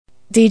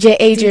DJ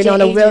Adrian on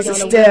the wheels of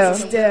steel.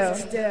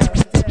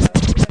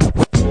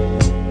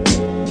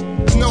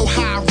 No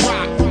high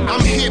rock, I'm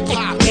hip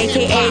hop.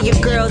 AKA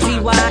your girl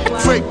DY.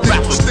 Fake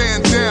rappers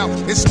stand down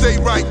and stay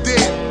right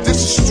there. This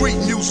is street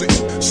music,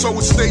 so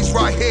it stays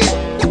right here.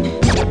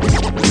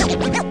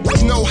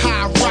 No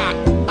high rock,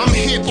 I'm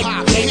hip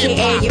hop.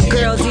 AKA your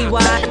girl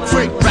DY.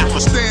 Fake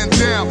rappers stand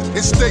down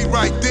and stay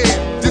right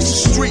there. This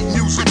is street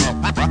music.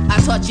 I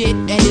touch it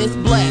and it's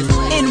blessed.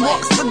 In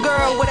walks the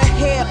girl with her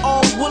hair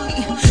all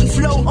woolly.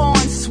 Flow on,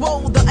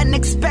 swole, the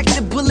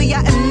unexpected bully.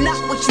 I am not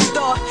what you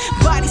thought.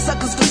 Body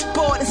suckers for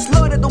sport and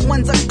slaughter the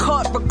ones I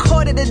caught.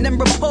 Recorded and then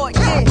report,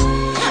 yeah.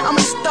 I'm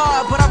a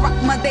star, but I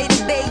rock my day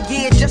to day,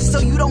 yeah. Just so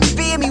you don't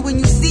fear me when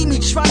you see me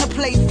trying to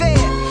play fair.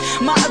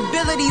 My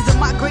abilities are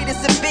my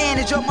greatest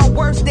advantage. On my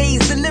worst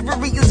days,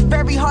 delivery is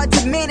very hard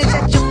to manage.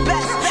 At your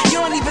best, you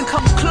don't even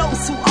come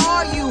close. Who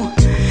are you?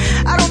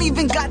 I don't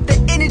even got the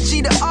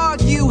energy to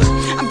argue.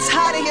 I'm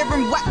tired of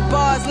hearing whack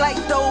bars like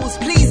those.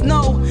 Please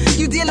know,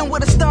 you dealing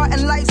with a star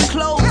and life's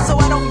closed. So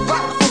I don't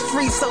rock for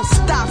free, so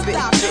stop it.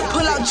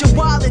 Pull out your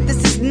wallet,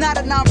 this is not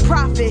a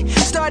non-profit.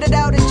 Started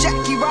out in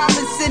Jackie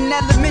Robinson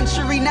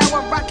Elementary. Now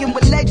I'm rocking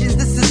with legends,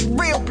 this is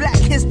real black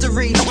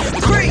history.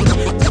 Free.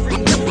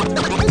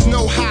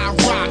 No high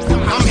rock,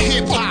 I'm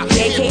hip hop.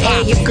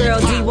 AKA your girl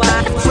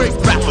DY.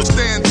 Fake rappers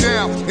stand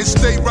down and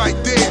stay right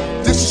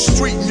there. This is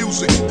street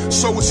music,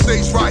 so it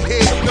stays right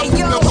here.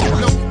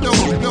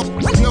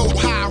 No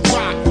high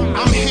rock,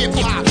 I'm hip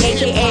hop.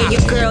 AKA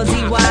your girl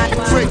DY.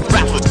 Fake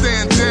rappers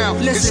stand down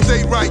and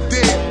stay right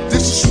there.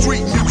 This is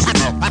street music.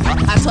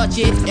 I touch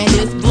it and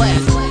it's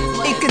blessed.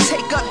 It could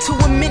take up to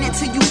a minute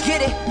till you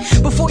get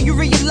it. Before you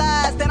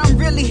realize that I'm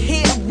really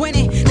here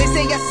winning. They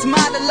say I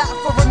smile a lot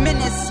for a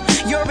minute.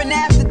 You're an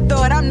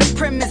afterthought, I'm the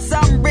premise.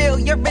 I'm real,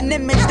 you're an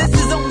image. This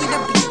is only the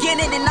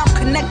beginning and I'm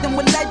connecting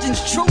with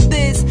legends. Truth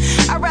is,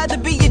 I'd rather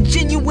be a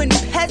genuine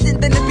peasant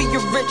than to be a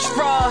rich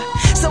fraud.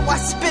 So I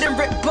spit and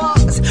rip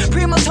bars.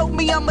 Primo told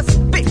me I'm a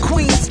spit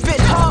queen, spit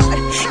hard.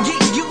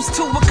 Get used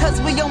to it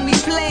cause we only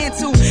plan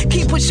to.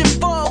 Keep pushing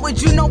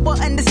forward, you know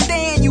I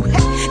understand you.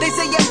 Hey, they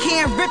say I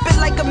can't rip it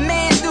like a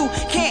man do.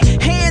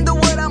 Can't handle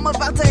what I'm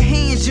about to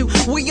hand you.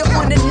 We are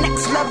on the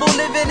next level,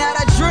 living out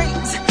our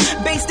dreams.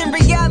 Based in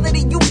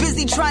reality, you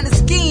busy trying to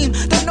scheme.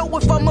 Don't know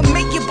if I'ma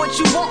make it, but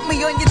you want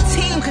me on your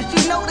team. Cause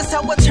you notice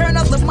how I turn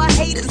all of my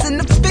haters in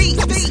the feet.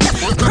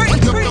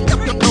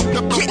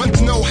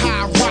 No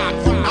high rock,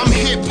 I'm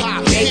hip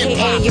hop.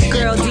 AKA your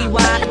girl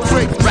DY.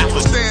 Fake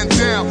rappers stand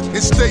down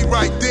and stay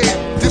right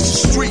there. This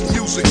is street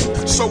music,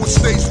 so it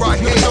stays right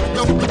here.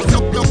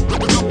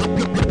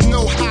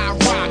 No high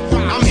rock,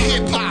 I'm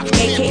hip hop.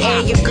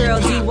 AKA your girl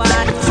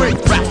DY.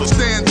 Fake rappers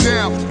stand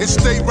down and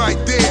stay right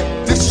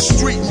there. This is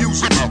street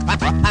music.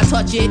 I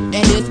touch it and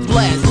it's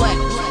blessed.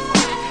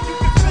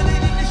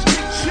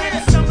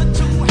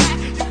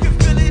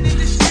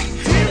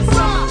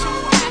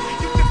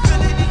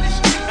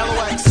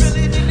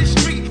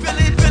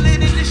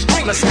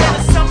 Let's go.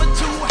 Summer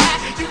too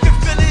hot, you can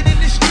feel it in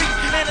the street.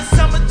 And the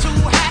summer too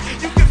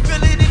hot, you can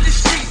feel it in the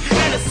street.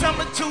 And the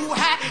summer too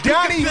hot, you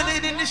can feel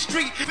it in the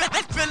street.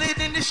 Feel it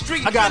in the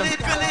street. I got him.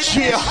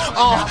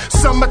 Yeah,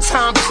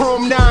 summertime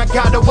chrome 9,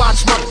 gotta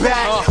watch my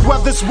back.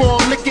 Weather's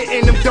warm, liquor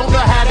in them, don't know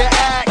how to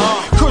act.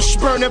 Kush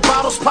burning,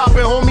 bottles popping,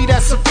 homie,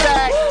 that's a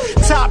fact.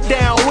 Top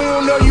down, we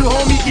don't know you,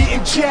 homie,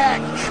 getting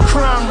jacked.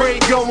 Crime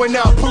rate going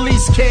up,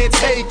 police can't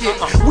take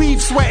it.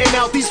 Weave sweating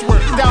out, these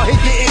workers out here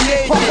getting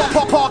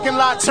naked. Parking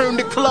lot turned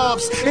to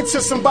clubs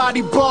until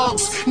somebody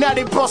bugs. Now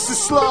they busting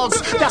slugs,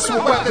 that's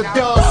what weather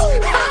does.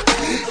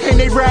 And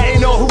they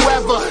ratting on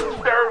whoever.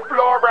 Third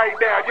floor right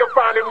now, you'll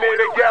find them there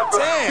together.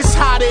 Damn. It's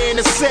hotter in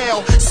the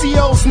cell,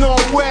 CO's know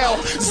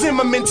well.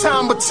 Zimmerman,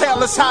 Tom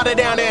Mattel, it's hotter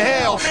down in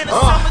hell. And the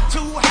summer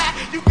too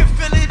hot, you can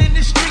feel it in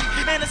the street.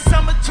 And the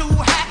summer too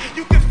hot,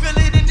 you can feel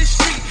it in the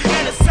street.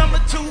 And the summer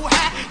too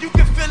hot, you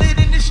can feel it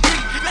in the street.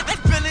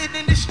 Feel it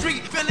in the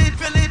street, feel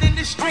it in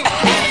the street.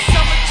 And the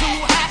summer too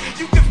hot,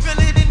 you can feel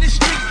it in the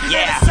street.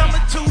 And the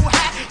summer too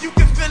hot, you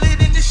can feel it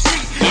in the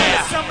street. And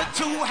the summer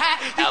too hot,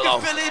 you can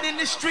feel it in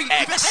the street.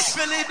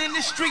 Feel it in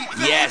the street.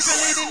 Yes.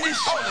 Feel it in the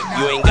street.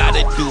 You ain't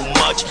gotta do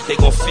much, they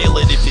gon' feel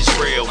it if it's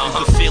real. You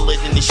can feel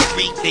it in the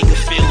street, they can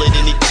feel it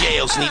in the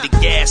jails. Need a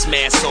gas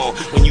mask on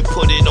when you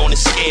put it on the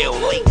scale.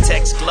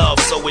 Latex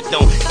gloves so it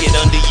don't get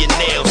under your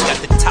nails.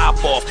 Got the top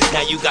off,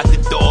 now you got the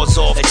doors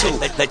off too.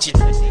 Let your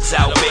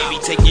out, baby,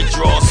 take your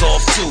drawers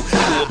off too.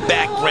 Do a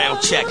background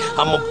check,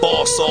 I'm a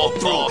boss all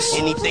through.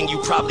 Anything you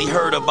probably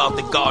heard about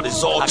the God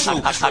is all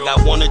true. I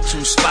got 1 or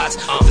 2 spots,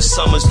 but the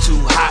summer's too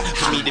hot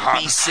for me to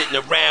be sitting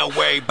around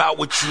worried about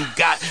what you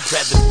got.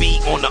 Rather be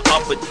on the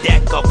upper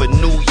deck of a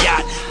new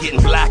yacht,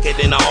 getting blacker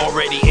than I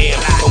already am.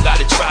 Don't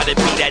gotta try to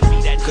be that,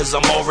 cause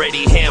I'm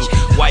already him.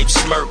 Wipe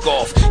smirk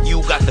off,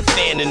 you got the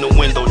fan in the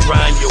window,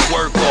 drying your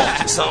work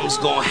off. Something's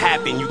gonna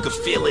happen, you can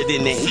feel it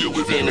in the heat.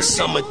 And the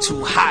summer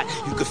too hot,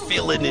 you can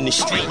feel it in the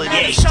street. And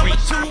the summer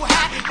too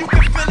hot, you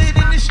can feel it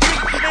in the street.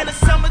 And the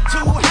summer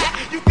too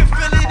hot, you can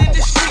feel it in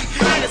the street.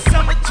 And the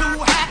summer too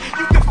hot,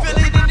 you can feel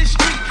it in the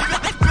street.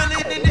 Feel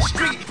it in the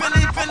street, feel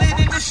it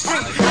in the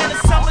street. And the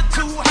summer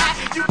too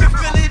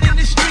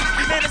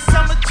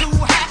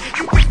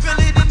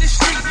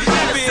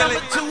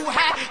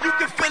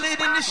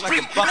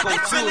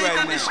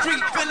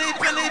street, feel it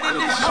in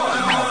the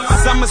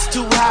street. Summer's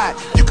too hot,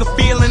 you can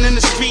feel it in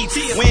the streets.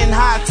 Wearing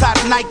high top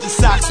Nike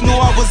socks, knew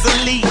I was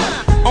elite.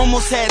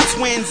 Almost had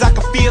twins, I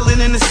could feel it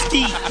in the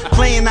ski.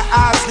 Playing the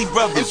Osley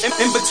Brothers,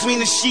 in between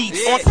the sheets.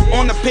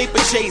 On the paper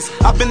chase,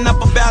 I've been up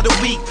about a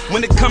week.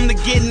 When it come to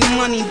getting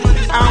money,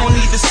 I don't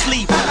need to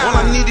sleep. All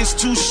I need is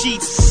 2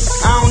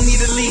 sheets, I don't need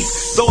a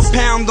lease. Throw a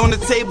pound on the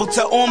table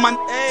to all my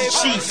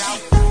chiefs.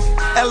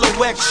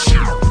 LOX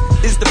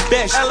is the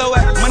best.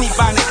 Money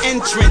by the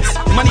entrance,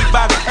 money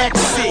by the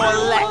exit.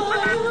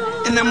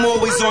 And I'm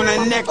always on the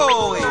neck,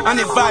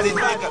 uninvited,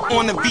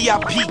 on the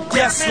VIP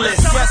guest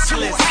list. You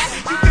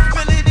can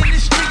feel it in the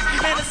street,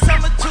 and the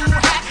summer too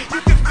hot. You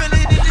can feel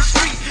it in the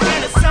street,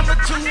 and the summer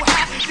too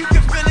hot. You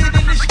can feel it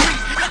in the street,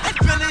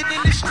 feel it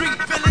in the street,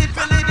 feel it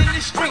in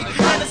the street,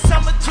 and the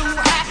summer too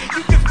hot.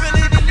 You can feel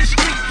it in the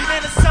street,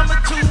 and the summer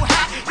too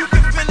hot. You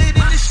can feel it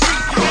in the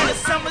street, and the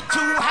summer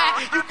too hot.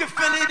 You can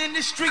feel it in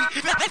the street,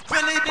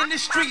 feel it in the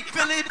street,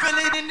 feel it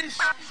in the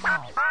street.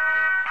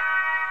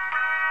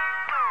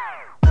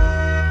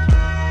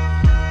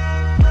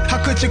 How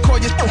could you call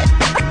yourself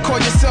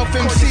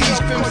MC?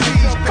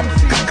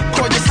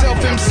 Call yourself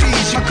MC.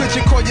 How could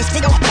you call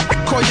yourself MC?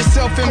 Call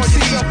yourself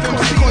MC.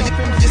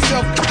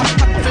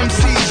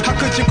 How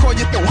could you call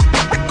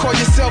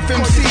yourself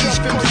MC?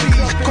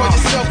 Call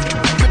yourself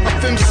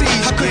MC.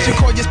 How could you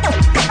call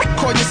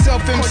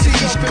yourself MC?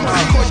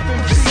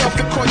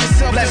 Call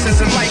yourself.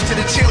 Lessons in life to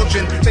the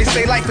children. They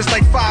say life is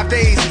like 5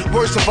 days.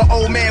 Words of an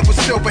old man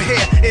with silver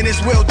hair in his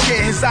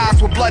wheelchair. His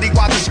eyes were bloody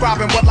while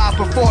describing what lies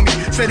before me.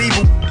 Said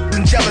evil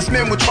and jealous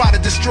men would try to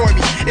destroy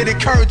me. It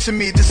occurred to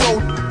me this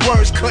old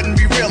words couldn't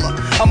be realer.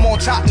 I'm on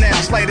top now,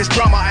 slightest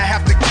drama I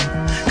have to.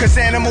 Cause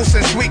animals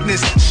sense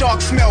weakness,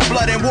 sharks smell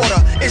blood and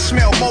water.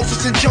 Ishmael,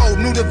 Moses and Job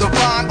knew the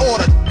divine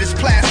order. This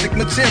plastic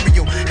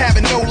material,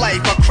 having no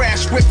life. I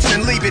crash whips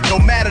and leave it, no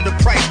matter the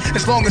price.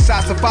 As long as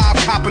I survive,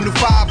 cop a new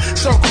 5.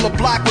 Circle a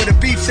block where the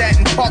beef's at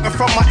and parking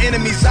from my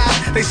enemy's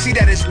eye. They see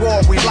that it's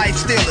war, we life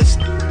stealers.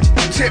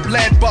 Tip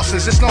lead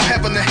buses, it's no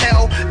heaven or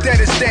hell. Dead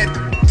is dead.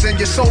 And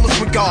your soul is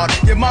with God.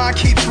 Your mind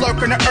keeps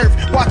lurking the earth,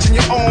 watching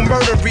your own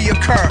murder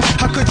reoccur.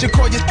 How could you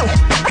call yourself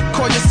MC?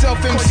 Call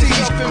yourself MC.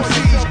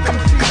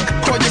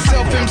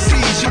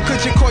 How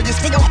could you call yourself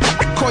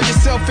MC? Call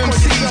yourself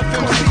MC.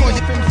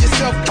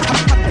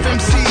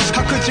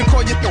 How could you call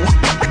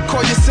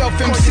yourself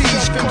MC?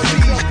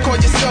 Call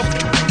yourself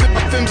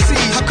MC.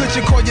 How could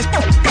you call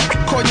yourself MC?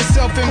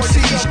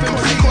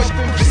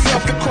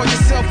 Call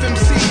yourself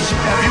MC.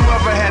 Have you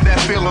ever had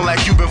that feeling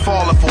like you've been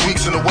falling for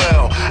weeks in a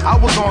well? I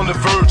was on the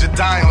verge of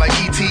dying like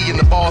E.T. in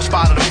the bald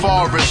spot of the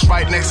forest,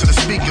 right next to the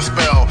speaking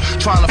spell.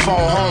 Trying to phone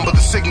home, but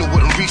the signal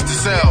wouldn't reach the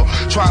cell.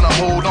 Trying to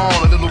hold on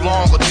a little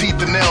longer, teeth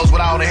and nails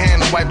without a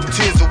hand to wipe the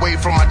tears away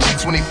from my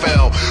cheeks when he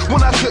fell.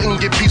 When I couldn't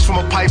get peace from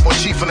a pipe or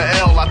chief in the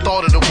L, I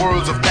thought of the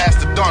words of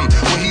Pastor Dunn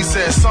when he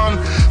said, son,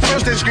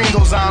 first they screamed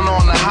Hosanna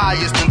on the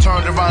highest, then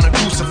turned around and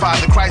crucified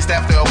the Christ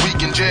after a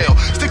week in jail.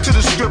 Stick to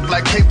the script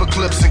like paper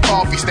clips and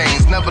coffee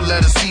stains. Never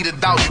let a seed of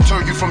doubt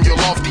deter you from your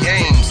lofty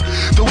aims.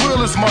 The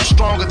will is much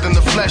stronger than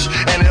the flesh,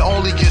 and it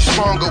only gets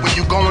stronger when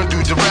you're going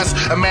through duress.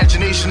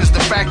 Imagination is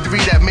the factory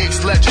that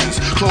makes legends.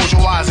 Close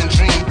your eyes and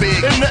dream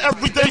big. In the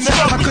everyday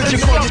stuff. How could you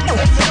call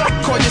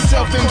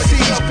yourself MC?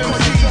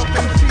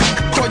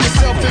 Call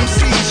yourself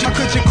MC. How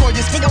could you call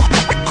yourself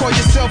MC? Call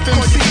yourself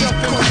MC.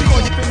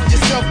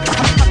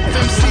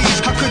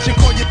 How could you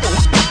call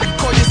yourself MC?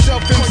 Call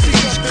yourself MC.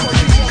 How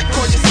could you call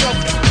yourself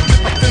MC?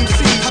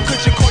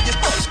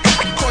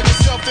 Call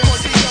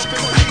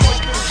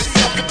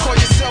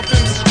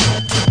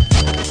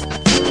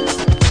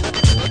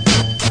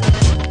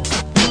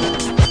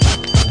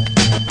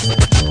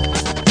yourself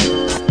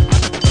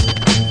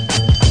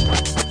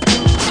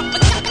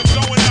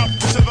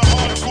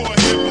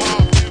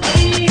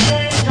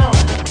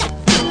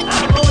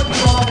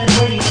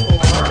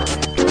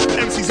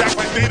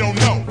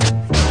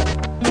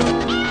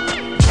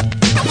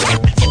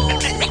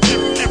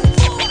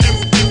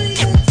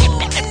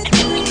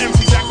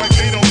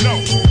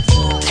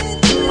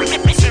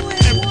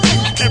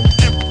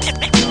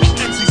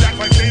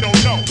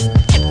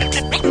MC.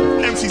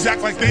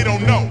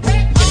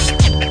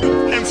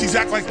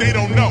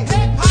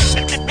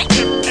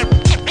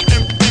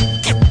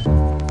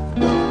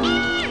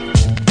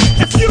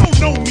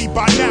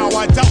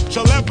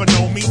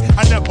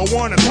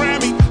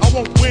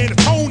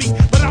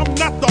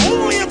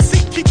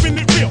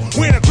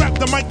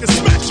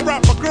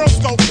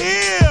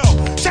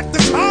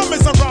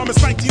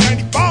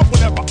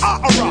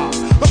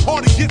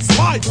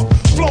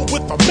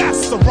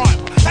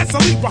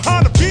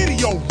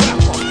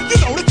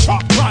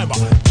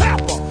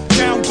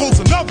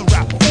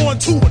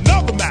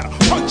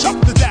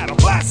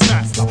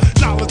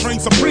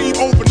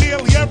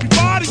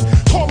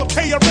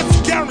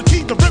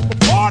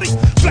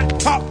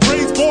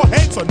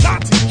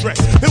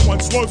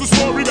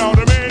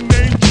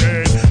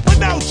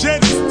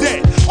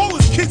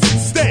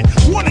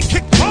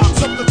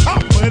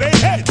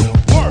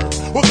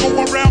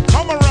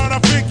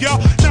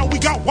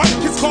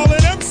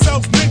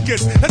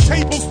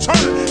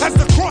 As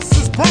the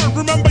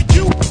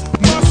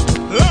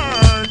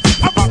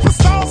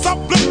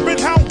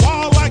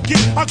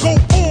I go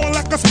on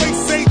like a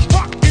space age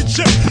rocket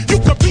ship. You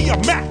could be a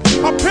Mac,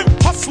 a pimp,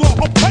 hustler,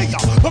 a player,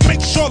 but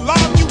make sure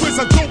live you is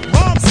a dope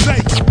rhyme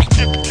say.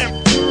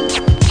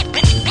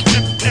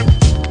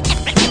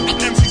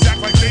 MCs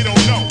act like they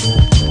don't know.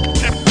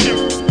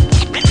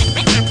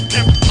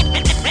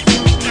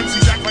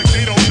 MCs act like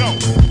they don't know.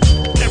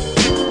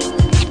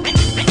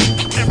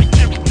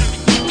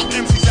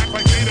 MCs act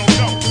like they don't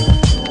know.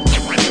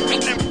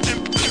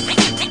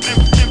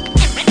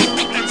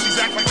 MCs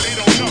act like they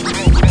don't know.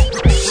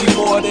 She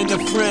more than a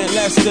friend,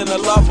 less than a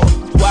lover.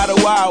 Why do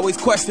I always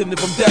question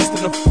if I'm destined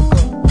to f***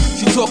 her?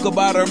 She talk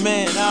about her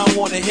man, I don't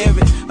wanna hear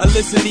it. I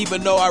listen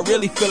even though I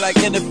really feel like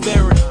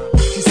interfering.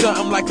 She's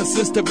something like a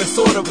sister in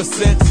sort of a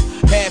sense.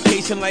 Half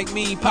patient like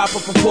me, Papa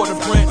from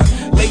Port-au-Prince.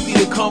 Lately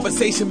the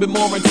conversation been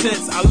more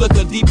intense. I look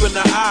her deep in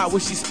the eye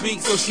when she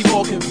speaks, so she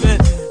more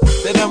convinced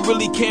that I'm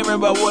really caring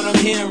about what I'm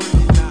hearing.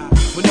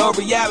 With no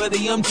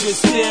reality, I'm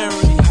just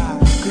staring.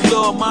 Cause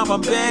little mama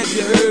bad,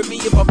 you heard me.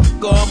 If I f***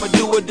 her, I'ma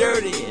do her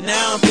dirty. And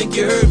I don't think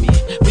you heard me.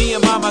 Me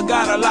and mama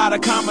got a lot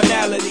of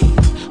commonality.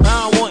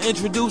 I don't want to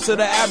introduce her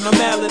to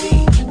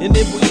abnormality. And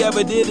if we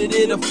ever did it,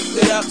 it'll f***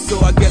 it up. So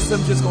I guess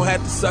I'm just gonna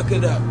have to suck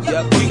it up.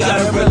 Yep, we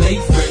gotta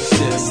relate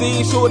friendship.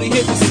 Seen shorty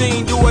hit the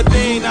scene, do her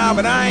thing, nah,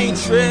 but I ain't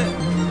trip.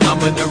 I'm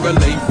in a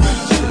relate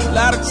friendship. A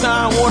lot of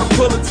time wanna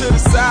pull her to the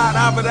side,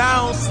 nah, but I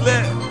don't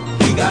slip.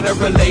 We gotta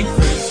relate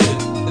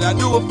friendship. And I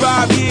do it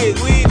 5 years,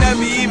 we ain't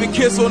never even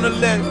kiss on the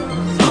lips.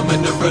 I'm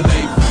in a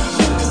relate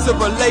friendship. It's a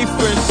relate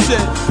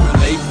friendship.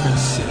 Relate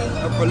friendship.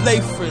 A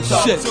relate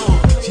friendship.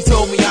 She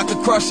told me I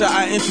could crush her,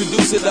 I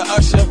introduced her to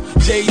Usher,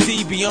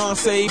 Jay-Z,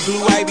 Beyonce,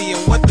 Blue Ivy,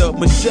 and what the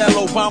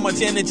Michelle Obama,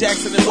 Janet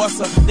Jackson, and what's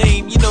her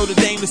name? You know the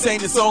dame that sang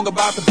the song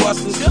about the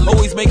busters.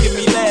 Always making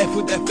me laugh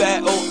with that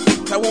fat old.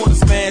 I wanna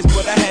smash,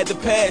 but I had to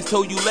pass.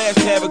 Told you last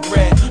to have a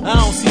grab. I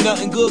don't see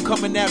nothing good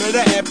coming out of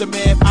the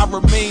aftermath. I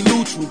remain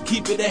neutral,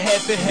 keep it a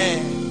half and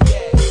half.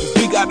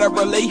 We got a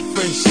relate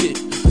friendship.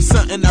 It's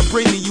something I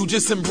bring to you,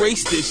 just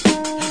embrace this shit.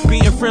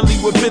 Being friendly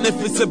with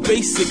benefits, a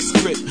basic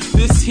script.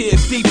 This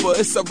here's deeper,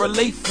 it's a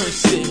relate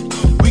friendship.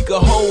 We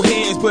could hold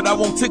hands, but I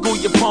won't tickle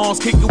your palms.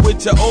 Kick it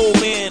with your old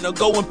man, or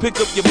go and pick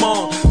up your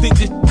mom. Think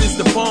this is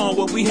the bond,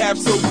 what we have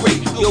so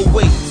great. Yo,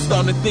 wait,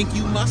 starting to think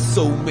you my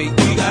soulmate.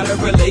 We got a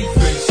relate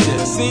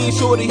friendship. Seen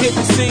shorty hit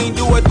the scene,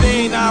 do her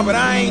thing, nah, but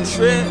I ain't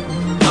trip.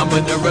 I'm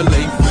in a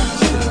relate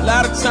friendship. A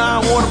lot of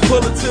time wanna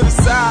pull her to the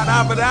side,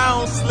 nah, but I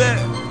don't slip.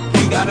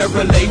 We got a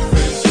relate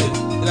friendship.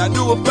 And I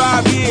do it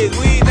 5 years,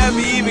 we ain't never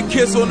even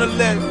kiss on the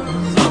lips.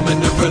 I'm in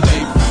a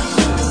relate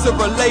friendship. It's a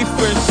relate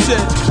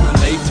friendship.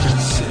 Relate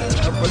friendship.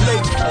 A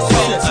relate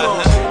friendship.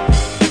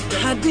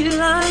 I'd be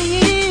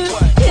lying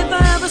if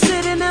I ever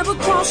said it never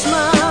crossed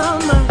my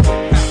mind.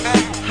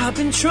 I've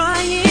been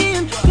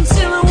trying,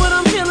 concealing what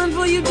I'm feeling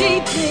for you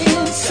deep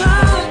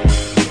inside.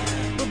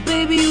 But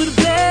baby, you the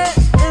best.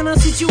 And our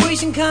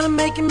situation kinda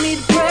making me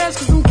depressed.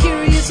 Cause I'm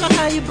curious on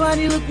how your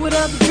body look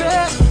without the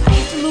dress. I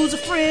hate to lose a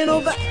friend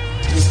over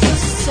just a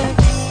sec.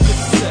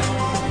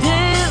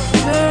 Damn,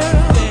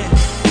 girl.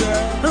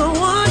 I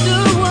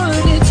wonder what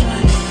it's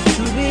like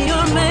to be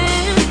your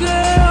man,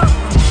 girl.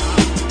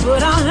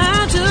 But I'll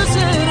have to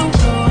settle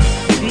for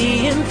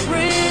being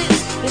friends.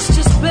 It's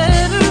just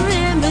better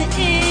in the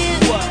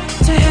end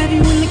to have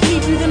you and to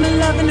keep you than to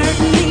love and hurt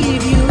and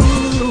leave you.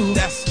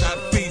 That's not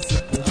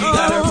feasible. We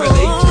gotta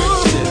relate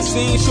friendship.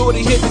 Seen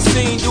shorty hit the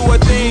scene, do her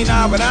thing,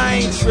 nah, but I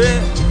ain't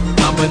trip.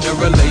 I'm in a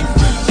relate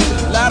friendship.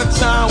 A lot of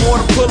time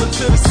wanna pull her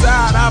to the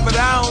side, nah, but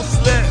I don't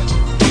slip.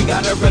 We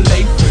gotta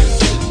relate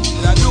friendship.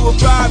 And I do it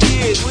 5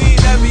 years, we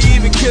ain't never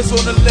even kiss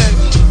on the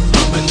lips.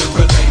 I'm in a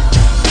relate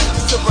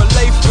friendship. It's a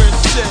relate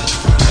friendship.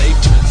 Relate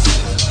friendship.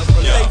 A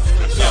relate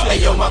friendship.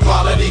 Hey yo, my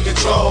quality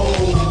control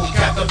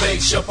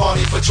captivates your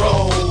party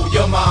patrol.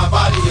 Your mind,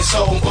 body, and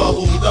soul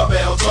glow. The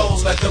bell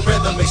tolls, let the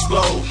rhythm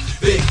explode.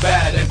 Big,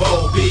 bad, and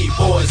bold,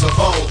 B-boys of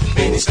old.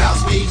 Many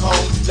styles be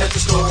whole, let the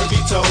story be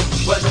told.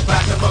 Whether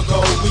platinum or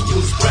gold, we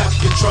use breath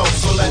control.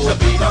 So let the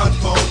beat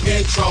unfold,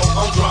 intro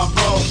on drum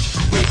roll.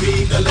 We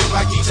be the lick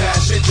like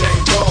E-Tash and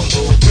J-Roll.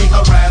 We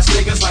harass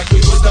niggas like we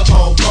was the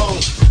po-po.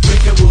 We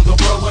can rule the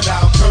world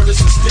without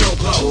Curtis and still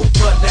blow.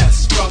 But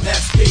that's from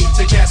SP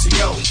to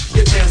Casio.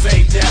 Your jams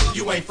ain't deaf,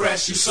 you ain't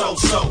fresh, you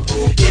so-so.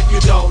 If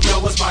you don't know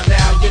us by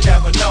now, you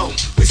never know.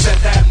 We set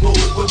that move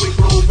when we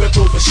groove and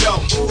prove a show.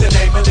 The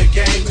name of the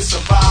game is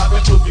survive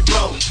and prove your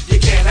flow. You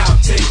can't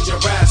outtake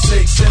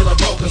Jurassic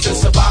syllable, cause it's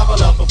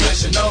survival of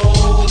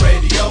professional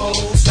radio.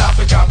 Stop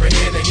and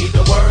comprehend and heed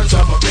the words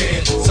of a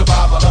pen.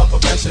 Survival of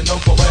professional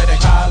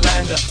poetic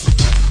Highlander.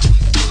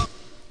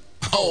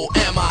 Oh,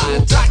 am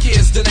I? Doc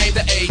is the name,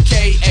 the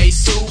AKA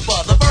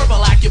Super. The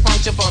verbal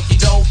acupuncture, funky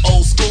dope,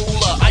 old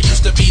schooler. I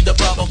used to be the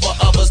brother for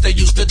others, they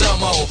used to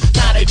dumb on.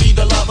 Now they be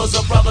the lovers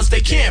of brothers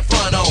they can't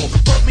front on.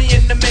 Put me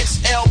in the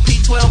mix, LP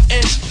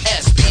 12-inch,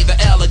 SP the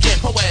elegant,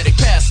 poetic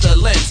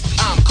pestilence.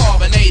 I'm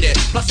carbonated,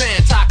 plus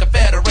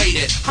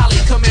anti-confederated, highly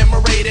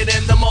commemorated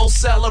and the most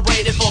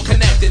celebrated for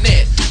connecting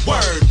it.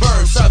 Word,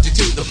 verb, subject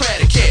to the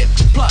predicate.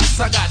 Plus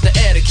I got the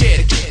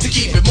etiquette to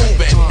keep it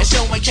moving and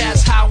showing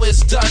cats how it's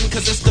done,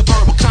 cause it's the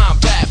verbal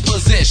combat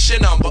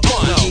position number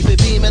 1.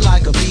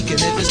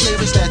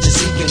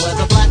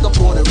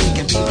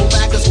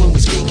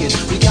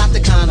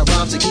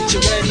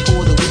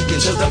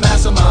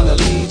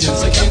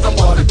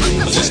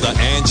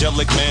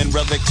 angelic man,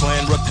 relic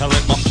clan,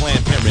 repellent, my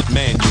planned parent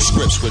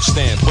manuscripts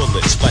withstand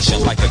bullets,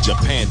 flashing like a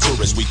Japan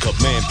tourist. We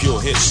command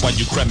pure hits while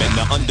you cramming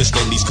to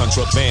understand these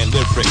contraband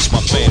lyrics. My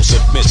fam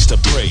submits to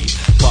pray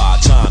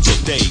 5 times a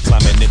day,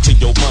 climbing into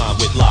your mind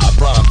with live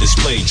rhyme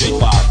display.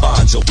 J5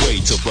 finds a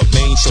way to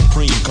remain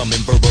supreme, coming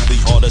verbally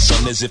hard as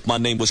sun as if my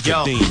name was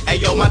Kadeem.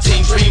 Hey yo, my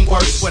team dream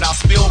works without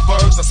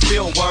Spielbergs or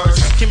spill words.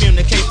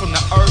 Communicate from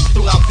the earth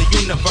throughout the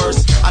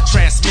universe. I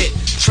transmit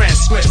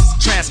transcripts,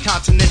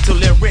 transcontinental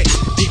lyrics,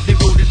 deeply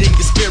rooted in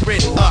your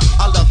spirit.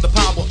 I love the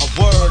power of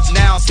words,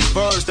 nouns and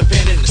verbs, the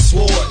pen and the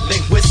sword.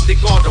 Linguistic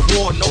art of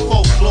war, no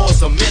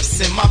folklores or myths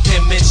in my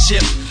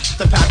penmanship.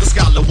 The path of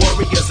scholar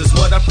warriors is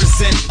what I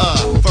present.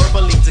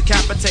 Verbally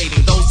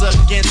decapitating those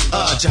against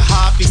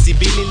Jihad,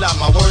 Billah,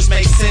 my words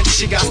make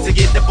sense. You got to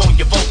get up on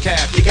your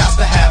vocab. You got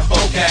to have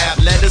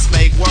vocab. Letters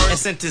make words and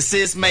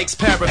sentences makes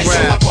paragraphs.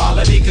 And so my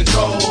quality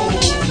control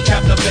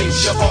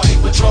captivates your body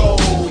patrol.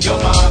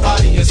 Your mind,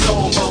 body, and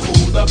soul. Vocal,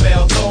 the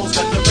bell tolls,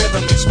 let the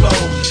rhythm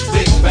explode.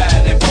 Big,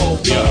 bad, and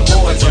bold, beat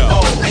boys and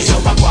bold. And so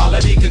my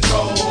quality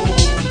control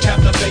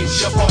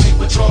captivates your body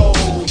patrol.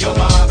 Your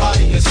mind,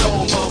 body, and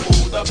soul.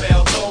 Vocal, the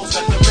bell tolls,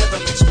 let the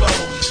rhythm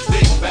explode.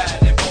 Big,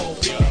 bad, and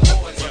bold, beat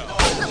boys and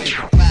bold.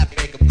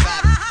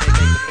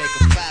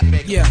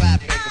 Yeah.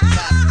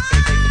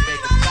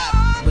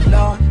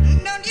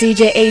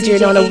 DJ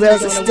Adrian on the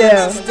wheels of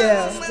steel.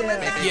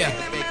 Yeah.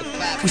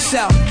 We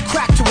sell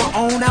crack to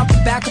our own out the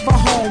back of our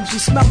homes. We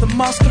smell the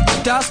musk of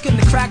the dusk and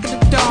the crack of the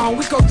dawn.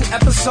 We go through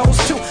episodes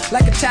too,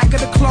 like Attack of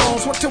the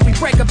Clones. What till we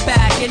break a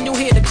back and you'll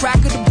hear the crack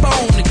of the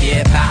bone. To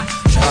get by,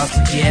 just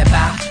to get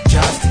by,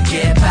 just to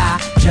get by,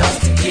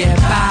 just to get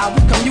by.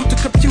 We commute to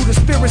computer,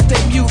 spirits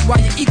stay mute while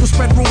your ego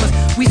spread rumors.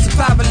 We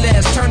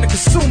survivalists turn to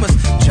consumers.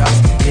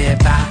 Just to get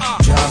by,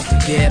 just to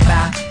get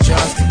by,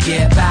 just to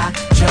get by,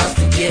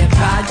 just to get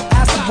by. You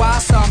ask me why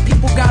some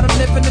people gotta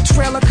live in the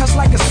trailer, cause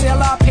like a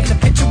sailor I paint a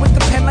picture with the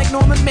pen like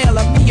Norman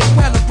Mailer. Me and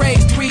Weller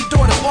raised 3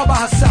 daughters all by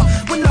herself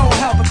with no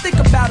help. I think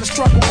about the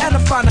struggle and I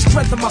find the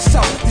strength of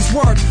myself. These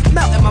words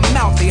melt in my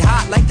mouth, they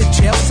hot like the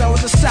jail cell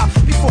in the south.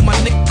 Before my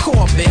nigga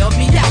Core bailed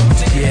me out.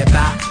 To get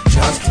by,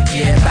 just to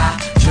get by,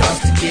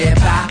 just to get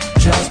by,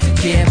 just to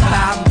get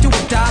by. We do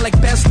or die like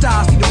best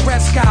styles. See the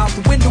red sky out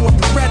the window of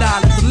the red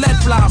eye. Let the lead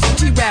fly out some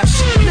G-rap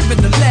shit.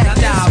 Living the lead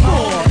down.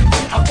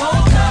 I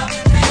woke up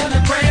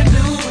feeling brand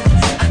new.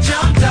 I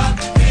jumped up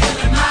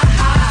feeling my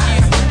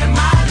highs and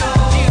my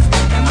lows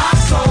and my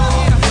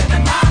soul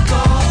and my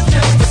goals.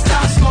 Just to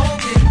stop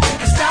smoking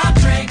and stop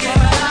drinking.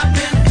 But I've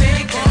been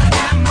thinking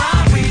at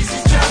my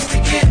reasons just to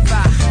get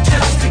by,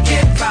 just to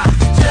get by,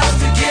 just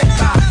to get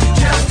by,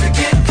 just to get by. Just to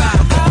get by,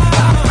 just to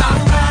get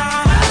by.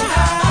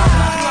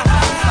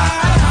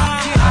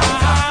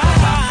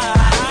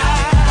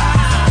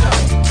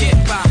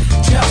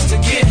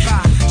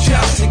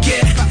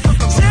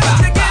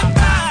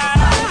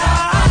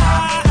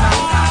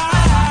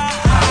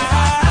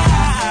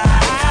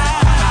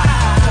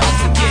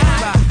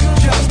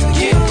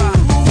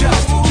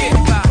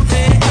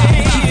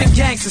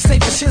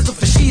 Save the shizzle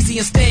for sheezy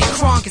and stay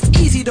crunk. It's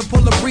easy to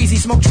pull a breezy,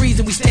 smoke trees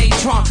and we stay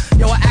drunk.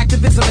 Yo, our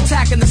activism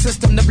attacking the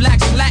system. The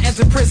blacks and Latins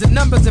in prison,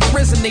 numbers in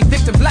prison. They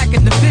victim black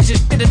in the vision.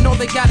 Didn't know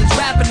they got us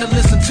rapping to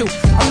listen to.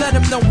 I let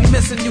them know we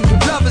missing you. The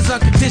love is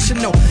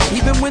unconditional,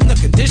 even when the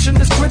condition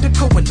is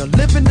critical. When the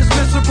living is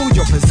miserable,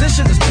 your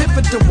position is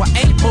pivotal. I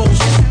ain't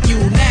bullshit you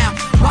now.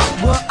 What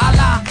would I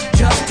lie?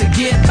 Just to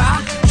get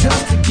by,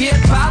 just to get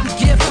by, we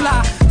get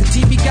fly. The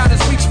TV got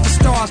us reaching for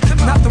stars,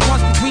 not the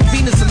ones between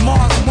Venus and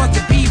Mars. The ones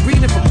that be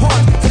reading from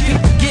parts. The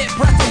people get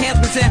breath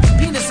enhancements and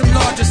penis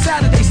enlarger.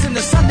 Saturdays and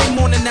the Sunday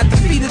morning at the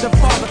feet of the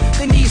Father.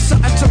 They need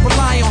something to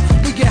rely on.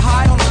 We get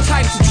high on all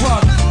types of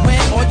drugs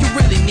when all you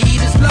really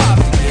need is love.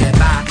 To get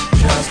by,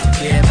 just to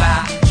get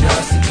by,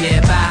 just to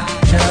get by,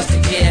 just to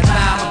get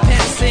by. My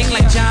pen sing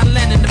like John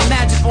Lennon.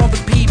 Imagine all the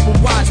people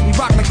watch me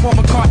rock like Paul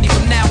McCartney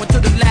from now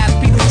until the last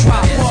Beatle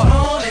drop. This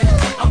morning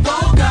I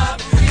woke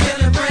up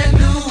feeling brand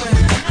new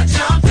and I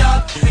jumped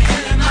up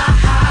feeling my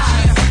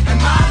highs and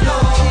my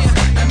lows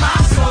and my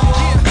soul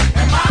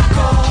and my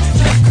goals.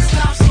 Just to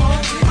stop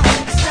smoking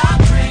and stop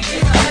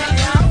drinking. And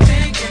I'm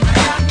thinking I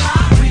got my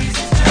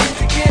reasons just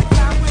to get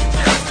by,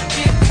 just to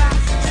get by,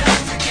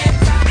 just to get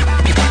by.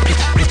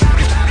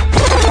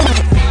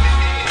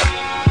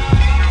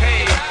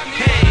 Hey,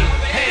 hey,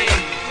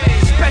 hey,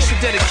 special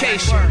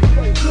dedication.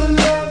 Good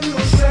love, you a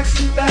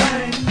sexy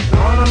thing.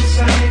 Know what I'm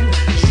saying?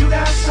 You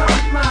got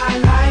something I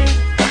like.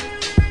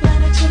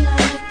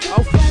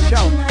 Oh, for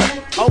sure.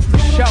 Oh, for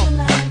sure.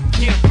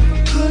 Yeah.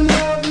 Good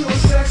love, you a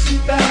sexy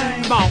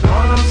thing. Come on. Know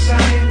what I'm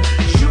saying?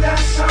 You got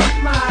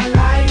something I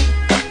like.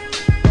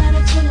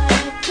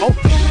 Oh,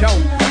 for sure.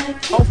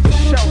 Oh, for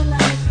sure.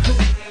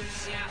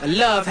 I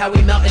love how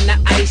we melt in the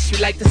ice. You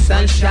like the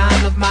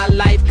sunshine of my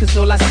life. Cause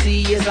all I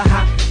see is a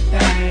hot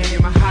thing.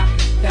 You're my hot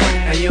thing.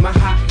 And you're my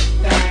hot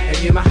thing. And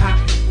you're my hot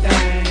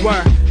thing.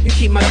 Word. You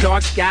keep my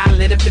dark sky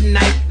lit up at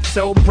night.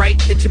 So bright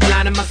that you're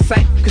blinding my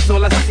sight. Cause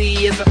all I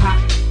see is a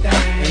hot thing.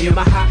 And you're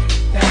my hot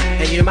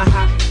thing. And you're my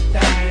hot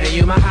thing. And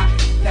you're my hot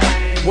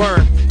thing.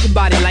 Word. Your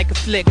body like a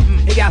flick,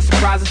 it got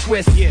surprise and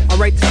twist. I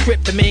write the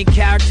script, the main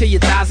character, your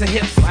thighs and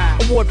hips.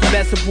 Award for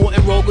best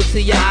supporting role, go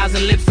to your eyes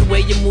and lips. The way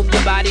you move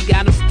your body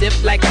got them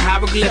stiff like a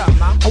hieroglyph.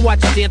 I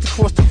watch you dance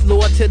across the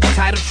floor to the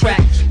title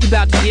track. You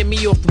about to get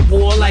me off the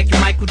wall like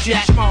you're Michael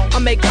Jack. I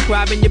make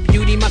describing your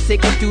beauty my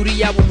sacred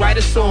duty. I will write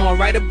a song,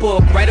 write a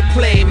book, write a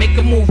play, make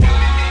a movie.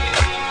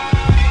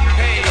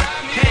 Hey,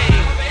 hey,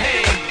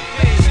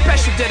 hey,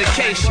 special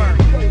dedication.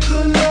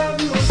 Good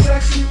love, you a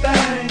sexy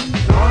thing.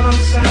 All I'm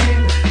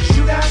saying is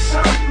you got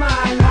something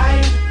I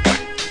like.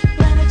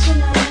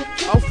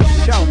 Oh, for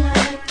sure.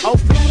 Oh,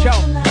 for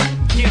sure.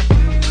 Yeah.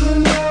 Good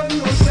love,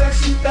 you a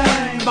sexy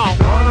thing. Come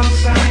on. All I'm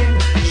saying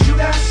is you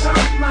got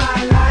something I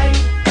like.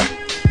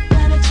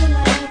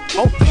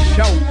 Oh, for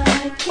sure.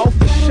 Oh,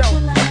 for sure.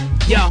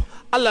 Yo,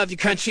 I love your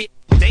country.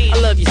 I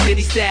love your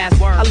city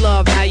sass. I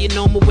love how you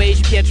know my ways,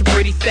 you catch them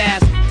pretty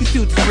fast. These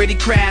dudes are pretty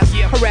crass,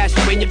 harass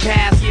you when you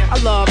pass. I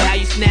love how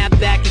you snap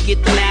back and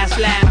get the last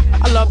laugh.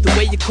 I love the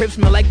way your crib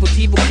smell like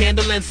Votivo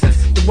candle incense.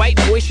 The white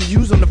voice you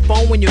use on the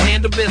phone when you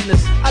handle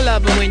business. I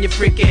love it when you're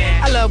freaking.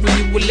 I love when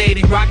you were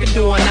lady, rockin'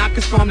 doing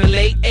knockers from the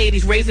late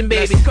 80s, raising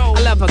babies. I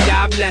love how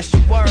God bless you.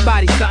 Your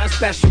body's something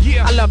special.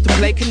 I love to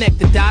play connect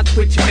the dots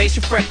with your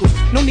facial freckles.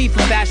 No need for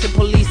fashion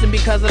policing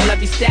because I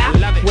love your style.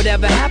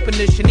 Whatever happened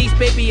to Shanice,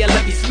 baby, I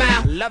love your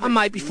smile. I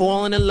might be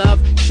falling in love,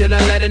 should I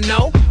let her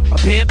know? A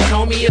pimp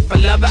told me if I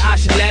love her, I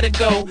should let her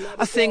go.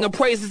 I sing her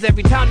praises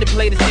every time they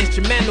play this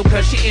instrumental,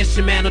 cause she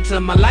instrumental to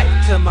my life,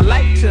 to my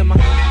life, to my...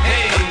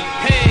 Hey,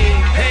 hey,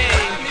 hey,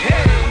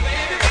 hey.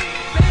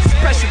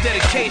 Special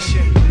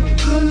dedication.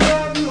 Good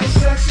love, you a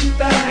sexy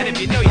thing. And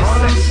if you know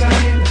you're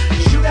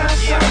sexy, you got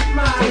something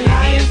I like. Put your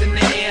hands in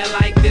the air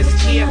like this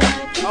here.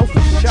 Oh,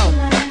 for sure.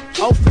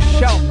 Oh, for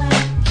sure.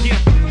 Yeah.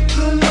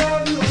 Good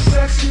love, you a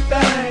sexy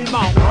thing. Come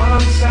on. All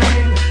I'm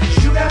saying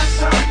is you got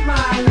something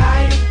I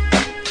like.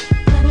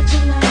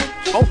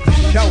 Oh, for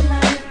sure.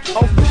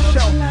 Oh, for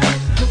sure.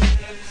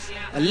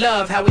 I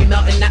love how we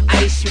melt in the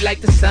ice. You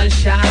like the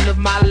sunshine of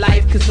my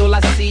life, cause all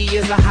I see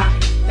is a hot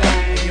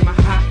thing. You're my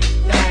hot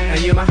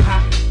thing. You're my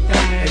hot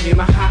thing. You're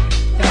my hot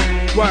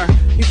thing. Word,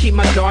 you keep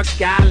my dark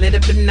sky lit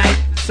up at night,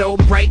 so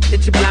bright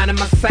that you're blinding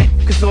my sight,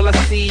 cause all I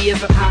see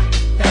is a hot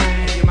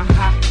thing. You're my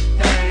hot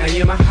thing.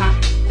 You're my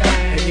hot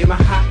thing. You're my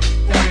hot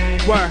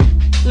thing. Word.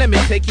 Let me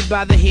take you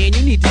by the hand,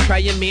 you need to try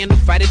your man to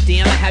fight it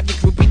down. I have your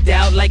groupie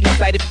down like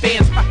excited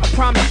fans. I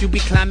promise you be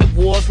climbing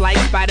walls like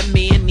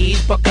Spider-Man.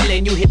 Knees buckle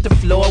and you hit the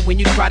floor when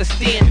you try to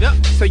stand up.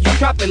 So you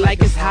drop it like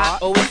it's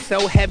hot, oh it's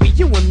so heavy.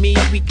 You and me,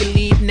 we can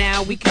leave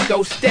now, we can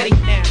go steady.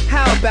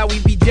 How about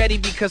we be jetty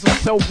because I'm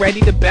so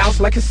ready to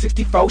bounce like a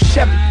 64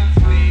 Chevy.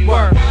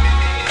 Word.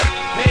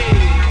 Hey,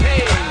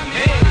 hey,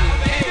 hey,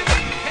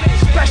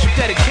 hey. Special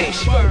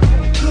dedication.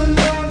 Good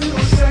love, you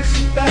a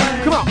sexy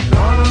thing. Come on.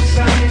 All I'm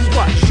saying is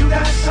what? You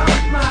got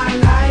something I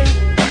like.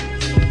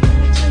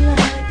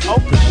 Oh,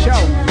 for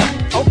sure.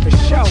 Oh, for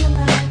sure.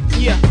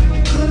 Yeah.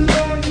 Good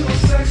love, you a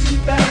sexy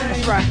thing.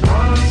 That's right.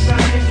 All I'm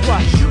saying is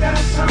what? You got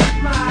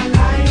something I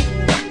like.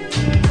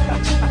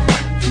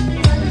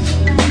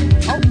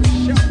 Oh, for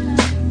sure.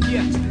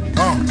 Yeah.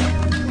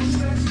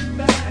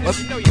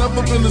 I've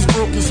never been as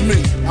broke as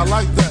me. I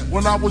like that.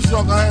 When I was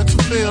young, I had 2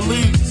 pair of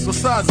leads.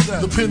 Besides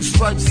that, the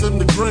pinstripes and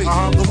the gray.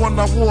 The one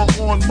I wore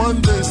on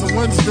Mondays and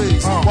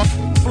Wednesdays. While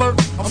flirt,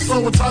 I'm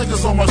sewing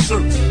tigers on my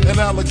shirt and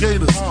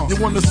alligators. You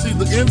want to see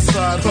the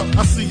inside?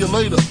 I see you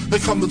later. Here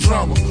come the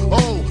drama.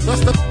 Oh,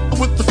 that's the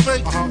with the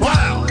fake.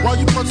 Wow. Why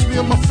you punch me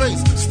in my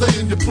face? Stay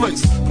in your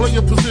place. Play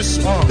your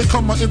position. Here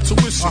come my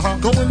intuition.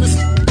 Go in this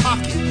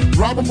pocket.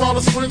 Rob him while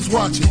his friends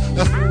watching.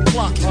 And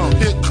clock it.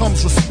 Here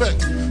comes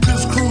respect.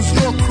 His crew's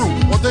your crew,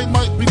 or they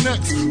might be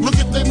next. Look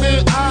at they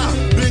man,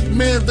 big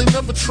man, they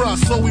never try,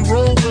 so we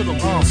roll with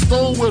them,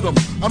 stole with them,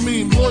 I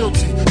mean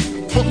loyalty.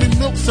 Put me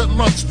milks at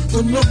lunch,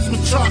 the milks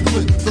with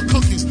chocolate, the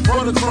cookies,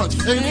 butter crunch,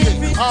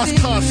 88,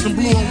 Oshkosh and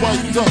blue and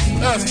white duck,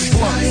 ask the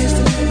blunt. Sky is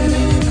the limit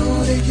and you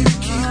know that you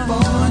keep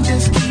on,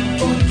 just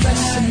keep on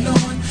pressing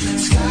on.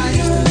 Sky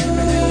is the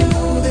limit and you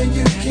know that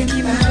you can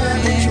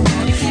have what you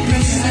want, be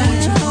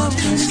what you want.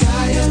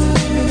 Sky is the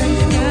limit and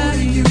you know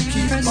that you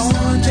keep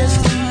on,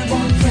 just keep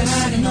on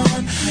pressing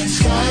on.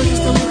 Sky is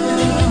the limit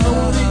and you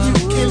know that you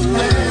can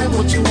have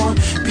what you want,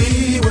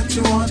 be what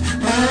you want,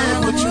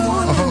 have what you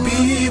want,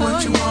 be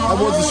what you want. I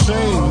was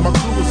ashamed, my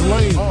crew was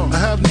lame. I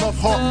had enough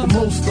heart for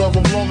most of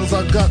them, long as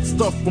I got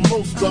stuff for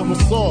most of them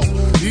soft.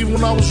 Even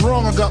when I was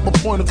wrong, I got my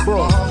point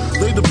across.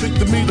 They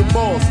depicted me the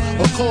boss.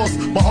 Of course,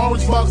 my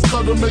orange box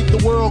cutter make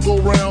the world go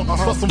round.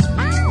 Plus some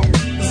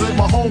ain't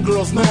my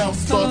homegirls now.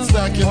 Start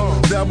stacking,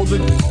 dabbled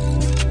in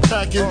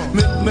packing.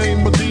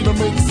 Nickname Medina,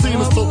 made the scene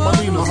and my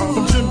Nina.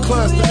 From gym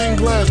class to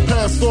in-glass,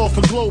 passed off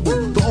for global.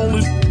 The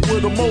only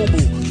with a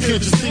mobile.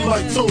 Can't you see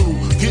like total?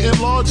 Getting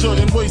larger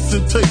and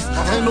wasting taste.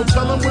 Ain't no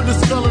telling where the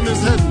spelling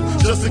is heading.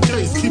 Just in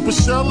case, keep a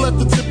shell at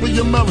the tip of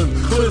your melon.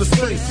 Clear the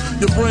space.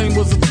 Your brain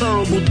was a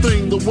terrible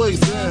thing to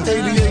waste.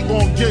 88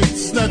 on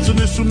gates, snatch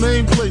initial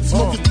nameplates.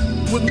 Smoke it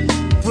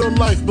with real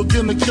life.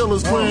 Begin to kill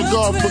us. Praying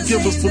God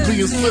forgive us for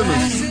being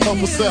sinners. Help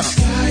us out.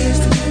 Sky is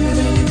the limit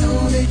and you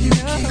know that you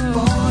keep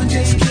on,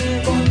 just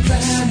keep on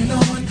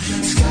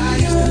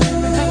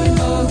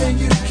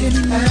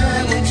can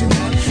have what you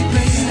want.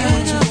 Be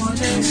what you want.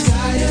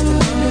 Sky is the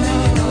limit, and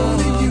you know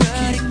that you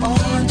keep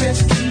on,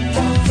 just keep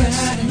on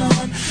pressing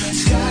on.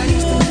 Sky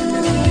is the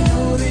limit, and you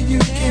know that you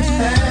can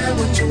have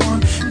what you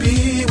want. Be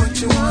what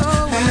you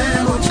want.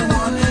 Have what you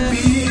want.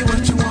 Be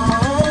what you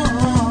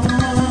want.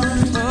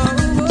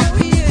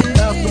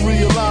 After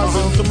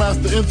realizing to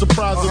master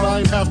enterprise and I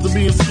ain't have to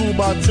be in school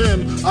by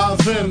 10, I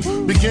then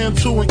began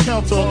to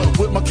encounter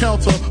with my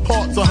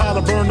counterpart to how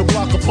to burn the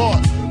block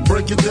apart.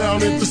 Break it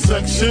down into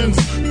sections.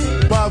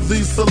 By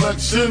these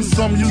selections,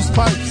 some use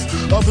pipes,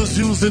 others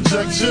use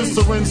injections.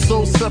 Syringe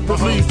sold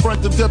separately.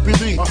 Frank the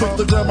deputy, quick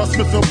to grab my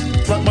Smith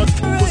and like my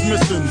was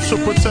missing.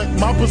 Should protect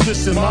my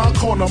position, my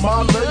corner,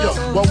 my layer.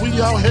 While we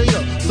out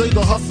here, say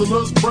the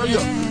hustler's prayer.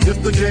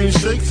 If the game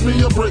shakes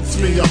me or breaks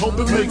me, I hope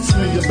it makes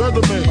me a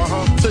better man.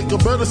 Take a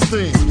better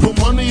stand, put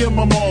money in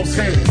my mom's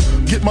hand.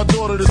 Get my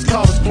daughter this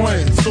college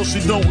plan, so she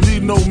don't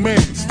need no man.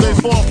 Stay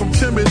far from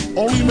timid,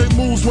 only make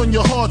moves when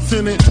your heart's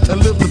in it.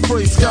 And live the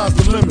phrase, sky's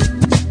the limit.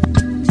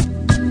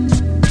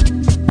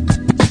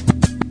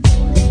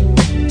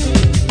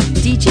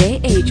 DJ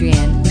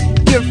Adrian,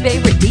 your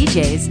favorite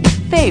DJ's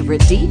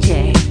favorite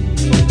DJ.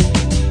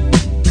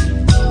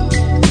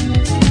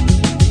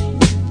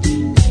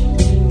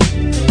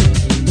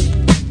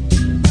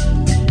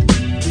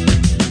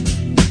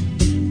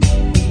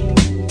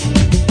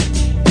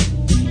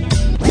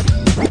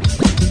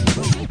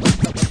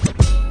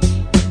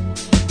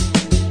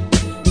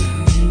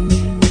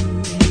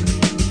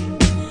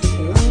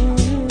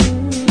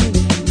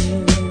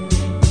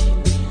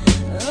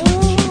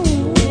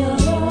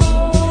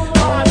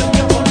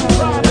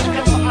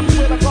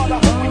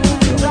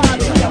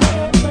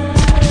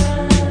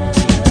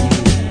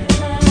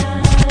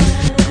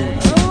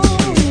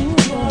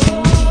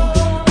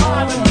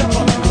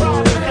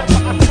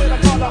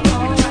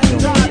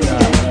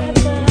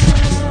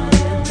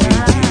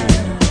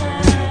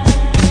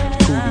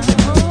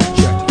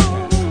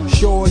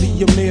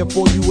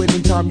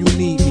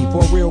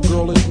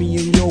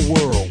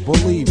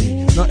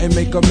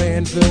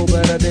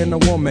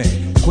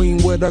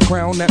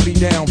 Crown that be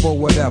down for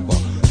whatever.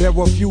 There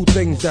are few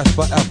things that's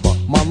forever.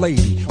 My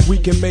lady, we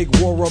can make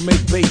war or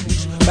make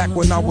babies. Back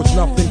when I was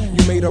nothing,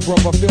 you made a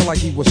brother feel like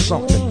he was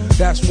something.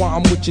 That's why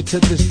I'm with you to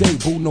this day,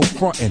 boo, no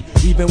frontin'.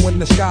 Even when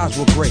the skies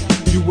were gray,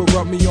 you would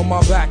rub me on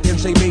my back and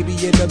say, baby,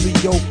 it'll be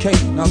okay.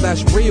 Now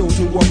that's real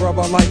to a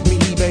brother like me,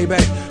 baby.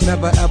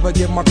 Never ever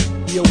give my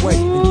away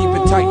and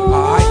keep it tight,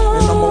 alright?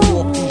 And I'ma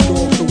walk these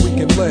doors so we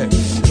can live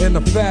in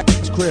a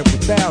fast crib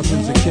with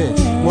thousands of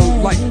kids.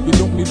 Word like, you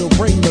don't need a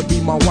ring to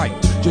be my wife.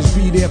 Just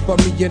be there for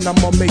me and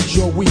I'ma make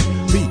sure we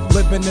be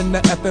living in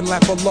the effing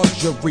lap of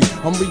luxury.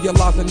 I'm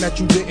realizing that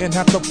you didn't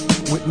have to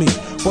with me,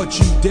 but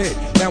you did.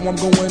 Now I'm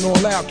going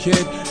all out,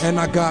 kid, and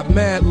I got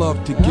mad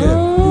love to give.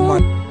 You my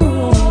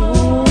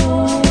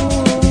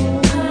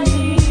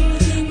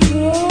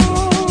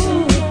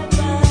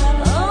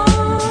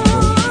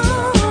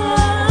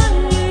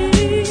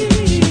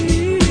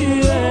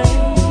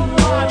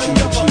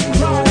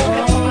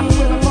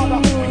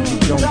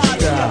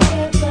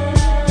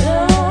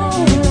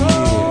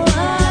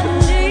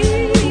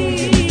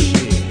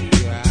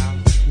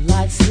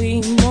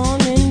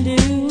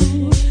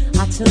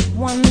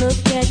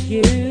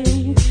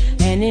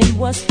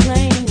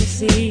plain to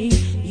see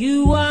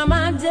you are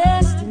my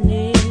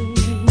destiny.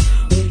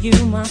 With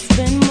you I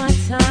spend my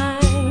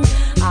time.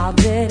 I'll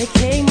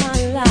dedicate my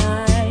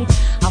life.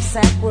 I'll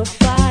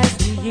sacrifice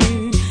to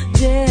you.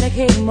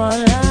 Dedicate my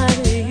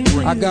life to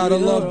you. I gotta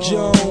love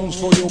Jones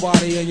for your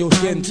body and your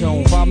skin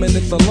tone. 5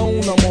 minutes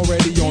alone, I'm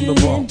already on the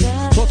road.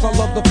 Plus I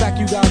love the fact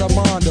you got a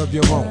mind of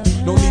your own.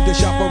 No need to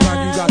shop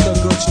around, you got the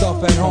good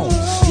stuff at home.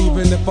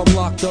 Even if I'm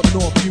locked up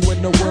north, you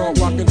in the world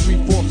rocking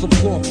 3/4 of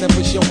cloth,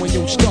 never showing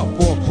your stuff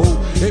off,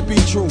 boo. It be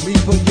true, me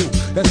for you,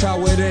 that's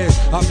how it is.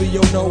 I be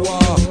your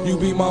Noah, you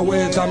be my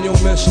Wiz, I'm your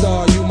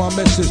mister, you my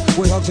missus,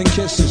 with hugs and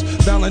kisses,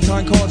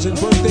 Valentine cards and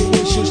birthday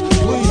wishes.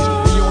 Please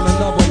be on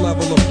another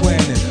level of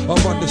planning,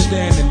 of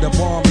understanding the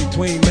bond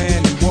between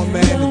man and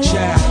woman and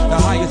child, the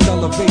highest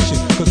elevation,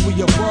 cause we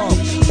above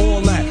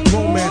all that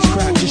romance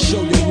crap, just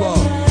show your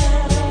love.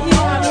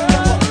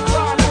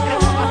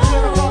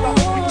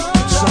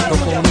 Suck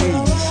up on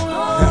these.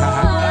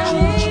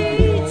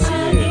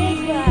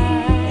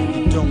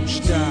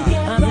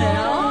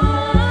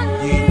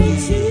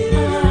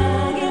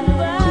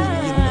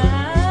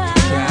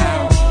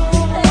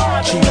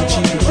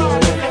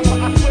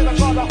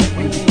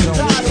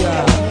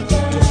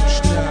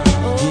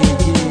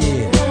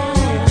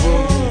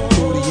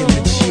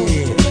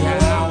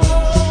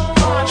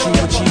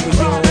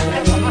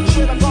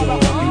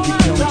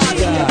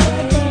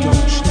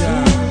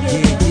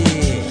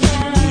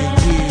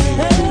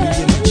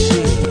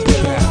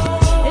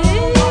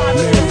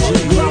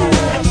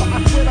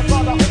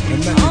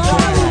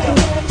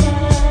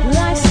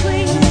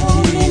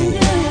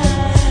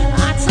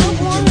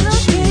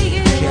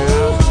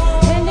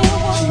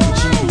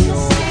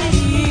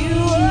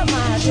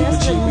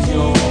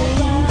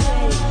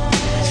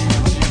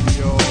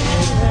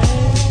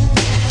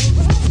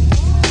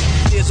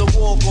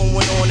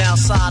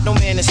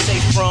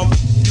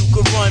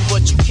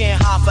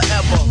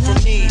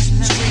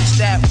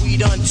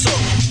 done took.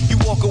 You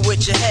walking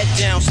with your head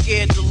down,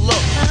 scared to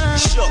look.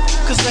 Shook,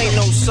 cause ain't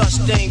no such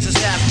things as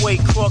halfway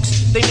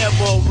crooks. They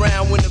never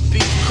around when the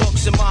beef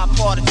cooks in my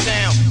part of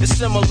town. It's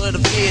similar to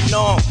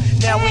Vietnam.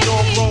 Now we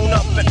all grown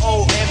up and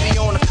old and be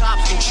on the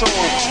cops'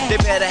 control. They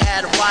better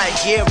have the riot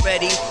gear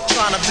ready,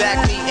 trying to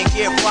back me and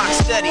get rock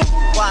steady.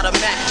 By the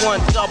Mac 1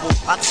 double,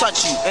 I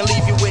touch you and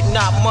leave you with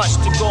not much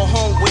to go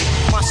home with.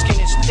 My skin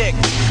is thick,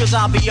 cause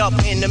I'll be up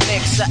in the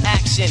mix of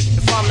action.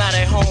 If I'm not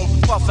at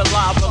home, puffin'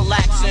 live,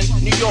 relaxing.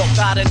 New York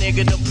got a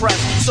nigga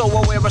depressed, so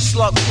I wear a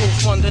slug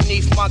proof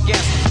underneath my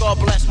guest. God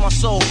bless my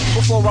soul,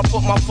 before I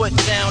put my foot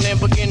down and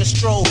begin to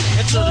stroll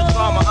into the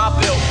drama I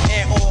built.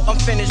 And all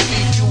unfinished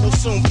beef, you will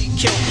soon be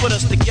killed. Put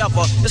us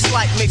together, it's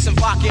like mixing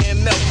vodka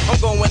and milk. I'm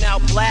going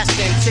out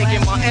blasting,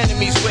 taking my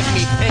enemies with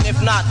me. And if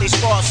not, they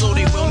scar so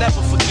they will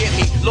never forget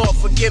me. Lord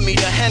forgive me,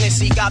 the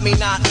Hennessy got me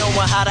not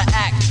knowing how to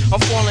act. I'm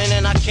falling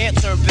and I can't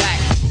turn back.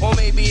 Or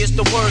maybe it's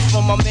the words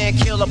from my man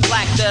Killer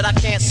Black that I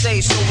can't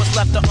say, so it's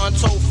left an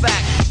untold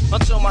fact.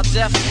 Until my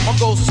death, my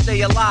goals to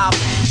stay alive.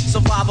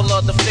 Survival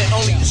of the fit,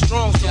 only the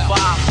strong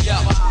survive. Yo,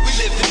 we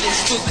live in this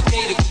till the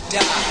day that we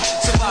die.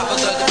 Survival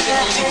of the fit,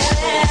 only the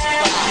strong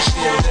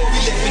survive. We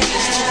live in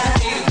this till the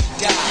day that we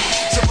die.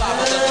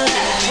 Survival of the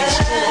fit, only the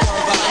strong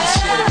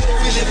survive.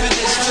 We live in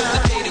this till the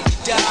day that we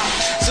die.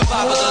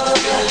 Survival of the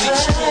fit, only the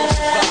strong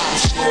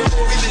survive.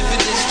 We live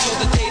in this till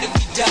the day that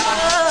we die.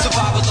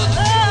 Survival of the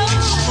fit, only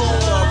the strong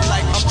survive.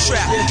 I'm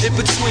trapped in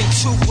between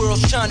two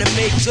worlds trying to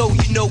make dough.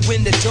 You know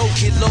when the dough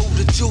get low,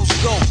 the juice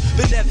go.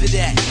 But never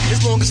that.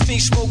 As long as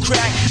things smoke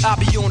crack, I'll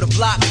be on the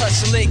block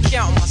hustling,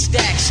 counting my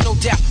stacks. No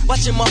doubt,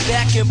 watching my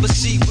back and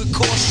proceed with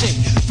caution.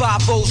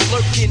 5-0's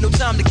lurking, no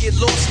time to get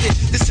lost in.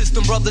 The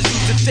system brothers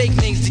using fake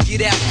names to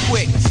get out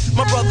quick.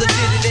 My brother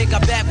did it and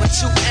got back with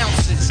 2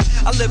 ounces.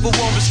 I live with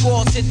one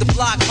squads, hit the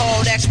block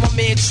hard. Ask my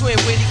man Twin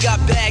when he got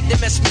bagged,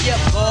 that messed me up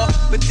hard.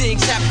 But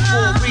things happen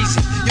for a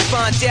reason. You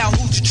find out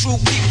who's your true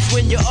people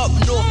when you're up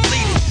north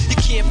bleeding. You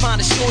can't find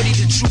a shorty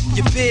to troop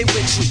your bed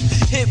with you.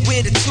 Hit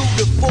with a 2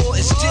 to 4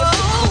 is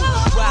difficult.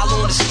 While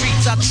on the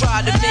streets I try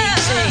to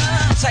maintain.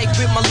 Tight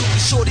with my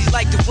Lucas shorties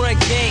like to run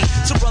game.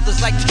 Some brothers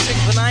like to trick,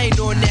 but I ain't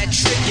on that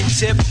trickin'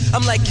 tip.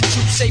 I'm like a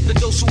troop safe for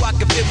those who I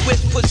can fit with.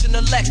 Pushing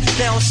the Lex,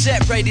 now I'm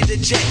set, ready to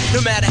jet.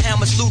 No matter how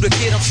much loot I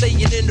get, I'm staying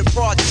in the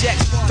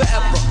projects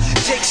forever.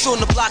 Jakes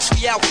on the blocks,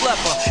 we out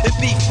clever. In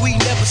beef, we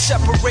never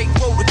separate,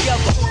 roll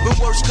together. When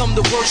worst come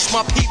to worst,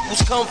 my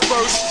peoples come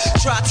first.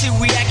 Try to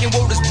react and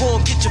word is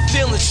born, get your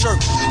feelings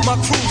hurt. My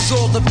crew's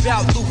all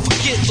about loot,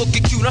 forget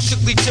looking cute. I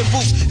strictly 10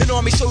 boots, an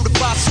army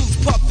certified suits,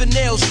 puffin'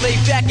 nails, lay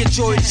back,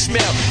 enjoy the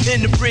smell.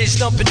 In the bridge,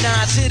 dumping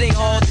 9s, it ain't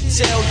hard to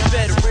tell. You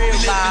better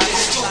realize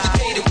this till the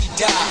day that we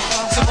die.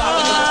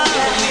 Survival of the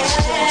fit, only the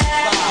strong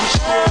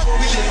survive.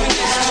 We live in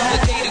this till the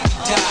day that we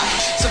die.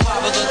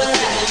 Survival of the fit,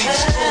 only the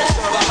strong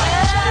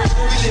survive.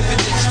 We live in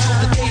this till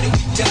the day that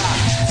we die.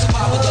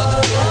 Survival of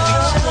the fit, only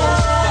the strong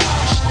survive.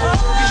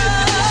 We live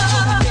in this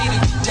till the day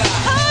that we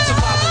die.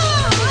 Survival of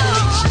the fit,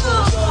 only the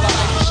strong survive.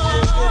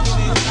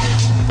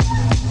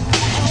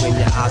 When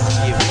your eyes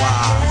get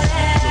wide,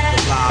 look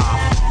alive.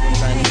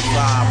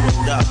 95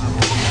 rolled up. You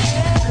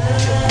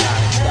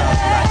gotta stop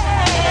like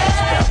that's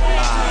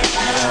paralyzed.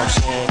 You know what I'm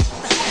saying?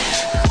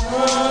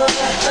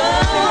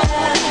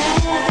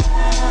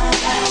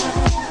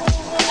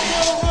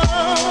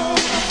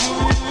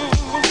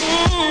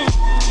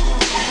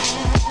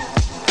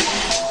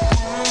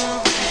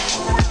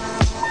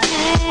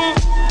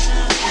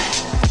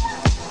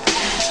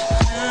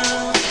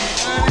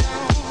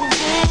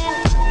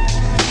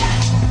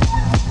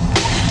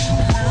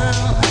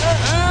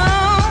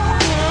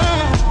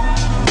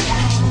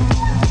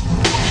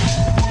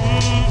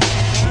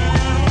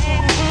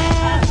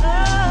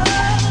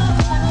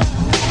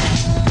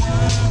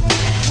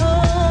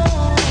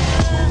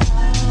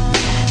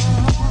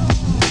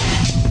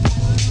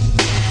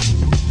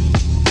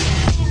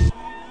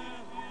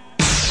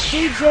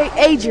 DJ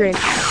Adrian.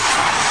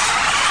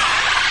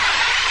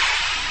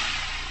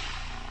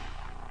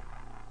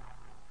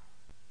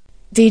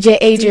 DJ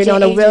Adrian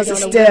on the wheels of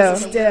steel.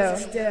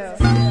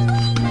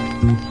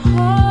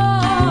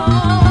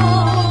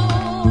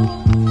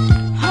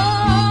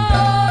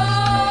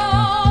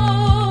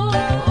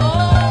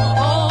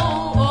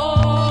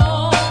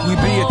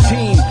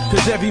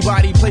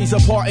 Everybody plays a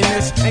part in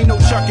this, ain't no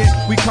chucking.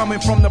 We coming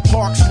from the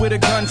parks where the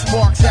gun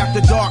sparks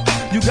after dark.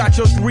 You got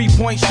your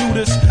 3-point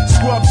shooters,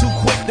 scrub too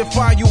quick to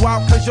find you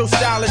out cause your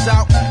style is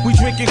out. We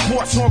drinking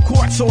quarts on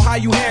court, so how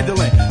you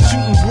handling?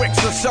 Shooting bricks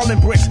or selling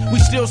bricks, we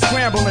still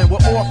scrambling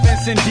with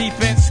offense and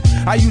defense.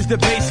 I use the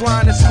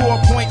baseline to score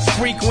points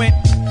frequent.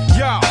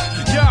 Yo,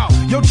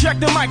 Yo, check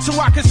the mic so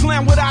I can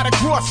slam without a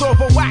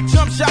crossover. Whack,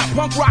 jump shot,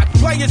 punk rock.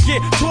 Players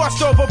get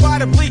tossed over by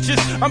the bleachers.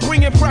 I'm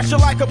bringing pressure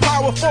like a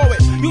power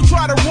forward. You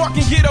try to walk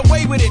and get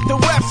away with it. The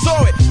ref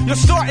saw it. Your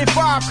starting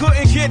five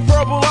couldn't get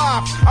verbal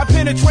live. I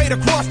penetrate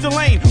across the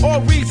lane. All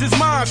reads is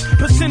mine.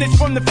 Percentage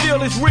from the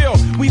field is real.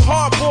 We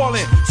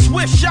hardballing.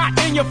 Swift shot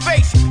in your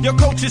face. Your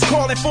coach is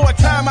calling for a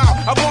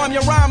timeout. I bomb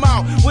your rhyme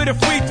out with a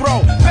free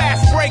throw.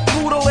 Fast break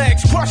through the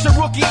legs. Crush a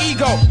rookie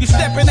ego. You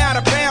stepping out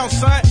of bounds,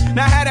 son.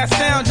 Now how that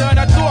sound done?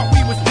 I thought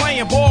we was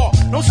playing ball.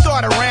 Don't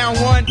start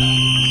around one.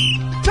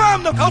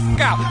 Time to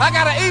fuck out. I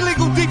got an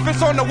illegal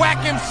defense on the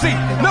whack MC.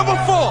 Number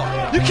 4.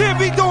 You can't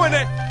be doing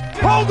it.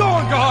 Hold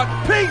on, guard.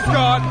 Peace,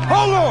 guard.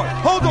 Hold on.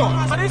 Hold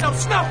on. So these are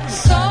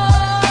snuffing.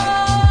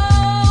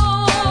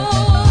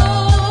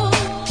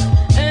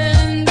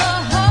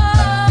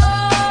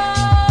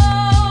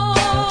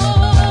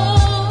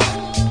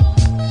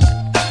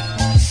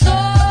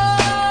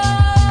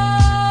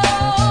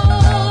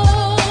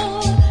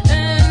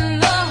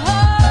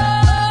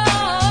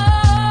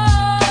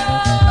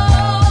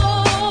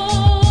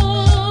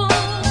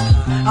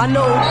 I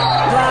know,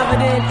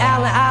 driving in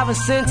Allen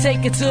Iverson,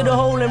 take it to the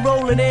hole and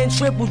roll it in,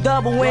 triple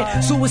double win.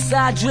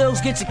 Suicide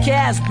drills, get your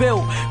calves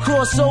built.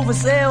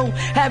 Crossovers ill,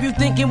 have you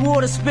thinking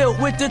water spilt.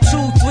 With the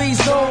 2-3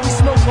 zone, we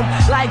smoke them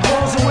like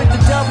bones. And with the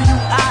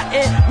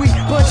WIN, we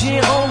punch you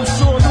in home.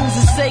 Sure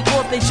losers take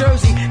off their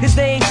jersey, cause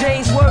they ain't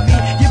James Worthy.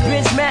 You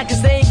bench mad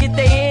cause they ain't get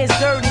their hands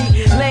dirty.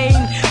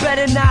 Lane,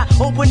 better not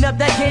open up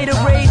that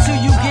Gatorade till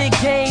you get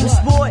game.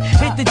 Sport,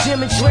 hit the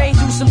gym and train,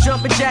 do some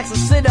jumping jacks and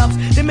sit-ups.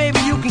 Then maybe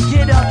you can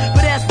get up,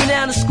 but as for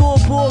now the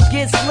scoreboard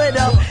gets split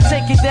up.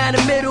 Take it down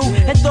the middle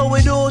and throw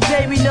it all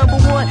day. We number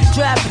 1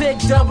 draft pick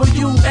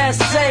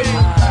WSA.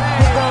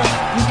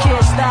 You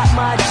can't stop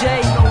my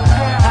J.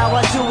 How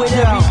I do it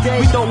every day.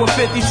 We throwing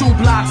 52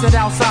 blocks at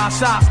outside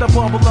shots to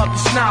bubble up the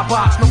snot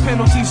box. No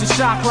penalties and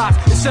shot clocks.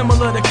 It's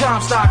similar to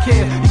Comstock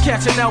here. You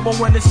catch an elbow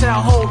when it's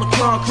out hold of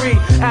concrete.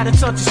 Add a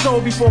touch of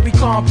soul before we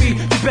compete.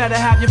 You better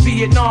have your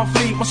Vietnam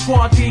fleet. My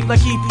squad deep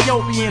like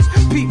Ethiopians.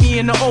 Beat me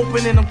in the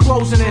open and I'm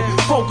closing it.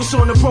 Focus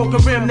on the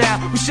broken rim now.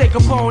 We shake a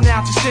bone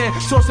out your sin.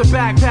 Toss a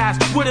back pass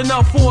with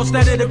enough force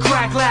that it'll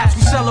crack glass.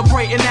 We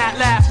celebrating that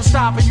last for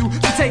stopping you.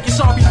 So take your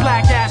sorry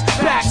black ass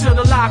back to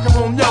the locker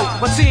room. Yo,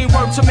 my team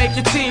work to make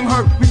your team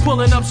hurt. We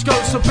pulling up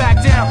skirts so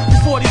back down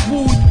before these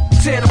woos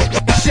tear the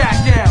shack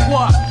down.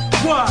 What?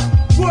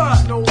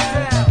 No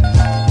doubt.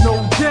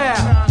 No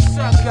doubt.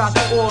 Got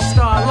the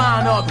all-star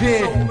line up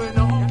here.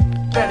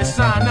 Better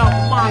sign up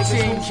for my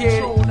team,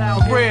 kid.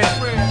 For real.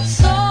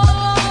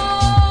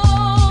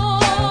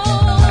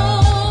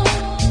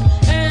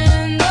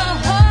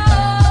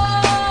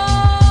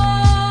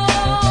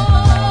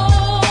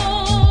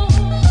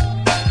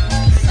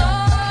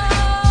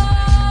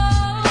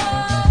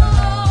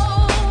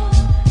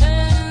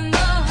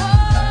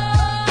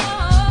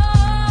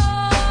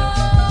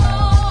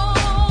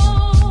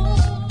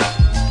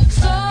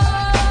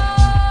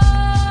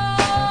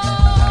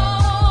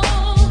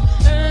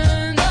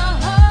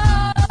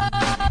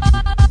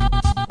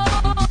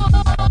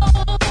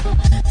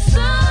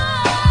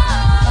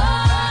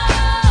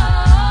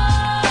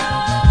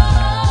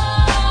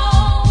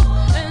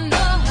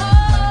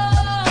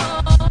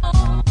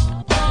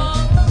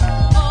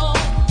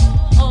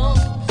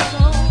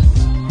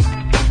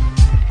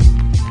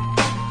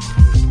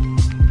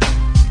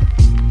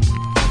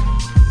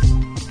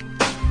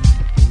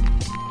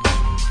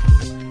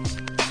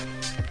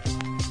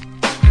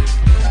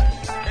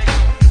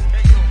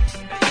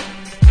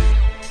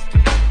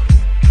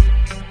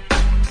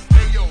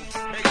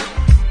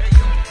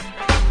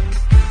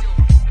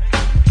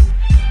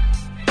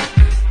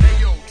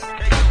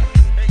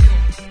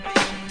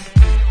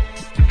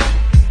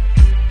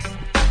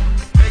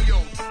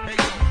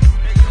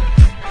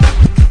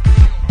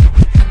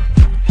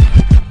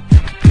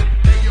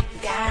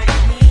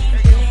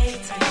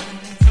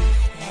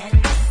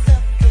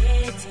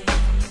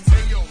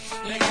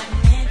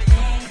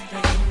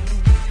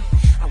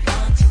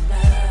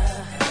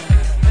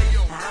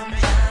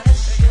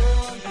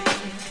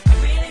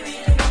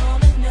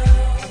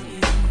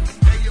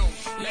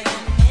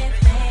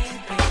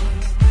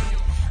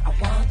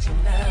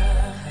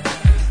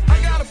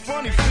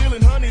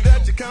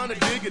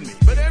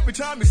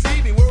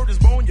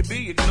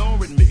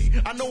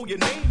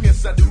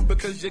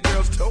 Cause your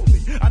girls told me.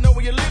 I know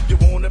where you live, you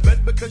wanna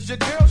bet because your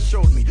girl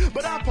showed me.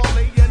 But I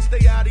parlay and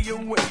stay out of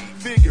your way.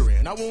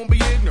 Figuring I won't be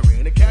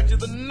ignorant and catch you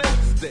the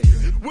next day.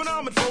 When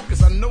I'm in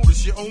focus, I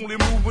notice you only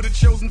move with a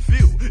chosen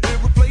few.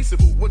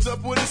 Irreplaceable, what's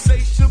up with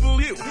insatiable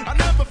you? I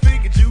never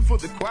figured you for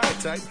the quiet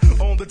type.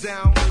 On the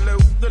down low,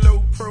 the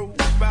low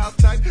profile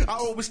type. I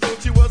always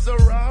thought you was a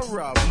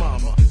rah-rah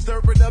mama.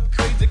 Stirring up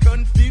crazy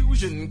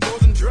confusion,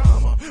 causing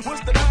drama.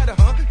 What's the matter,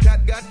 huh?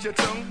 Cat got your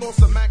tongue, or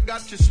some Mac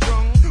got you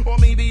strung. Or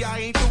maybe I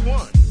ain't the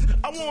one.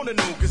 I wanna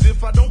know, cause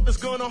if I don't, it's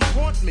gonna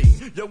haunt me.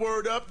 Your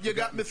word up, you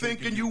got me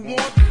thinking you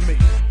want me.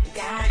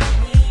 Got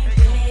me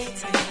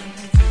waiting,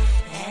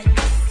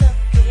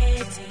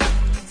 anticipating.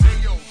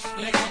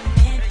 You got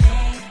me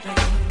thinking,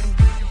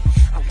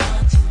 I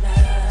want your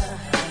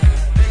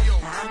love.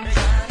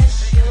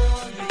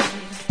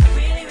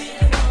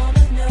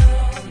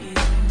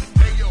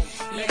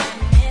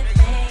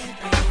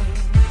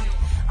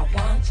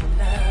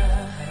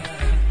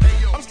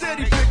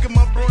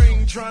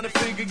 trying to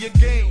figure your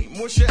game.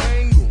 What's your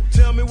angle?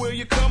 Tell me where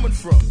you're coming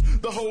from.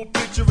 The whole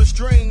picture is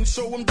strange,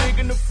 so I'm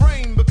digging the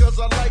frame because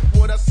I like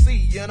what I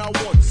see and I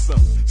want some.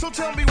 So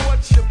tell me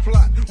what's your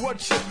plot,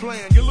 what's your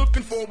plan? You're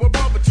looking for a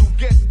brother to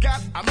get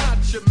got. I'm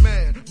not your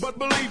man, but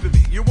believe in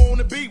me, you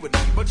wanna be with me,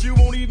 but you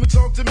won't even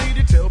talk to me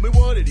to tell me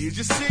what it is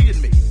you're seeing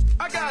me.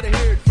 I gotta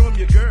hear it from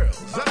your girls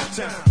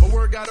uptown. My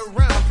word got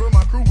around from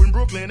my crew in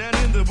Brooklyn and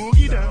in the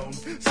boogie down.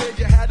 Said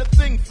you had a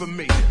thing for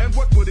me, and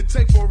what would it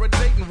take for a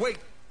date and wait?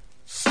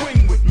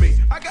 Swing with me.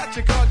 I got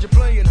your card, you're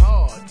playing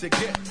hard to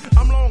get.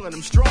 I'm long and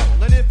I'm strong,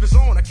 and if it's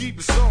on, I keep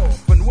it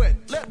soft and wet.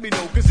 Let me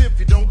know, cause if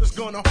you don't, it's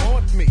gonna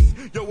haunt me.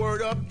 Your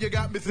word up, you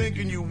got me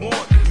thinking you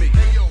want me.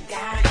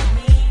 Got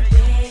me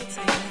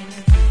waiting,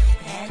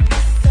 and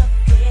it's so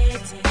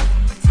pretty.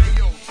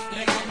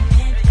 You got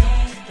me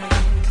thinking,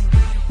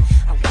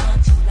 I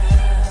want your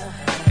love.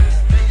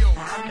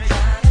 I'm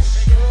trying to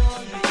show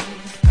you,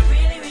 I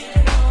really,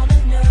 really wanna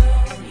know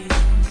you.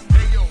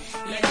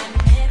 You got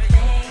me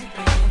thinking,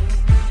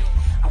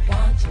 I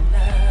want your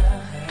love.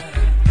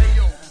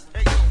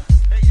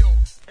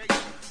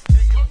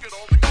 Look at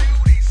all the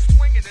cuties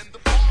swinging in the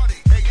party.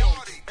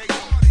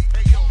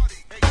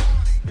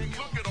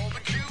 Look at all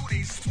the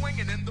cuties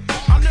swinging in the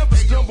party. I never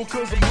stumble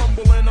cause I'm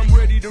humble and I'm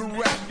ready to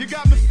rap. You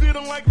got me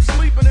feeling like I'm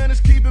sleeping and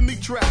it's keeping me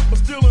trapped. But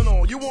still in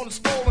all, you wanna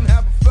stall and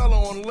have a fella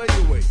on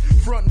layaway.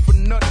 Frontin' for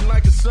nothing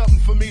like it's something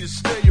for me to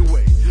stay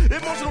away.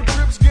 Emotional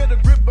trips get a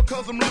grip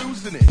because I'm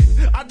losing it.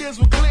 Ideas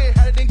were clear,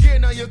 had it in gear,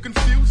 now you're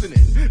confusing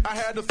it. I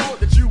had the thought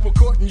that you were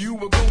caught and you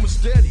were going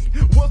steady.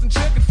 Wasn't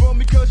checking for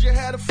me cause you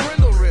had a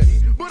friend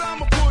already. But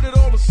I'ma put it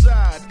all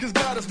aside, cause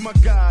God is my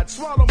guide.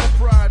 Swallow my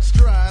pride,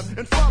 strive,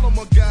 and follow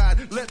my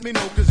guide. Let me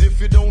know, cause if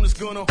you don't, it's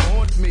gonna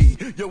haunt me.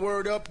 Your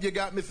word up, you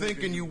got me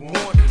thinking you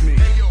want me.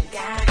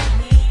 Got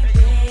me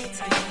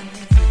waiting,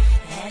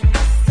 and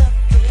it's so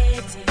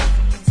pretty.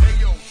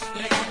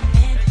 You got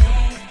me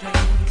thinking,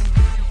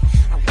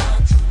 I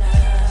want your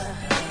love.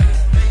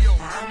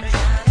 I'm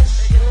trying to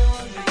show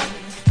you,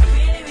 I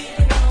really,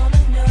 really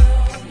wanna know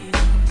you.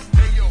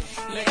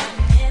 You got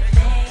me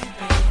thinking,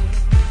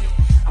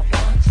 I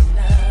want your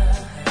love.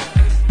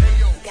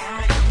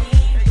 Got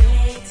me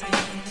waiting,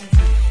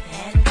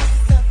 and it's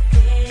so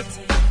pretty.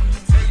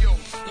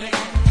 You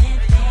got me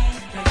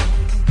thinking,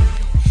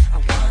 I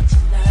want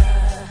your love.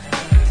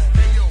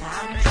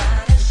 I'm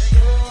trying to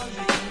show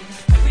you,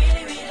 I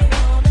really, really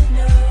wanna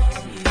know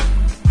you.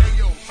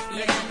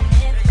 You got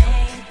me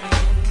thinking,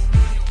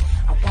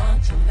 I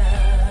want your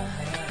love.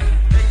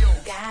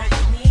 Got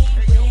me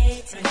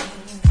waiting,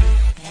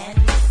 and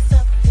it's so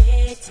pretty.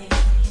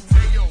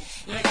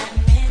 You got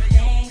me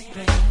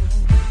thinking,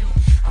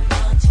 I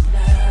want your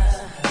love.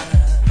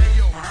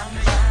 I'm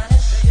trying to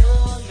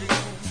show you,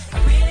 I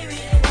really,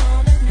 really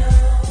wanna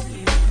know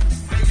you.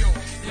 You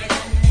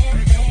got me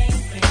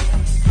thinking,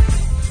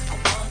 I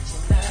want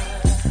your love.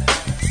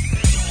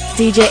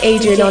 DJ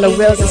Adrian on the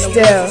wheels of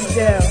steel.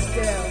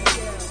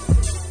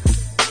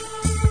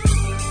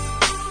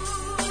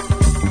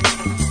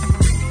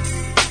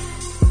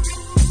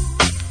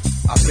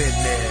 I've been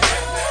there,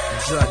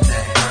 done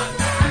that.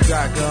 You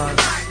got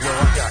guns, yo, I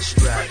got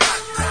straps.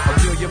 A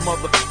million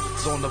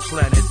motherfuckers on the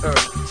planet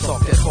Earth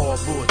talk that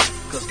hardwood,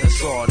 cause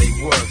that's all they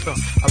worth.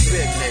 I've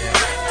been there,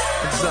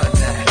 done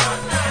that.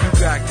 You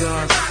got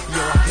guns,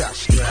 yo, I got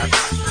straps.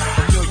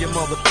 A million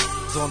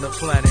motherfuckers on the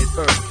planet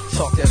Earth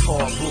talk that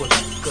hardwood,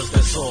 cause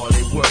that's all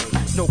they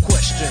worth. No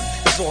question,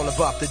 it's all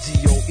about the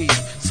DOE.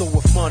 So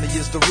if money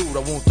is the root, I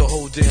want the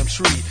whole damn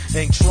tree.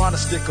 Ain't trying to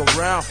stick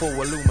around for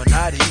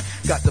Illuminati.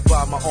 Got to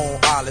buy my own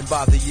island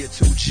by the year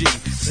 2G.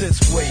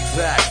 Since way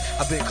back,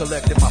 I've been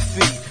collecting my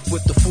fee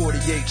with the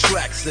 48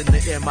 tracks in the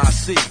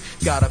MIC.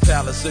 Got a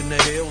palace in the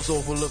hills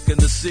overlooking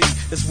the sea.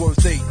 It's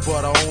worth 8,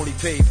 but I only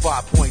paid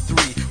 5.3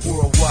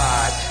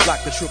 worldwide.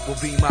 Like the triple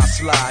beam I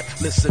slide.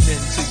 Listening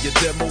to your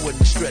demo in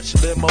the stretch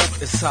limo.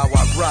 It's how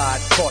I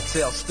ride.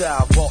 Cartel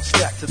style, vault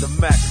stack to the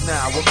max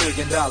now. $1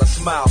 million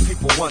smile,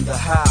 people wonder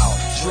how.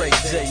 Dre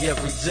day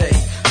every day.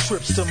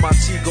 Trips to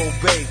Montego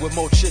Bay with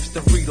more chips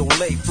than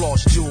Frito-Lay.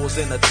 Floss jewels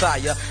in a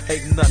tire.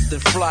 Ain't nothing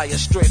flyer,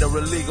 straight or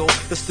illegal.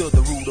 It's still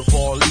the root of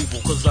all evil,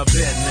 cause I've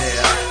been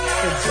there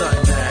and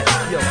done that.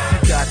 Yo,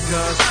 you got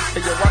guns,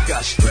 and yo, I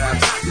got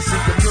straps. You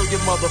see a million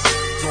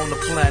motherfuckers on the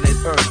planet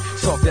Earth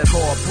talk that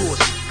hard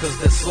bullshit, cause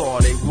that's all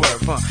they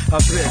worth,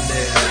 I've been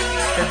there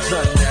and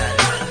done that.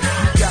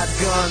 You got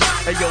guns,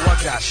 and yo, I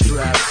got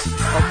straps.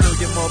 A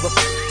million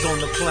motherfuckers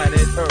on the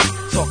planet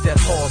Earth talk that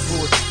hard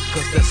bullshit,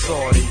 cause that's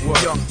all they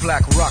worth. Young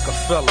black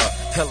Rockefeller,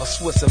 hella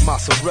Swiss and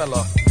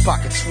mozzarella,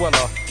 pocket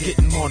sweller,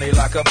 getting money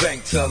like a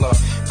bank teller.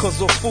 Cause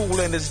a fool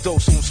and his dough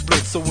soon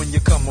split, so when you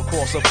come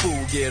across a fool,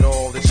 get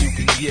all that you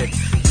can get.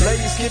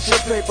 Ladies, get your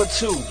paper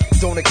too.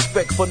 Don't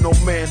expect for no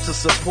man to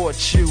support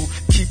you.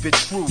 keep it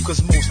true,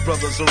 cause most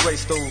brothers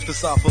erase those to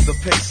suffer the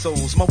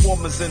pesos. My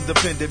woman's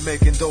independent,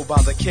 making dough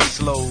by the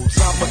caseloads.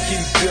 I'ma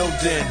keep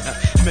building,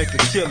 make a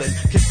killing,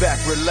 get back,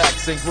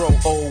 relax, and grow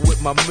old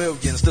with my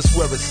millions. That's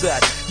where it's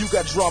at. You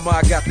got drama,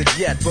 I got the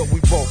jet, but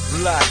we both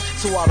black,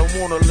 so I don't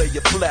wanna lay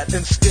you flat.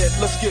 Instead,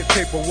 let's get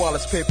paper while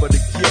it's paper to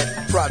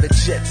get. Private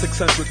jet,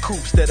 600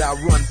 coops that I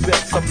run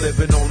bets. I'm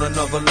living on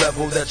another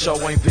level that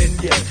y'all ain't been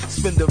yet.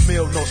 Spend a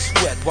meal, no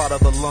sweat, water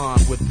the lawn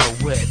with no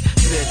wet.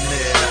 Been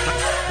there,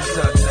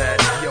 done that.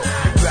 Yo,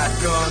 you got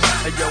guns,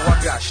 and yo, I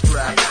got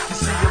straps. You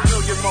see a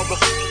million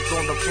motherfuckers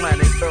on the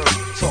planet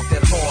Earth talk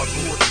that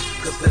hardwood,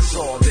 cause that's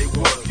all they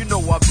work. You know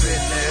I've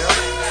been there,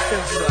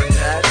 and done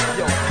that.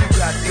 Yo, you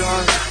got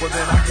guns, well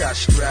then I got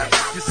straps.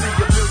 You see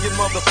a million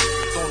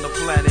motherfuckers on the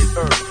planet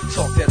Earth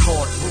talk that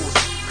hardwood,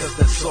 cause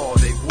that's all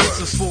they work. This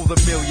is for the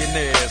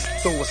millionaires.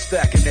 Throw a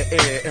stack in the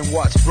air and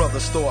watch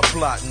brothers start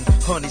plotting.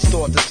 Honey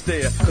start to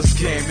stare, cause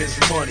game is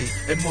money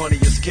and money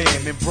is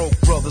game. And broke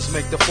brothers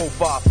make the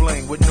 4-5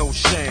 flame with no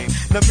shame.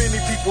 Now many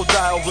people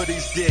die over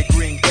these dead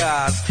green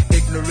guys.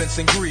 Ignorance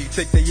and greed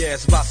take their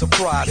ass by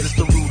surprise. It's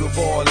the root of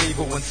all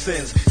evil and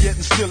sins. Yet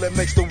and still it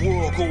makes the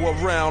world go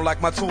around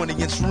like my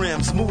 20-inch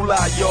rims.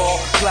 Moolah, y'all.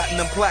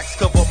 Platinum plaques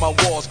cover my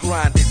walls.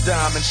 Grinded,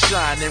 diamond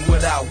shining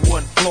without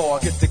one flaw.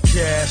 Get the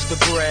cash, the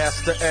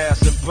grass, the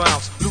ass and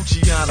bounce.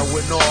 Luciano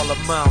in all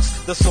amounts.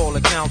 That's all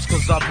it counts,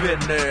 cause I've been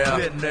there,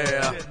 and done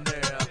that.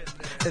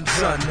 Been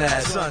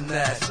there, done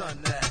that.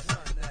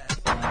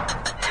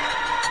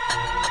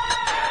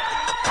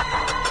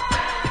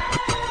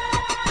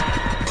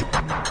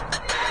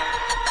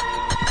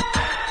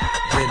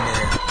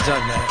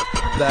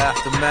 The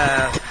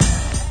aftermath.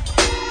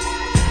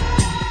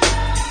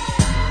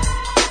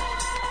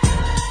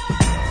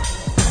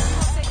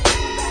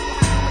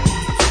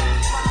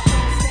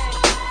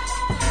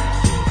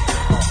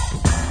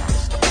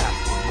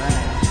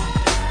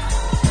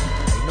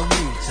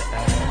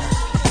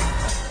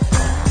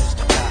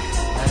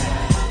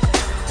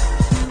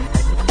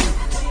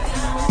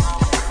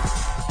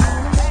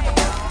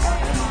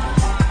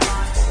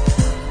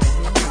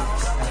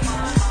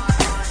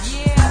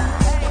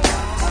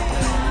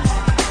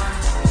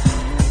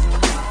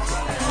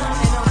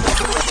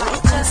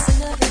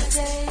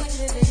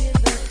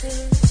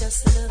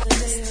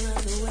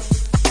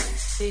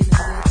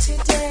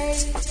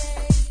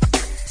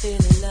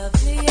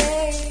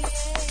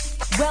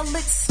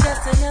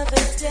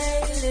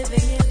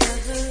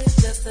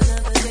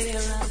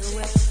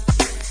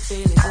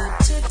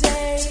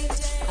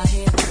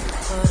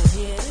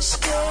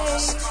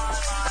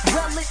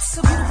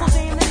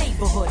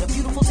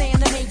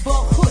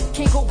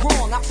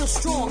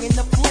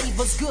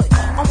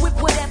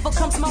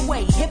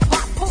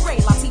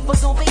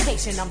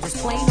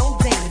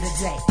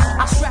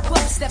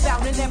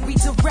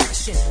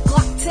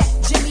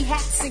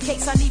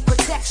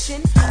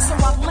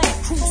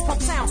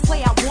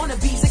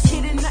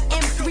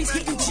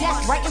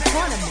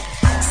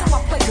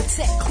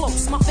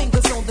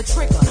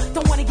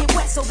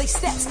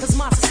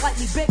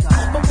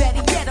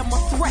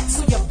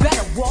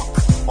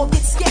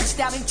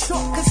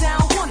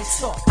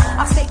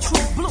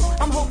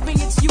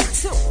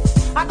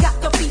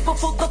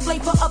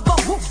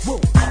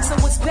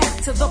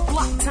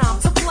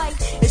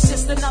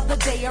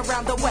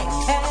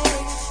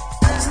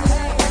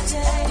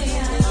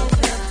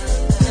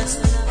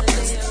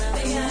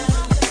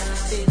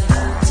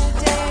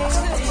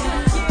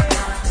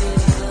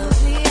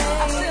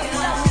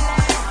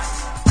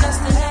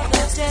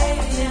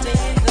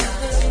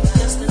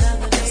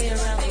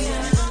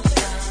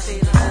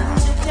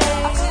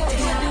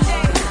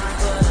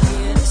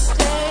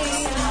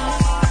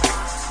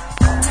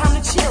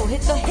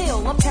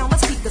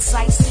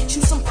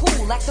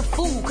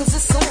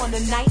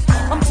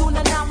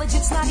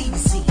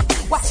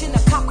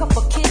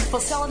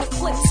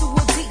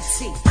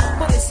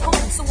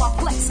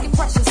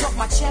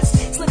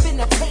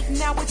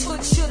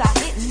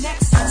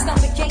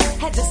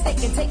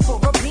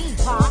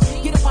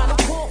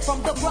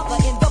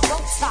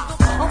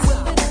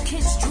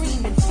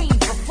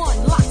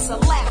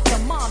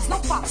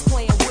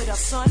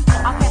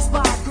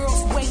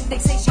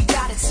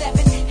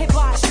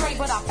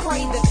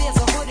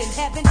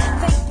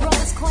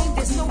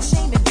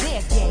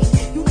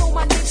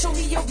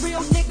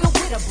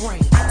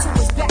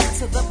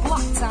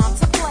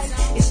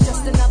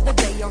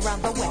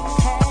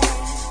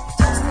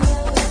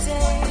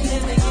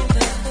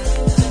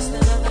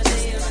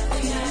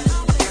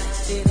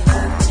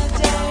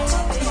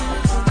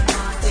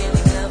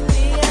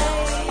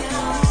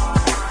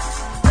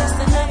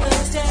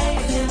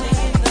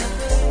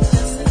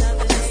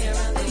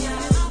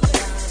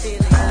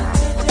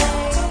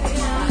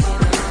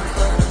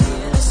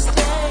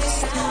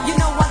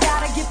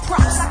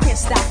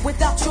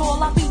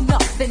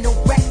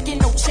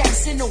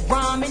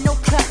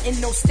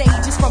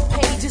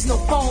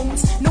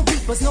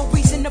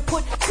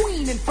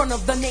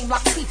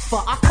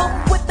 Latifah. I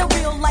come with the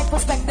real life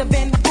perspective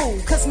and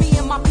rule, cause me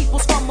and my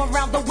peoples from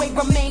around the way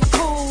remain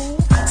cool.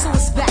 So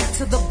us back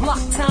to the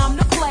block, time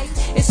to play.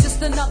 It's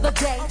just another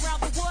day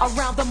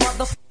around the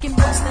motherfucking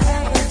block. Just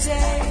another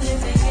day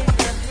living in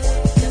the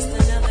hood. Just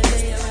another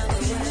day around the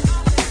way.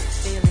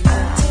 Feeling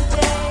good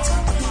today.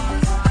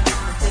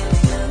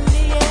 Feeling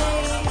lovely.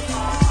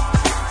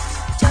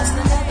 Just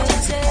another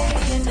day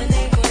in the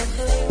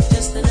neighborhood.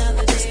 Just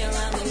another day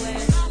around the way.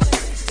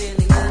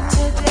 Feeling good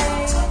today.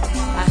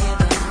 I hear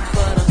them,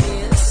 but I'm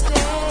here to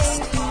stay.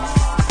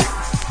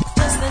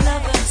 Just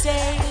another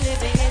day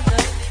living in the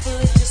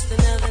hood. Just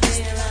another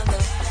day around the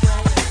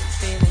way.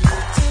 Feeling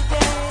good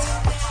today.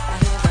 I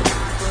hear them,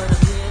 but I'm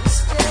here to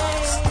stay.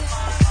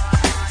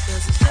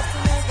 'Cause it's just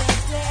another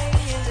day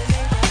in the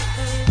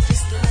neighborhood.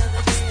 Just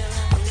another day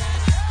around the way.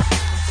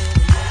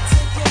 Feeling good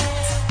today.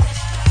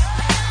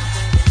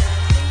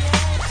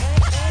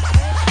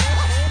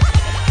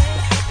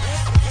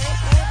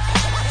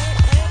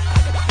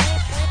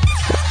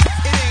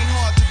 It ain't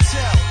hard to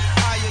tell.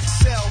 I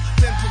excel,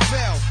 then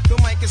prevail. The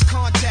mic is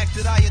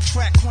contacted, I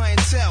attract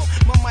clientele.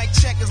 My mic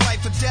check is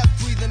life or death,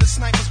 breathing a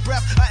sniper's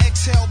breath. I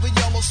exhale the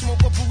yellow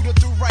smoke of Buddha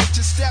through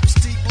righteous steps,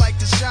 deep like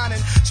the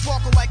shining.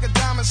 Sparkle like a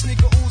diamond,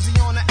 sneaker Uzi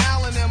on the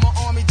Allen. And my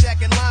army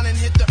jacket lining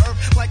hit the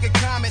earth like a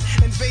comet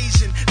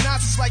invasion.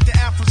 Nazis like the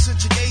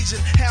Afrocentric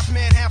Asian, half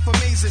man, half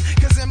amazing.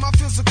 'Cause in my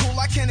physical,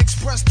 I can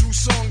express through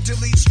song.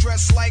 Delete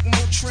stress like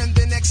Motrin,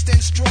 then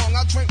extend strong.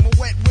 I drink my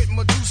wet with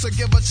Medusa,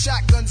 give her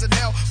shotguns in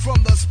hell.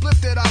 From the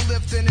split that I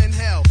lived in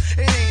hell,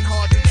 it ain't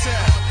hard to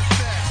tell.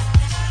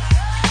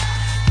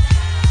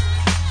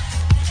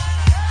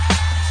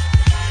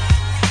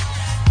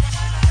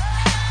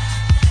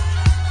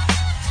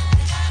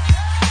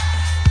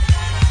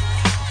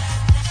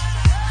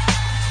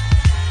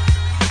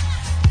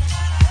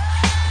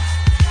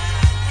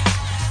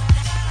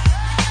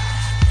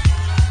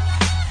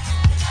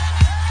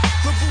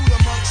 The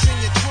Buddha monks in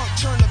your trunk,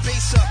 turn the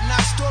bass up.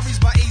 Not stories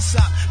by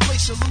Aesop.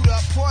 Place your loot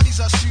up, parties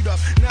I shoot up.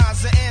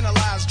 Nas I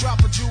analyze, drop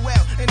a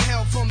jewel.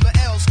 Inhale from the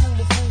L, school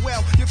of full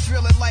well. You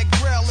feel it like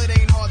Grail, it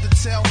ain't hard to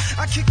tell.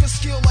 I kick a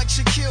skill like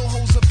Shaquille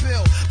holds a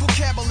pill.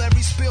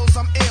 Vocabulary spills,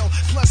 I'm ill.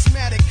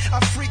 Plusmatic, I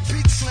freak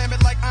beat, slam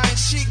it like Iron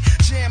Sheik.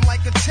 Jam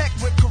like a tech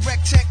with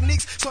correct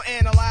techniques. So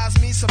analyze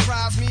me,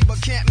 surprise me, but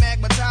can't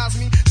magnetize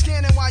me.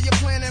 Scanning while you're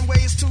planning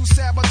ways to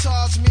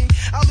sabotage me.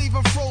 I'll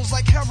even froze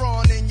like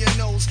heroin in your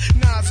nose.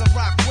 Nas I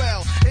rock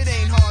well, it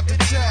ain't hard to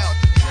tell.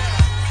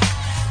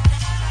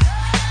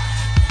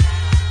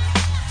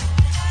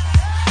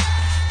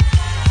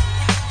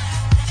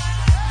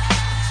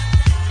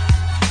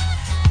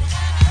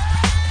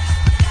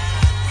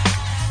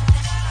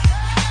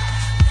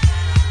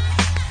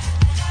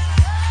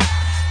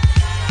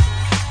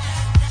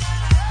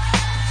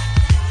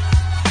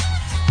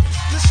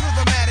 This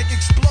rhythmatic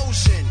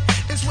explosion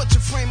is what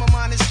your frame of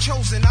mind is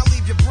chosen. I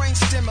leave your brain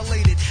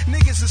stimulated.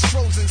 Niggas is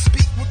frozen.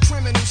 Speak with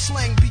criminal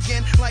slang.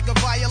 Begin like a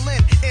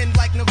violin. End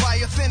like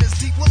Leviathan is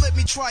deep. Well, let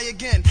me try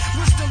again.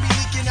 Wisdom be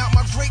leaking out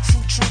my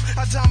grapefruit truth.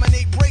 I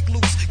dominate break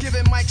loose.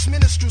 Giving mics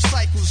minstrel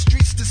cycles.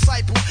 Streets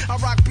disciple. I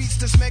rock beats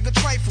that's mega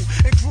trifle.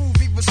 And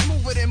groove even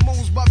smoother than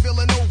moves by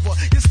Villanova.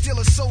 You're still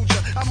a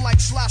soldier. I'm like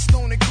Sly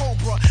Stone and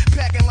Cobra.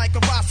 Packing like a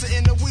Rasta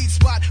in the weed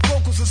spot.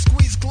 Vocals are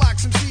squeeze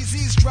clocks. Some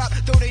CZs drop.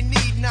 Though they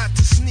need not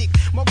to sneak.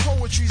 My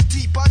poetry's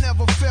deep. I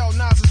never fell.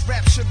 Nas's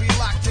rap should be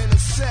locked in a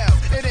cell.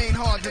 It ain't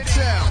hard to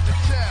tell.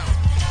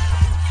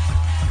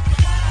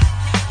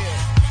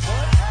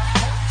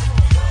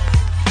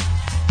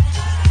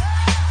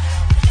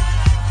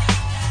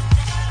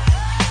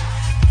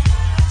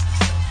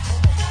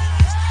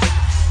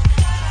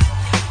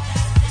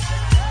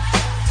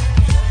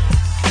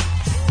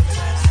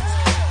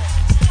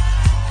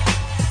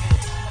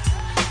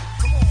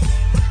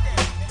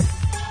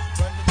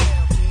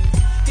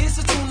 Here's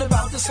a tune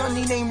about this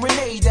honey named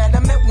Renee that I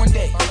met one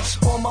day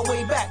on my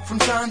way back from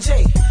John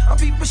Jay. I'm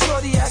peeping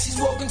shorty as she's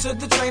walking to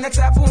the train. I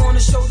tap her on the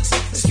shoulders.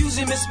 Excuse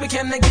me, miss, but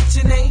can I get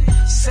your name?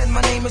 She said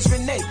my name is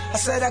Renee. I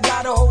said I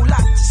got a whole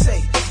lot to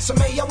say. So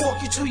may I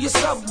walk you to your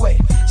subway?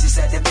 She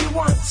said if you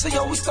want. So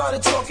yo, we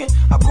started talking.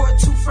 I brought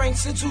 2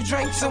 francs and 2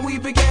 drinks and we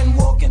began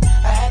walking.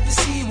 I had to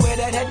see where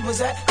that head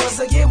was at, cause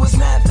the year was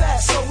mad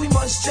fast. So we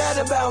must chat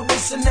about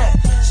this and that.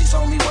 She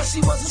told me what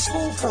she was in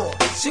school for.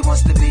 She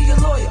wants to be a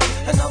lawyer.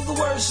 In other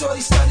words,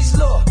 shorty studies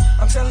law.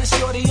 I'm telling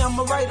shorty I'm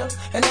a writer.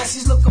 And as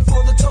she's looking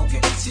for the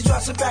token, she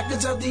drops a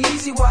package of the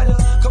Easy Water.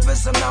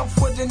 Covers her mouth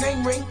with the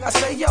name ring. I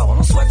say, yo,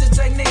 don't sweat the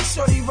technique,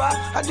 shorty rock.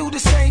 I do the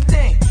same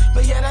thing,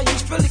 but yet I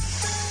use Philly.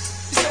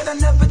 She said I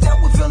never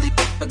dealt with Philly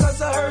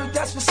because I heard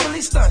that's for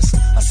silly stunts.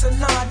 I said,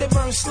 nah, they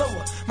burn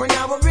slower. Right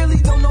now I really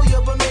don't know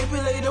you, but maybe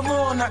later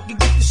on I can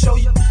get to show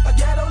you. A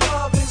ghetto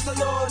love is the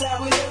law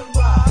that we live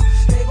by.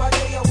 Day by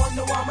day I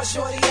wonder why my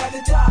shorty had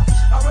to die.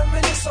 I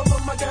reminisce over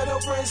my ghetto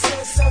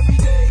princess every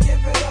day.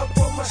 Give it up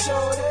for my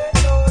shorty.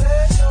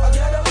 A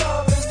ghetto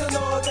love is the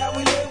law that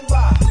we live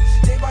by.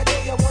 Day by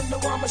day I wonder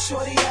why my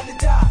shorty had to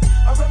die.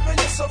 I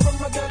reminisce over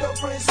my ghetto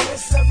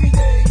princess every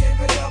day. Give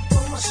it up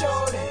for my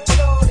shorty.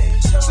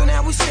 So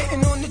now we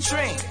sitting on the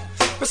train.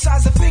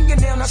 Besides the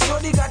fingernail, now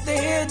shorty got the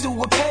hairdo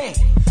with pain.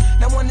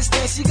 Now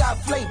understand she got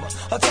flavor.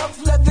 A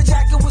tough leather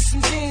jacket with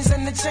some jeans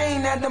and the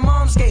chain that the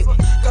moms gave her.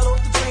 Got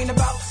off the train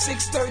about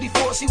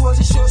 6:34. She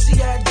wasn't sure she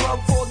had grub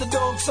for the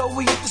dog, so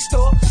we hit the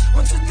store.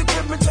 Went to the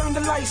crib and turned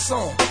the lights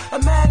on. A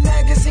Mad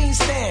magazine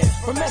stand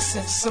from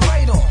Essence, a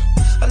right on.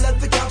 A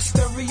leather couch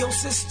stereo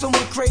system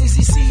with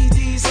crazy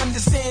CDs.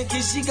 Understand,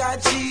 kid, she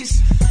got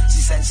cheese. She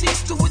said,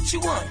 cheeks, do what you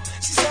want.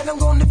 She said, I'm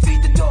gonna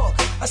feed the dog.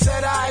 I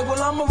said, alright,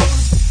 well, I'ma roll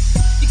this.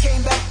 You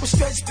came back with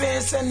stretch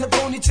pants and a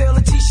ponytail,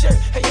 a t-shirt.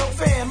 Hey, yo,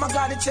 fam, I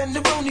got a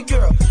tenderoni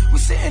girl. We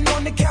sitting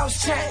on the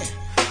couch chatting.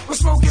 We're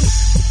smoking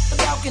the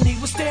balcony.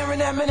 We're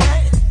staring at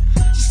Manhattan.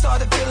 She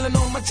started feeling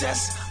on my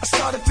chest. I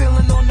started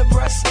feeling on the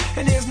breast.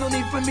 And there's no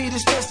need for me to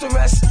stress the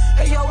rest.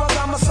 Hey, yo, I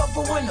got myself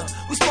a winner.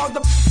 We sparked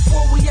up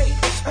before we ate.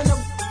 And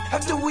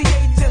after we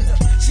ate dinner,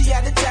 she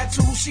had a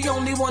tattoo. She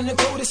only wanted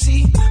to go to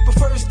see. But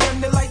first,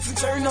 dim the lights and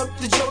turn up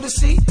the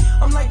Jodeci.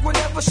 I'm like,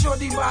 whatever,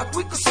 shorty rock.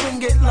 We could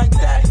swing it like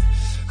that.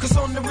 Cause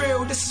on the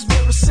real, this is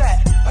where it's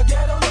at. A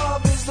ghetto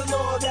love is the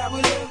law that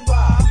we live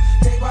by.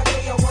 Day by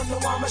day, I wonder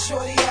why my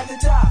shorty had to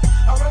die.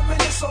 I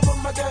reminisce over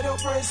my ghetto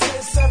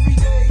princess every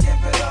day.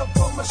 Give it up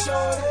for my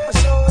shorty.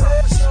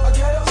 A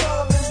ghetto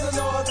love is the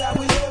law that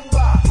we live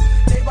by.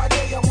 Day by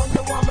day, I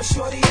wonder why my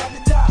shorty had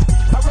to die.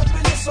 I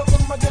reminisce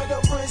over my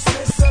ghetto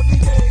princess every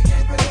day.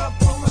 Give it up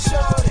for my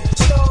shorty.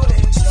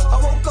 I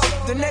woke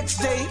up the next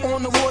day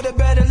on the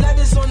waterbed.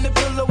 Letters on the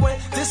pillow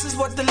and this is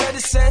what the letter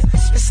said.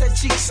 It said,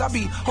 cheeks, I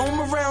be home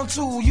around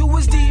 2. You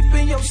was deep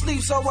in your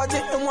sleep, so I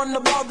didn't want to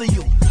bother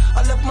you.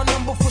 I left my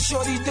number for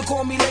shorties to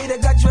call me later.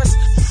 Got dressed,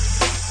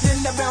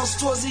 then I bounced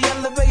towards the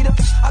elevator.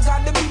 I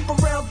got the beep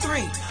around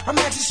 3. I'm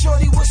asking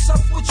shorty, what's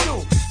up with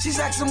you? She's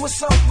asking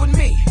what's up with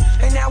me.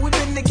 And now we've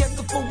been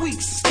together for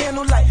weeks.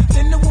 Candlelight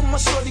dinner with my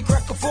shorty,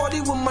 crack a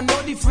 40 with my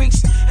naughty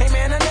freaks. Hey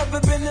man, I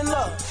never been in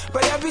love,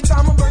 but every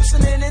time I'm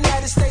bursting in and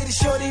out of state, it's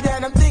shorty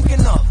that I'm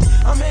thinking of.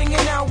 I'm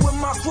hanging out with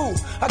my crew.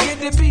 I get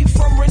the beat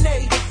from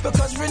Renee,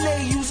 because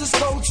Renee uses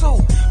code too.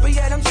 But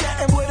yet I'm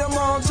chatting with her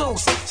mom too.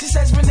 She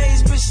says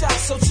Renee's been shot,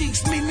 so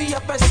cheeks, meet me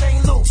up at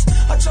St. Luke's.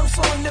 I jumps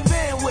on the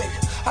bandwidth.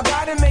 I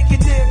gotta make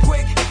it there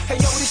quick. Hey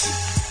yo, this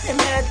shit ain't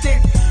mad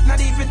thick. Not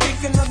even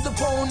thinking of the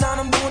pole. Now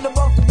I'm doing the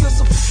bump because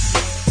of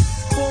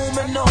boom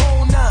and the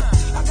whole nine.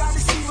 I gotta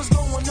see what's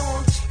going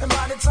on. And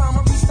by the time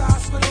I reach the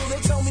hospital, they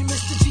tell me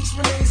Mr. Cheeks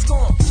Renee's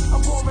gone.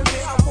 I'm pouring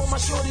it out for my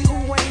shorty who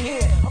ain't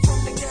here. I'm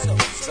from the ghetto,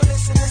 so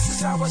listen, this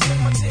is how I shed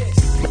my tears.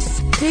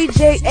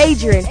 DJ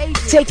Adrian,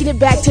 taking it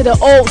back to the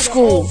old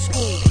school.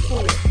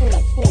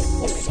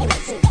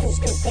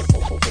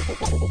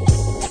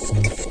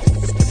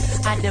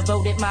 I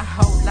devoted my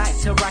whole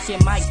life to rocking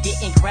mics,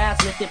 getting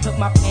crowds lifted, put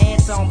my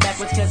pants on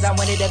backwards cause I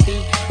wanted to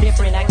be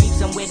different. I keep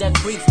some with a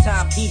grease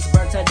time piece,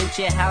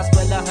 Bertolucci, house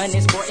full of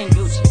hundreds, sporting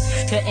Gucci.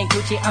 Cutting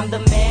Gucci, I'm the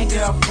man,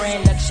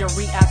 girlfriend,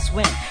 luxury, I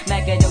swim.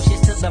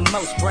 Magadocious to the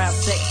most, brown,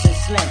 sex and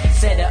slim.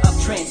 Setter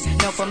of trends,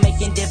 known for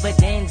making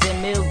dividends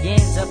and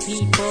millions of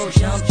people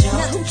jump.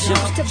 Now who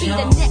choose to be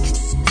the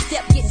next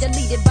step, get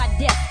deleted by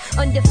death.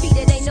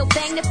 Undefeated, ain't no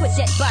thing to put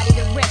that body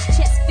to rest.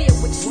 Chest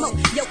filled with smoke,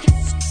 yo,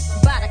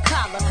 by the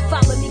collar.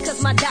 Follow me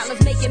cause my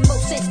dollars making more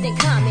sense than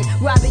common.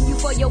 Robbing you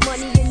for your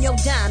money and your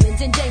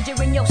diamonds.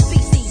 Endangering your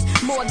species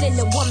more than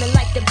a woman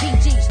like the Bee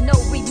Gees. No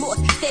remorse,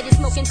 steady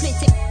smoking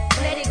plenty.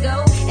 Let it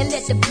go and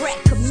let the brat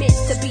commence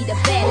to be the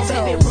baddest.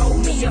 Oh baby, roll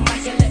me a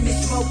mic and let me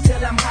smoke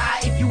till I'm high.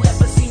 If you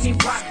ever see me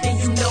rock, then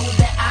you know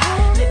that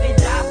I live and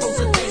die for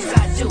the things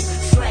I do.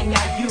 Slang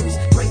I use,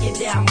 breaking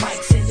down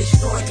mics and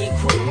destroying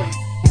crew.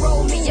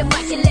 Roll me a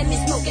mic and let me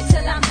smoke it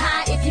till I'm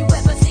high. If you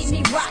ever see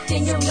me rock,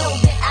 then you know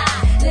that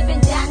I live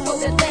and die for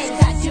the things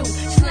I do.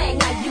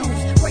 Slang I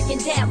use, breaking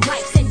down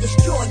mics and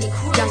destroying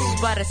crews. Y'all just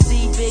about to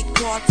see big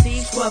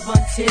parties, 12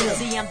 until.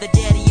 See, I'm the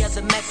daddy of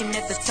the Mac and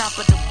at the top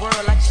of the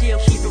world. I chill,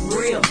 keep it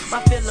real.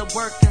 My fill of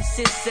work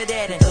consists of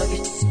that and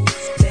ugly.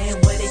 Damn,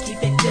 where they keep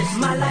it good.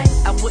 My life,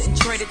 I wouldn't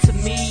trade it to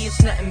me.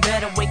 It's nothing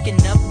better waking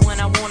up when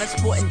I want to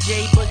sport and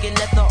J Boogie,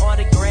 let the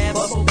autograph.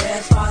 Bubble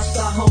bass,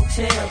 5-star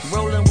hotels.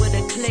 Rolling with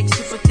a click,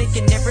 super thick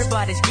and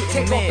everybody's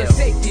getting mail. Take off the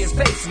safety and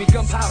face me,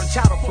 gunpowder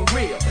chowder for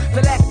real.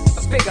 The last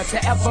figure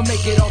to ever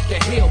make it off the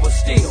hill, but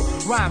still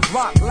rhymes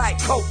rock like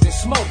coke and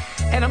smoke.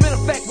 And I'm in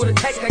effect with a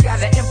tech that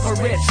got an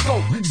infrared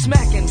scope.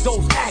 Smacking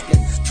those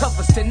acting,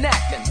 toughest to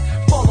knacking.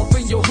 Fall up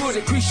in your hood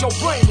and grease your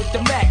brain with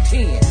the Mac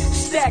 10.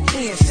 Stack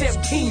in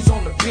 17s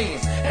on the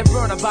pins and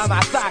burn her by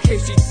my thigh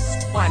case you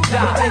might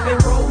die. Baby,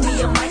 roll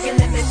me a mic and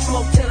let me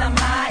smoke till I'm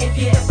high. If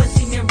you ever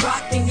see me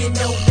rock, then you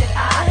know that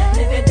I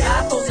live and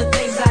die for the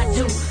things I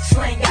do.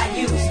 Slang I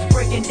use,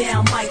 breaking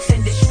down mics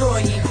and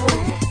destroying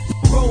crew.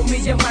 Roll me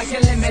a mic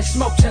and let me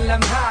smoke till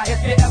I'm high.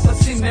 If you ever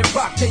see me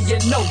rock, then you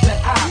know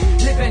that I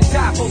live and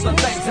die for the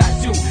things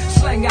I do.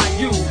 Slang I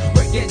use,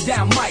 breaking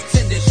down mics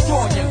and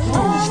destroying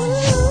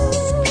crews.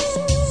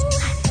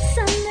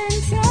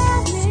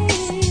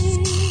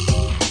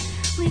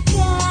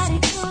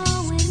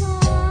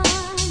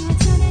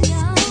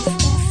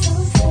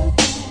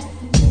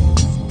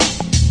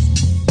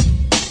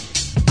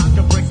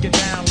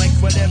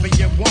 Whatever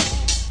you want,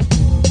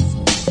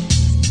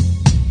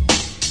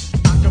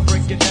 I can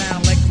break it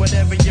down like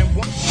whatever you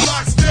want.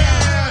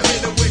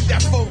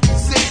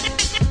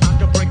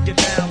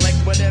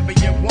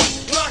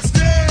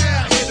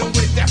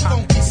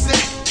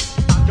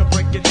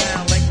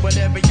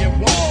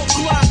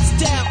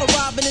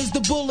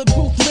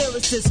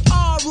 lyricist.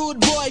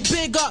 Rude boy,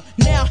 big up,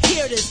 now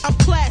hear this. I'm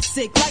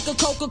classic, like a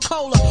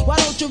Coca-Cola. Why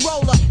don't you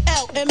roll a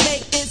L and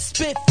make it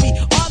spiffy?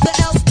 Are the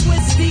L's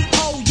twisty?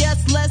 Oh yes,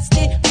 let's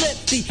get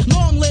lifty.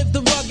 Long live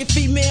the rugged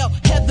female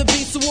Heather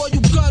B. So all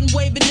you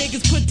gun-waving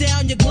niggas, put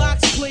down your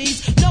Glocks,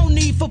 please. No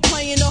need for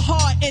playing the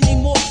heart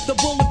anymore. The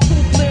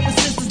bulletproof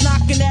lyricist is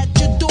knocking at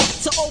your door.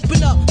 So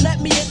open up, let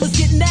me in, let's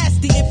get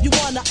nasty. If you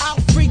wanna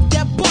out-freak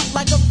that butt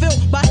like a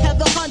film by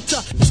Heather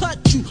Hunter.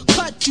 Touch you,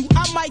 cut you,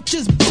 I might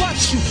just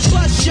bust you.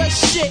 Bust your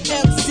shit,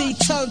 MC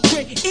tongue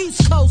trick.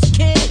 East Coast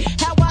kid,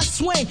 how I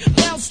swing,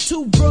 bounce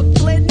to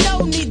Brooklyn. No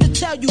need to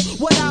tell you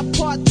what I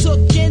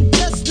partook in.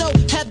 Just know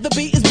Heather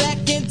B is back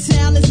in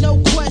town. There's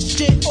no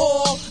question.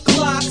 All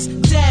Glocks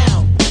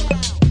down.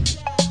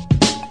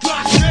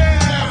 Glocks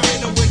down.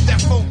 Hit 'em with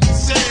that funky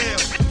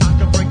sound. I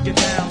can break it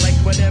down like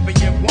whatever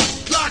you want.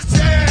 Glocks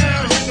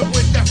down. Hit 'em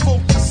with that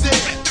funky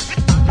sound.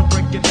 I can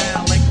break it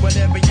down like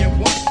whatever you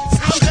want.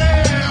 Glocks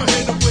down.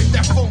 Hit 'em with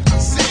that funky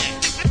sound.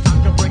 I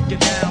can break it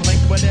down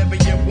like whatever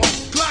you want.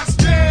 Glocks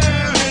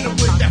down. Hit 'em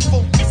with that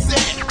funky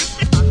sound.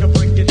 I can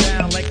break it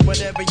down like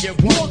whatever you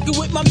want. Walking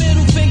with my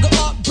middle finger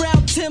up,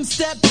 brown Tim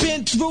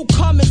stepping through,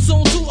 coming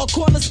soon to a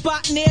corner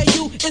spot near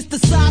you. It's the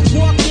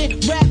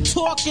sidewalking, rap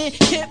talking,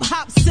 hip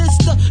hop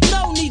sister.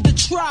 No need to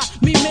try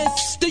me,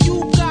 mister.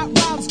 You got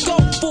rhymes, go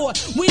for it.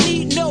 We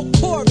need no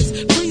chorus.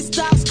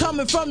 Freestyles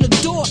coming from the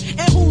door.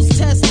 And who's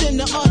testing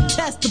the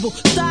untestable?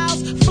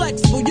 Styles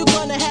flexible. You're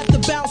gonna have to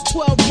bounce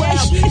 12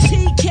 rounds.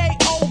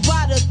 TKO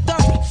by the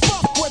third.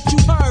 Fuck what you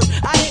heard.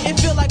 I didn't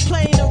feel like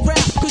playing a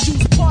rap, cause you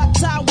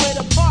part-time with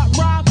a part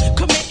rhyme,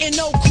 committing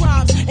no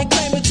crimes and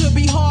claiming to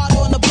be hard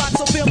on the block.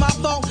 So feel my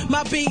phone,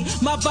 my beat,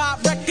 my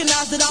vibe.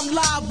 Recognize that I'm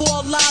live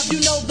or live. You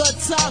know the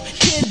time.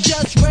 Kid,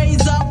 just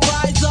raise up,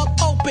 rise up,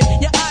 open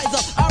your eyes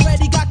up.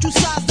 Already got you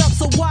sized up,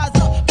 so wise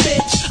up,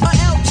 bitch. A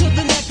L to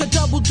the neck, a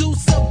double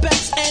deuce of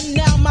best. And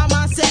now my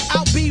mindset,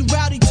 I'll be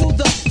rowdy to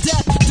the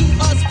death. Do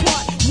us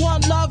part.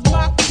 One love,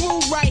 my crew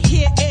right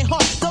here in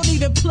heart. Don't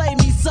even play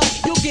me, son.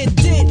 You'll get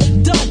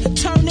did, done.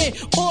 Turn it,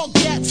 all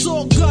gats,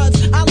 all guns.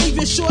 I'll leave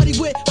your shorty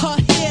with her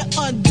hair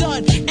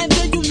undone. And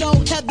then you know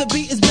Heather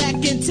B is back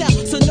in town.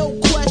 So no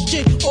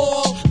question,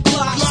 all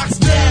Glocks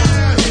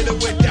down. Hit 'em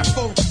with that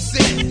funky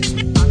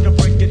sound. I can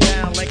break it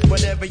down like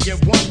whatever you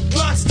want.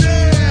 Glocks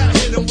down.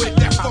 Hit 'em with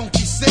that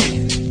funky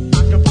sound.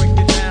 I can break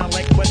it down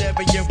like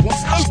whatever you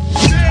want. Glocks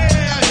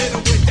down. Hit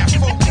 'em with that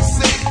funky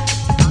sound.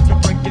 I can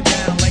break it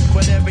down like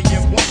whatever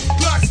you want.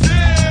 Glocks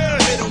down.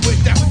 Hit 'em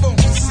with that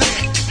funky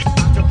sound.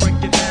 I can break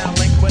it down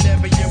like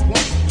whatever you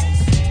want.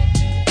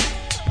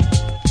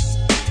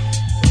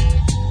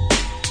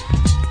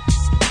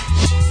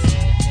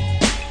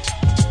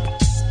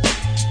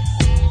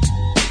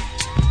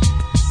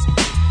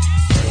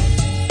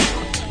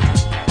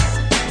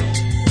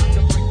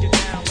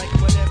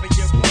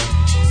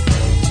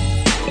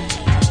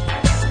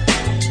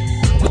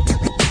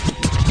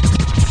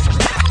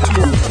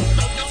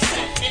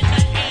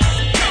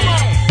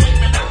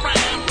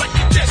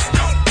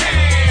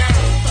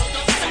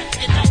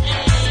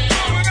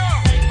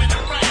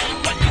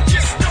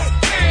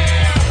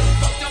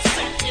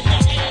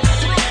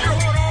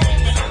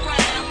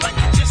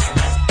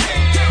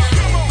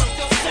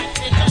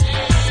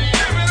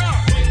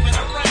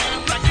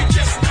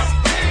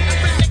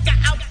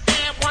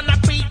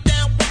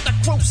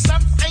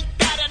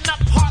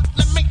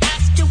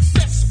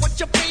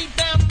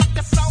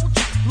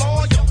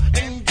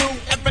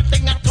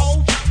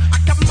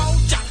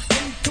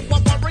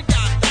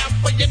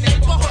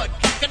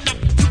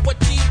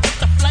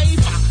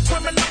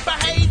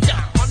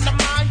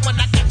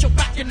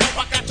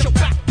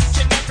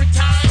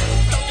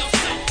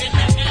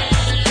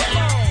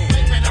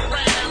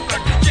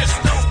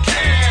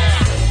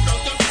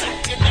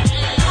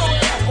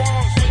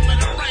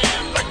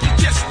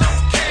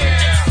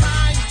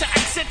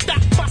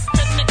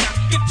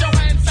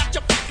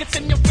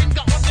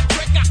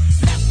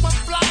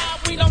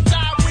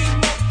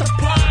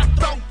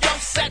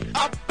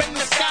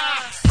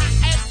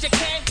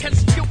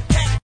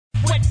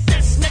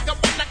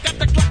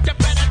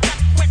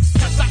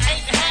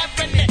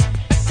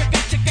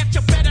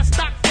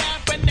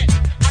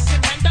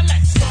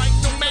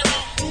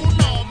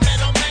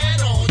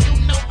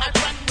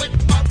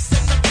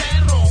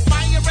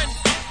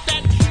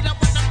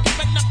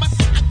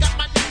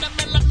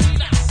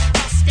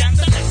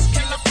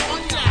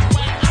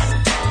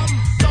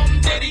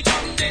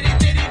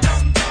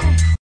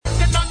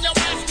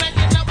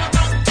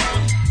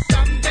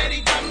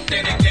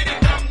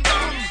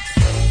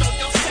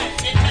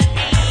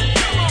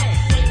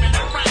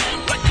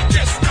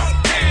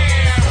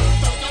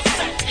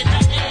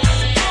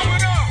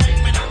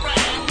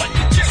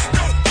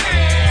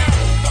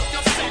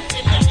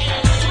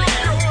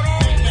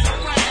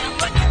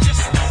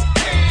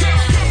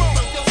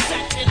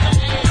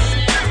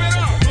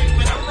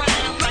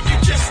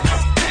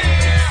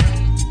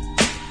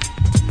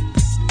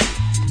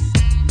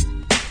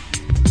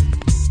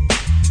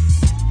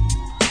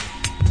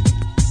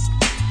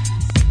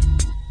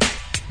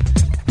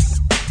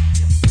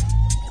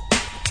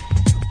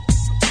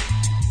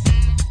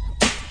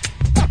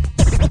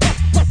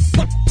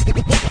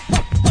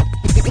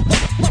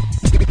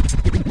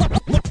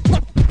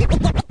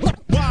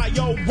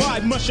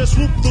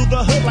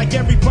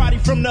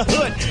 from the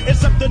hood,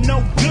 it's up to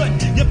no good.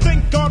 You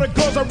think all the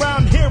girls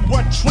around here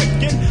were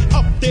tricking?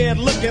 Up there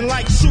looking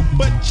like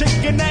super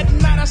chicken. At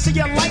night I see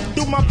a light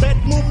through my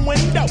bedroom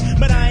window,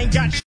 but I ain't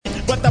got shit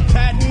but the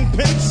patent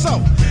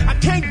pencil. I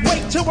can't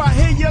wait till I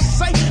hear you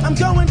say, I'm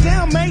going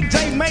down,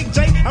 Mayday,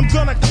 Mayday. I'm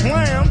gonna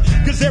clown,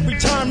 cause every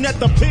time that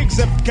the pigs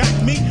have got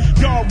me,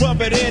 y'all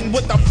rub it in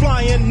with the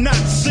flying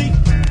Nazi.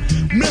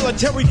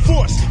 Military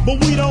force, but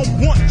we don't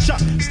want ya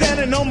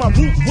standing on my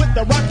roof with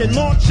the rocket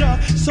launcher.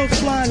 So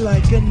fly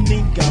like a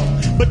Nego,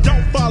 but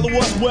don't follow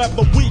us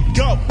wherever we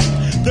go.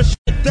 The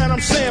shit that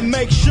I'm saying,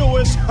 make sure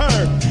it's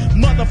heard.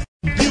 Motherfucker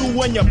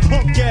you and your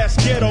punk ass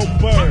ghetto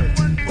bird.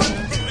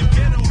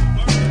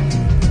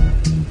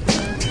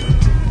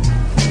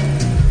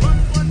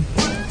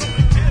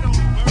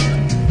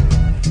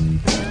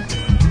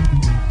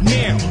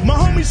 Now, my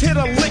homies hit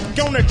a lick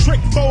on a trick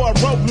for a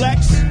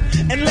Rolex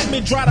and let me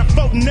drive the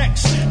phone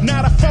next.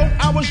 Now the phone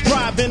I was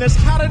driving is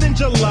hotter than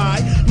July.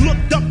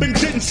 Looked up and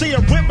didn't see a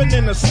ribbon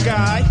in the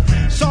sky.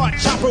 Saw a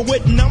chopper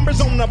with numbers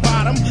on the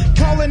bottom.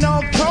 Calling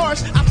all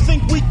cars, I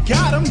think we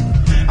got them.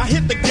 I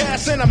hit the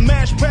gas and I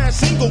mashed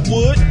past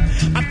Inglewood.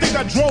 I think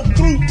I drove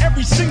through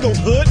every single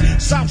hood.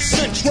 South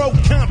Central,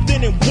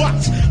 Compton and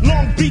Watts,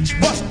 Long Beach,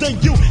 Buster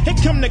U. Here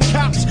come the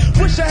cops.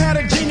 Wish I had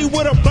a genie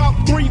with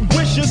about 3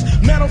 wishes.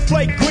 Metal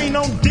flake green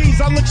on D's,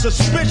 I look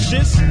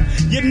suspicious.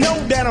 You know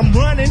that I'm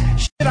running.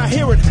 Shit, I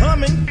hear it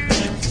humming.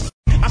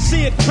 I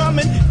see it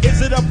coming.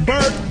 Is it a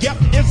bird? Yep.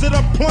 Is it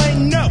a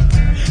plane? No.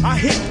 I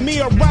hit me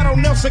a ride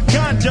on El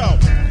Segundo.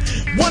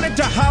 Wanted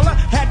to holler,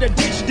 had to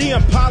ditch the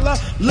Impala.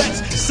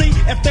 Let's see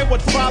if they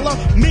would follow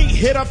me.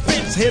 Hit a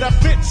fence,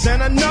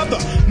 and another.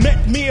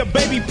 Met me a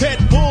baby pet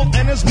bull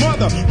and his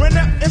mother. Ran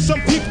up in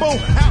some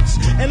people's house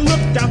and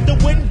looked out the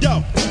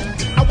window.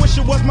 I wish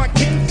it was my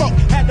kinfolk.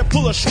 Had to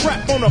pull a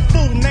strap on a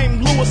fool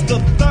named Louis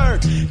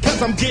III.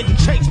 Cause I'm getting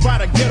chased by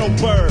the ghetto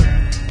bird.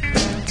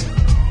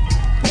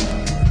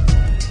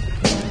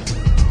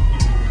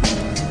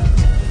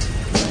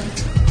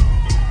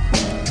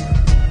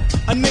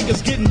 A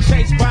nigga's getting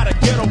chased by the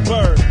ghetto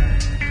bird.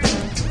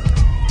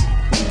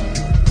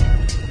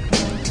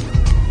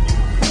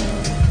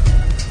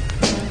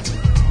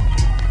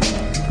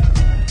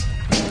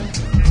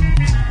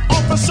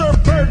 Officer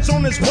Bird's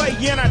on his way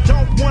and I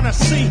don't wanna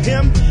see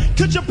him.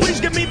 Could you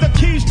please give me the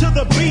keys to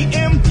the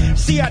BM?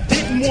 See, I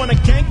didn't wanna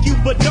gank you,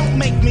 but don't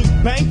make me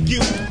bank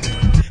you.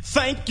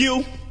 Thank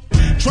you.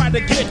 Tried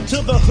to get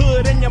to the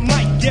hood and you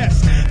might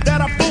guess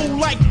that a fool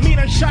like me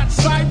done shot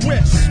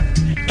Cyrus.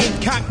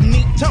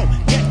 Incognito,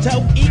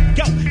 ghetto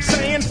ego,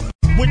 saying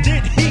where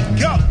did he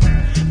go?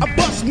 I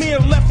bust me a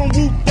left from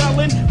Wu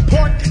Ellen,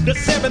 parked the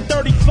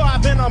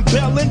 735 and I'm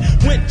belling.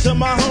 Went to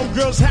my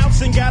homegirl's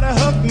house and got a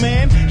hug,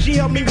 man. She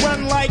helped me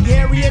run like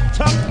Harriet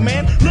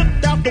Tubman.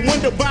 Looked out the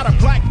window by the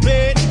black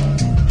bed.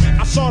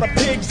 I saw the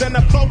pigs and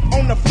the folk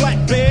on the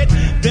flatbed.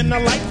 Then the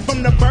light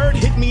from the bird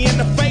hit me in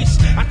the face.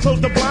 I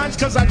closed the blinds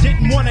cause I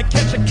didn't want to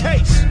catch a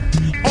case.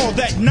 All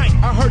that night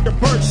I heard the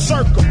bird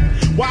circle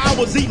while I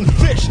was eating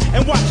fish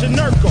and watching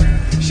Urkel.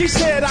 She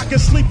said I could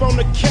sleep on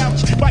the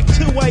couch by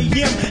 2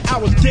 a.m. I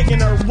was digging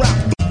her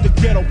out, the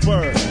ghetto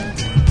bird.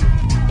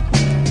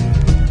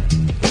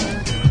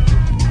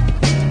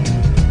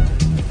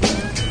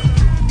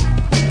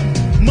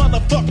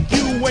 Motherfuck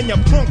you and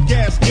your punk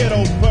ass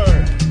ghetto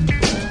bird.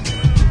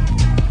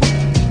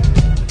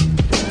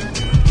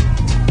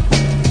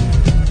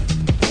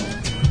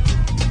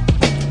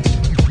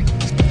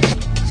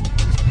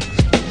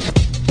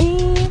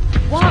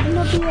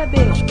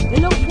 Baby, you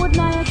look good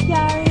now you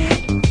carry.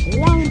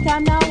 Long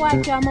time now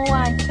watch you, I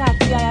want to chat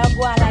to you and you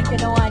go on like you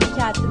don't want to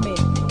chat to me.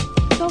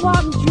 So what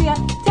happened to you?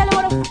 Tell me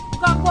what the f***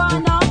 I'm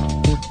going on.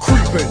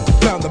 Creeping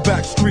down the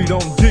back street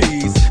on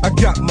D's. I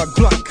got my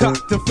Glock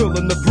cocked and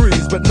feeling the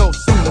breeze. But no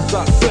soon as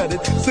I said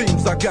it,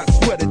 seems I got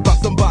sweated by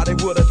somebody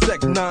with a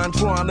Tech 9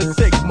 trying to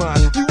take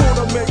mine. You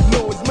wanna make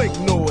noise, make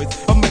noise.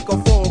 I make a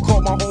phone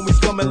call, my homies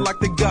coming like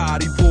the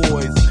Gotti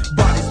boys.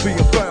 Bodies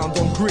being found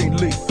on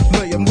Greenleaf,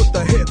 laying with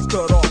the heads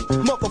cut off.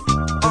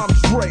 I'm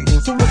Dre,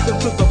 so listen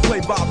to the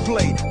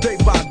play-by-play, day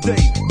by day.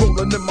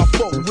 Rolling in my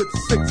phone with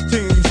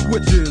 16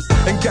 switches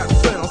and got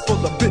sounds for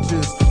the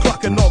bitches,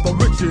 clocking all the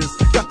riches.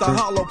 Got the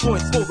hollow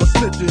points for the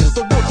snitches.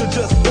 So won't you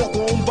just walk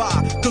on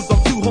by, cause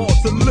I'm too hard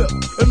to lift.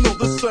 And no,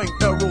 this ain't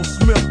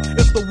Aerosmith,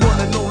 it's the one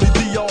and only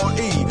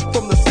DRE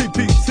from the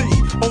CPT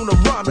on a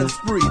rhyming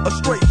spree, a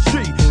straight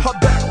G. How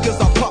back as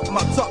I pop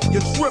my top, you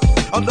trip.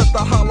 I let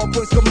the hollow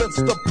points commence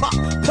to pop,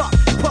 pop,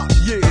 pop,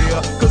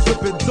 yeah. Cause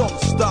if it don't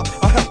stop,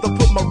 I have to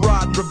put my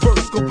ride in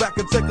reverse, go back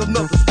and take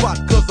another spot.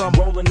 Cause I'm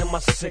rolling in my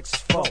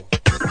 6-4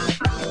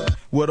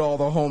 with all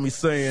the homies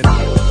saying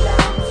hell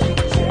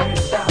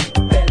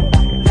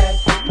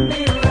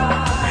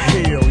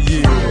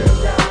yeah.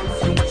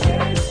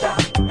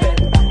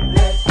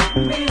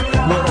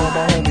 What all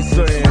my homies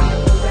saying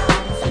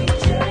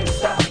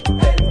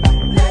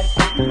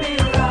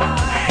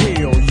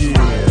hell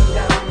yeah.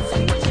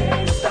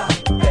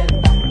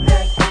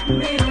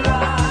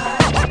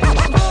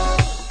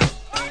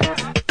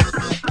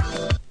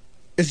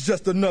 It's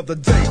just another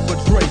day for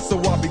Dre, so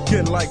I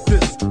begin like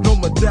this. No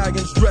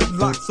medallions,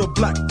 dreadlocks, or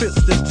black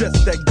fists. It's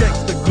just that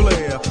gangster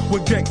glare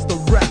with gangster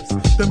raps.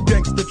 Them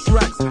gangster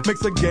tracks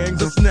makes a gang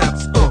that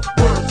snaps.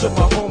 Word to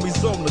my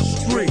homies on the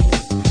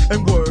streets,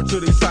 and word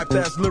to these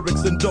hype-ass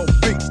lyrics and dope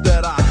beats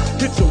that I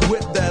hit you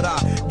with, that I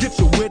get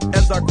you with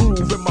as I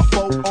groove in my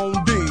 4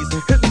 on D's.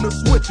 Hitting the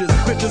switches,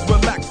 bitches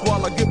relax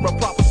while I get my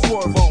proper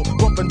swerve on.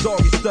 Bumping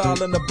doggy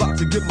style and about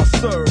to get my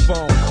serve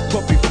on.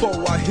 But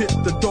before I hit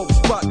the dope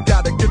spot,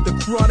 gotta get the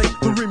chronic,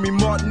 the Remy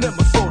Martin and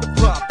my soda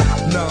pop.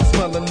 Now I'm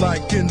smelling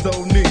like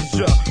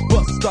Indonesia.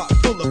 Bus stop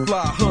full of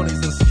fly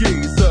honeys and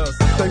skeezers.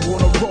 They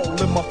wanna roll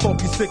in my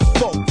funky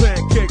 6-4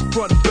 pancake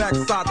front, back,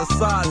 side to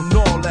side and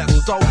all that.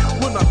 So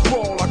when I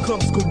crawl, I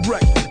comes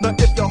correct. Now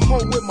if your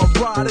hoe with my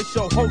ride, it's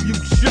your hoe you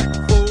check,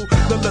 fool.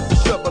 Then let the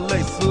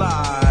Chevrolet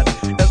slide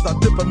as I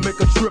dip and make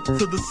a trip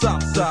to the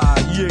south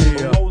side,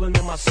 yeah. I'm rolling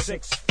in my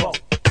 6-4.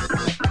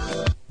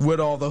 With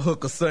all the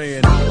hookers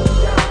saying, Hell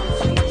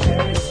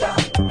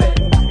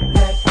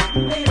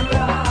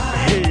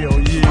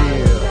yeah.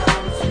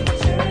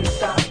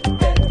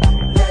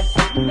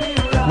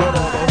 What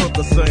all the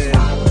hookers saying?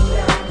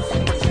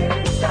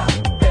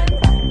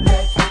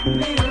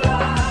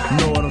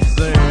 Know what I'm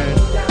saying?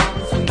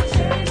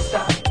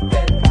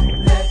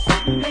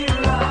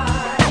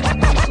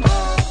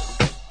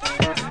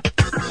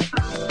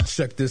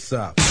 Check this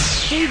out.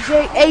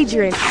 DJ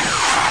Adrian.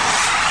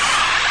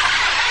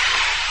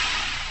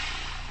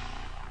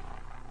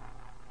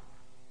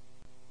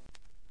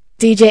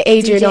 DJ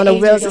Adrian on the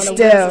wheels of steel.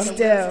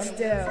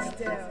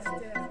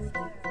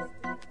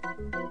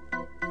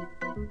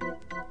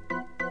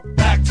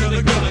 Back to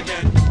the grill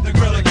again, the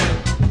grill again.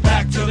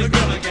 Back to the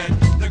grill again,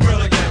 the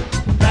grill again.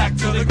 Back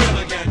to the grill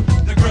again,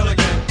 the grill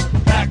again.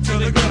 Back to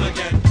the grill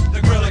again,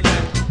 the grill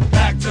again.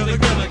 Back to the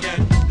grill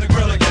again, the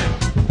grill again.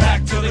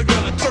 Back to the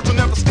grill again. Church will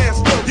never stand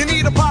still. You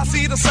need a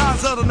posse the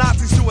size of the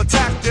Nazis to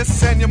attack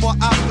this, and you're more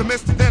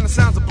optimistic than the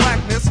sounds of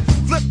blackness.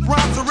 Flip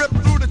rhymes are ripped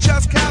through the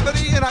chest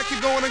cavity, and I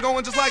keep going and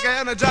going just like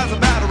an Energizer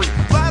battery.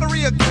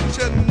 Flattery will get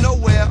you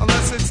nowhere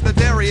unless it's the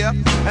derriere,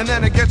 and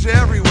then it gets you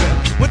everywhere.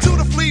 Went to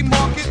the flea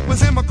market,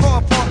 was in my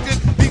car parked it.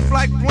 Beef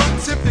like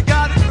blunts, if you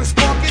got it, then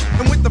spark it.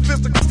 And with the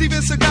fist of Steven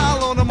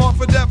Seagal on them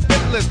off a death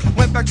hit list.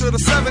 Went back to the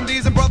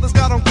 70s and brothers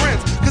got on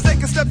grins, cause they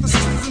can step the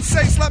sisters and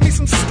say, slap me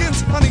some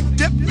skins, honey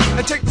dip,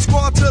 and take the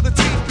squad to the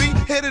TV.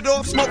 Hit it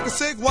off, smoke a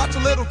cig, watch a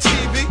little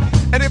TV.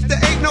 And if there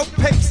ain't no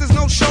papes, there's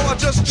no show, I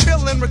just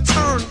chill and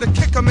return to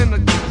kick 'em in the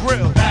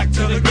grill. Back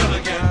to the grill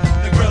again,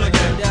 the grill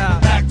again.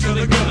 Back to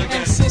the grill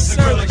again, the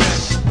grill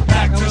again.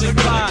 Back to the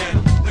grill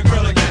again, the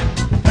grill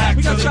again.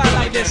 We gonna try it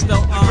like this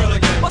though.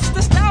 What's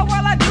the style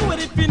while I do it?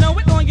 If you know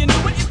it, then you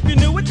knew it. If you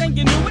knew it, then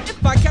you knew it.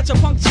 If I catch a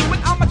punk to it,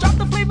 I'ma drop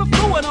the flavor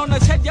fluid on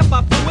his head. Yep,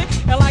 I flew it.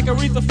 And like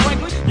Aretha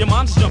Franklin, your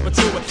mom's jumping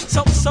to it.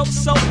 So,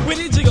 where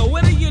did you go?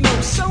 Where do you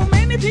know? So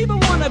many people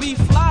wanna be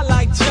fly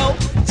like Joe.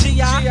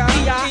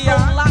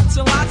 G.I.E.I. Lots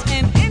and lots,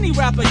 and any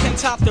rapper can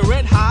top the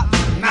Red Hot.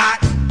 Not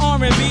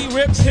R&B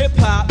rips hip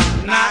hop.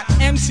 Not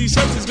MC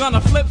Search is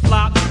gonna flip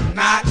flop.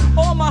 Not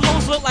all my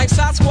hoes look like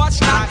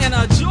Sasquatch. Not and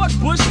George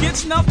Bush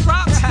gets enough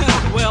props.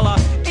 Well,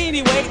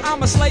 anyway,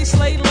 I'm a slay,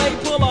 lay,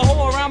 pull a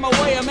hoe around my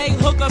way and make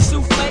hooker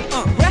souffle.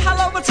 Red Hot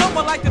over top,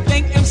 I like to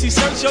thank MC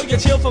Search. Show your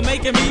chill for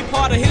making me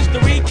part of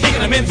history,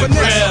 kicking them in the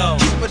grill.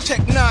 Keep a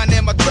Tech 9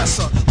 in my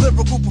dresser,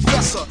 lyrical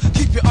professor,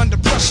 keep you under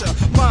pressure.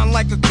 Mind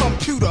like a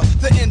computer,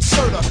 the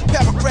inserter,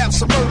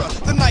 paragraphs of murder,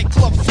 the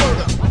nightclub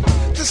flirter.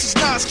 This is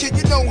Nas, kid,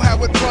 you know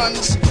how it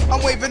runs.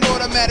 I'm waving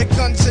automatic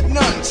guns at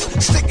nuns,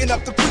 sticking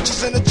up the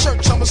preachers in the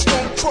church. I'm a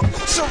stone crook,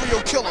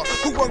 serial killer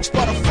who works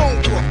by the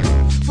phone book.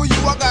 For you,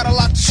 I got a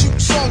lot to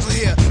shoot. Songs are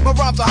here. My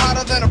rhymes are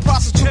hotter than a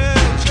prostitute.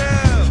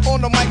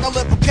 On the mic, I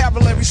let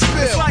vocabulary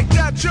spill. It's like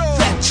that, Joe.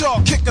 Fat jaw,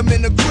 kick 'em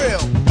in the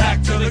grill.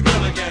 Back to the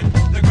grill again,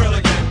 the grill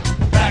again.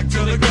 Back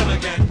to the grill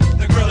again,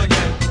 the grill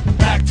again.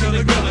 Back to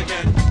the grill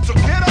again. So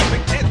get up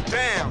and get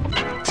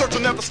down. Church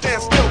will never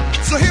stand still.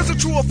 So here's a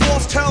true or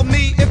false. Tell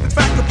me if it's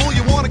factable.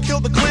 You wanna kill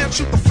the clan,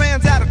 shoot the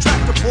fans at a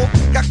tractor pull.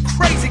 Got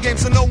crazy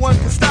games so no one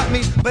can stop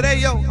me. But hey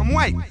yo, I'm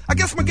white. I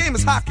guess my game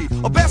is hockey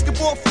or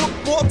basketball,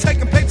 football,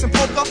 taking papes and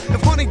poker.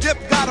 If Honey Dip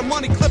got a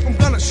money clip, I'm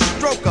gonna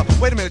stroke her.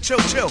 Wait a minute, chill,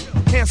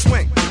 can't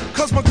swing.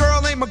 Cause my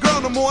girl ain't my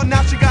girl no more,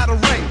 now she got a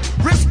ring.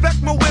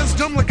 Respect my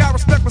wisdom like I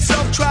respect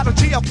myself. Try to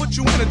G, I'll put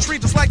you in a tree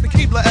just like the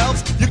Keebler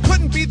elves. You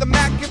couldn't be the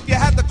Mac if you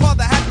had the car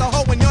that had the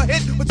hoe, and your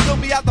hit would still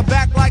be out the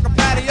back like a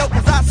patio.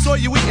 Cause I saw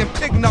you eating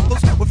pig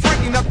knuckles with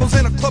Frankie Knuckles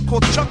in a club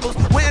called Chuckles,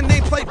 wearing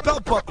nameplate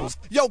belt buckles.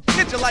 Yo,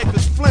 kid, your life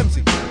is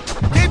flimsy.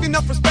 Gave you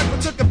enough respect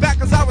but took it back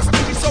cause I was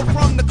stingy. So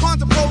from the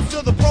cons and pros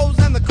to the pros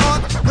and the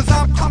cons, cause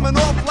I'm coming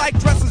off like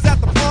dresses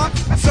at the pond.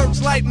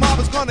 Searchlight mob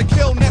is gonna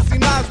kill Nancy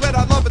Nas, Red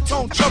I Love It,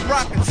 Tone, Chubb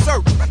Rock and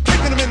Search,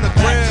 kicking them in the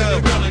grill. Back to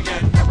the grill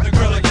again, the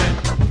grill again.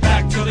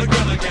 Back to the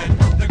grill again,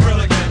 the grill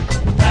again.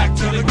 Back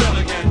to the grill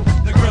again,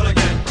 the grill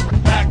again.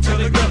 Back to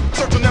the grill.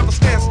 Church will never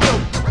stand still.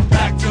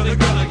 Back to the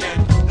grill again,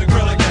 the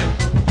grill again.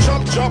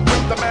 Jump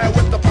with the man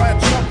with the plan,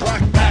 jump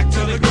rock. Back to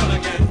the grill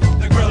again,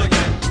 the grill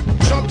again.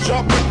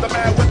 Jump with the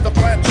man with the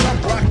plan,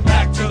 jump rock.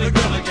 Back to the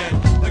grill again,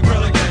 the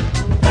grill again.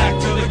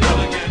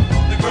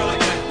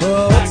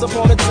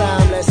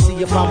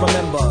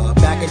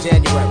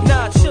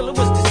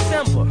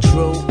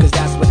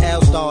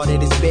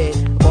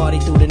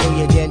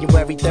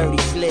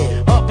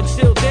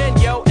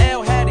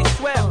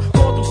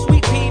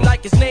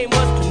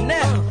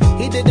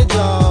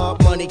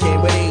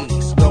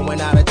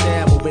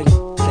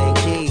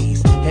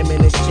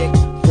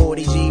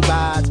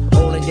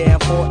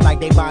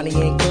 Bonnie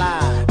and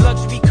Clyde.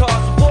 Luxury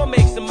cars before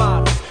makes and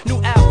models.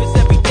 New outfits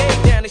every day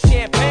down in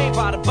champagne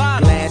by the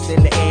bottle. Glass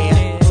in the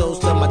air,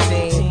 toast to my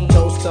team,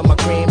 toast to my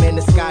cream and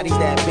the Scotties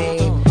that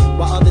beam.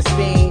 While others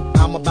fiend,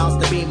 I'm about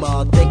to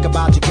beamer. Think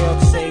about your girl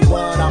to say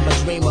what, I'm a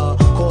dreamer.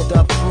 Called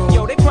up crew.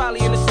 Yo, they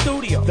probably in the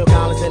studio. Phil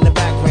Collins in the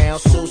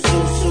background,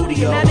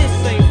 studio. Now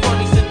this ain't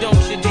funny, so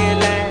don't you dare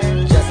laugh.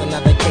 Just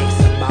another case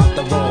about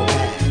the wrong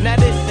path. Now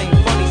this ain't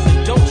funny, so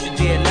don't you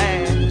dare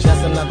laugh.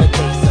 Just another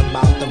case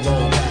about the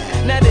wrong path.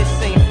 Now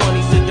this ain't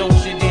funny, so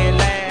don't you dare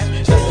laugh.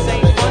 This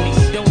ain't funny,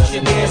 so don't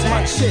you dare laugh.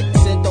 My chick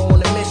sent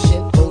on a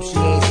mission, hope she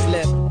ain't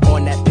slip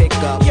on that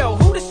pickup. Yo,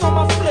 who this on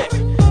my flip?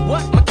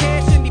 What, my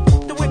cash and he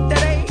the whip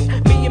that A?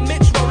 Me and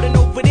Mitch rolling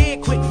over there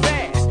quick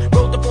fast.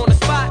 Rolled up on the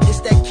spot,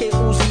 it's that kid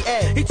Uzi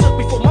A. He took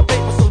me for my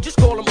paper, so just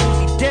call him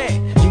Uzi Dead.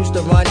 Used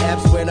to run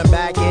F's with him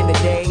back in the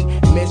day.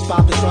 Mitch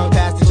popped the trunk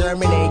past the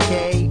German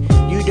AK.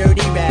 You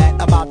dirty rat,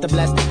 about to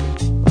bless the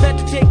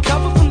better take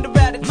cover from the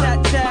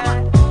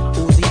rat-a-tat-tat.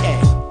 Uzi A,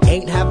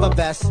 ain't have a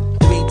vest, 3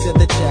 to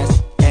the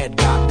chest, Ed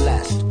got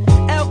blessed.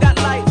 L got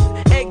life,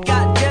 Ed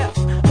got death.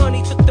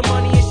 Honey took the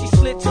money and she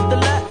slid to the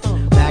left.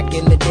 Back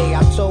in the day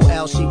I told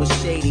L she was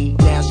shady.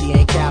 Now she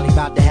ain't Cali,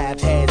 about to have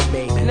heads,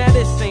 baby. Now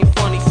this ain't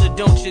funny, so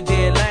don't you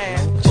dare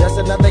laugh. Just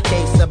another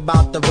case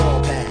about the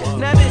wrong path.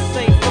 Now this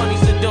ain't funny,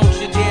 so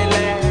don't you dare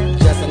laugh.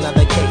 Just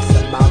another case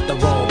about the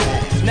wrong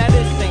path. Now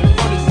this ain't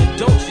funny, so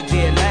don't you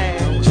dare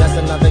laugh. Just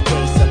another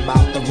case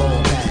about the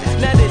wrong path.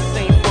 Now this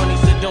ain't funny,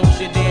 so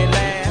don't you dare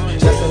laugh.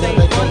 Just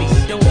ain't funny,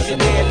 so don't you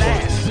dare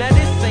laugh. Now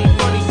this ain't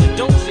funny, so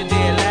don't you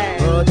dare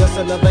laugh. Just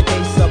another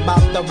case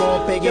about the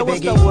wrong piggy. Yo,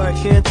 what's the word,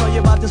 kid? Tell you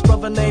about this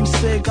brother named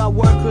Sig. Got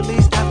work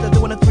released after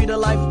doing a 3 to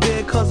life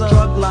bid. Cause of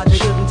drug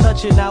logic, shouldn't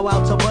touch it. Now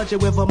out to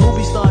budget with a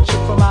movie star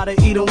chick from out of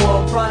Eden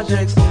World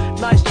Projects.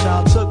 Nice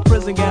child, took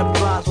prison, got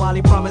bribes while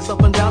he promised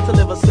up and down to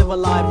live a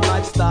civilized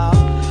lifestyle.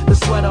 The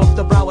sweat off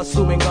the brow,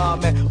 assuming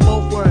garment.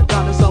 Both were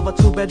got himself a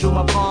 2-bedroom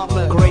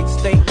apartment. Great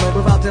statement,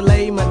 without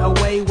delayment.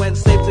 Away went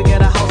safe to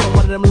get a house on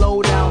one of them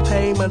low down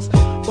payments.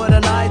 But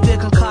an idea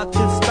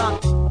concocted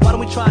stock. Why don't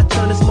we try to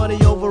turn this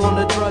money over on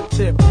the drug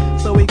tip?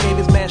 So he gave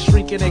his man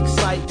shrieking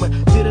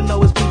excitement. Didn't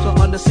know his boots were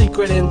under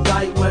secret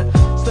indictment.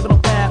 Slipping on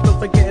path of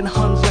forgetting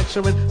Huns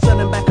lecturing.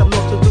 Sending back up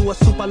north to do a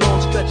super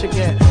long stretch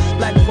again.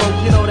 Black folk,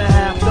 you know the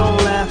half, don't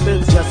laugh.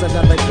 It's just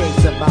another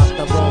case about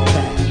the wrong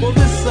path. Well,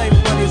 this ain't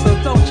funny, so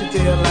don't you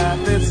dare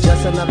laugh. It's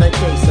just another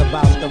case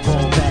about the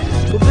wrong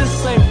path. Well,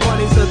 this ain't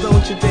funny, so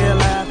don't you dare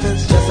laugh.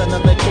 It's just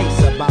another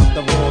case about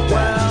the wrong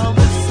path. Well,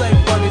 this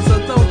ain't funny, so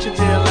don't you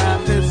dare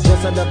laugh. It's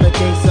just another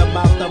case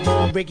about the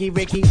wrong Ricky.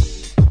 Everybody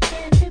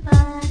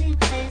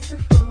plays a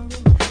fool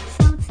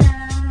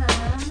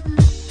sometimes.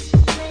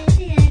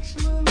 Maybe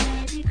actual,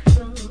 maybe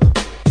cruel.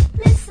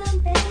 Listen,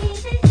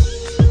 baby,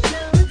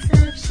 no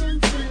exception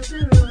to the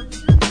rule.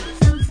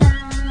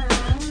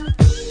 Sometimes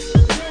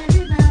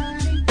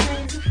everybody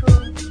plays a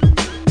fool.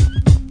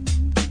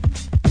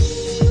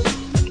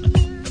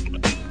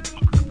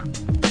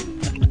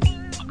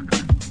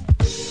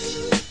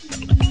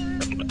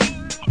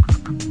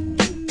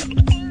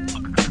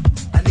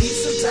 I need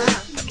some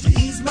time to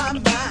ease my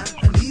mind.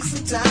 I need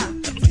some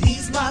time to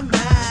ease my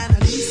mind. I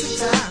need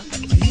some time to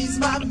ease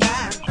my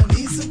mind. I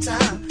need some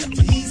time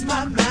to ease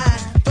my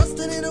mind.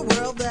 Busting in a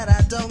world that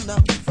I don't know.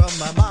 From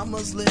my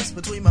mama's lips,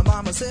 between my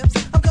mama's hips,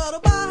 I'm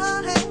cuddled by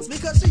her hands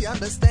because she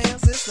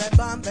understands. It's that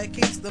bond that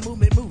keeps the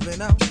movement moving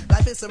on.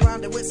 Life is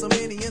surrounded with so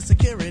many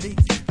insecurities.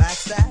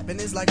 Backstabbing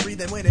is like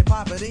breathing when in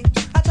poverty.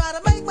 I try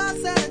to make my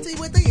sanity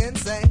with the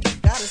insane.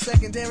 Got a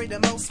secondary to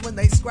most when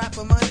they scrap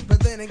for money.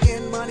 But then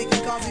again, money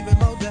can cause even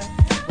more death.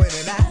 When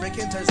an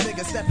African turns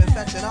nigga stepping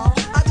fetching off,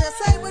 I just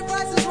say when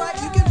price is right,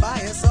 you can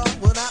buy us all.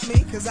 Well, not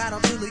me, cause I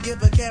don't truly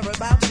give a care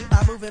about you.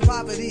 I move in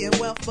poverty and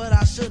wealth, but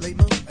I surely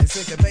move. And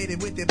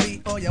syncopated with your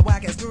beat or your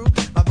whack ass groove.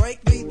 My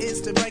break beat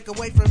is to break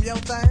away from your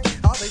thing.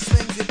 All these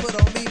things you put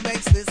on me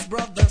makes this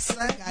brother sing.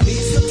 I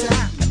need some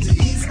time to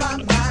ease my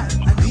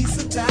mind. I need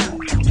some time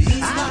to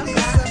ease my mind. I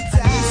need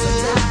some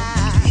time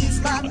to ease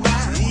my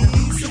mind. I need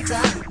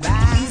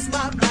some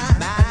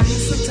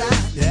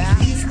time to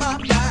ease my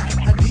mind. I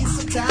need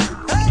some time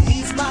to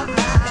ease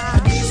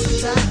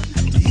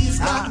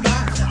my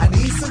mind. I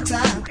need some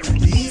time.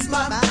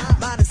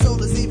 Mind and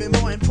soul is even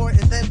more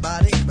important than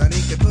body.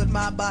 Money can put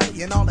my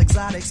body in all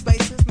exotic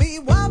spaces.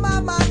 Meanwhile, my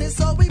mind is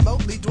so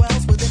remotely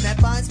dwells within that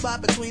fine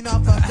spot between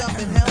all fucked up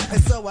and hell.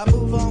 And so I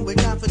move on with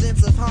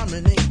confidence of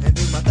harmony and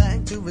do my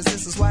thing to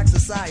resist this whack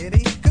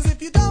society. Cause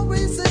if you don't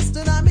resist,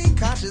 and I mean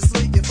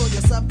consciously, you fool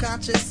your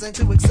subconscious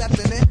into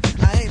accepting it.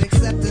 I ain't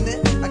accepting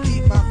it. I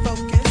keep my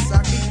focus.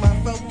 I keep my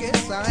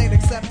focus. I ain't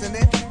accepting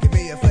it. Give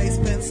me a face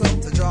pencil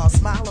to draw a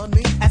smile on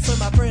me. Answer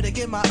my prayer to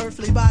give my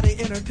earthly body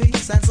inner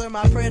peace. Answer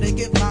my prayer to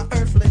give my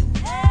earthly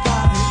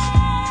body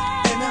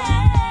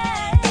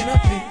inner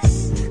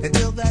peace.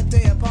 Until that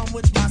day upon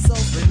which my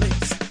soul's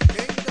released.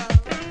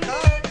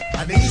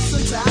 I need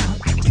some time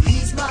to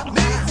ease my mind. I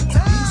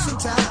need some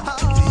time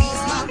to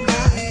ease my mind. I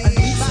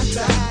need some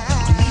time to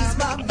ease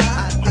my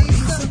mind. I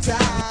need some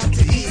time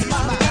to ease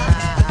my mind. I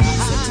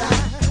need some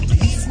time to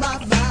ease my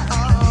mind. I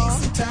need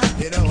some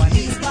time. You know I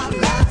need my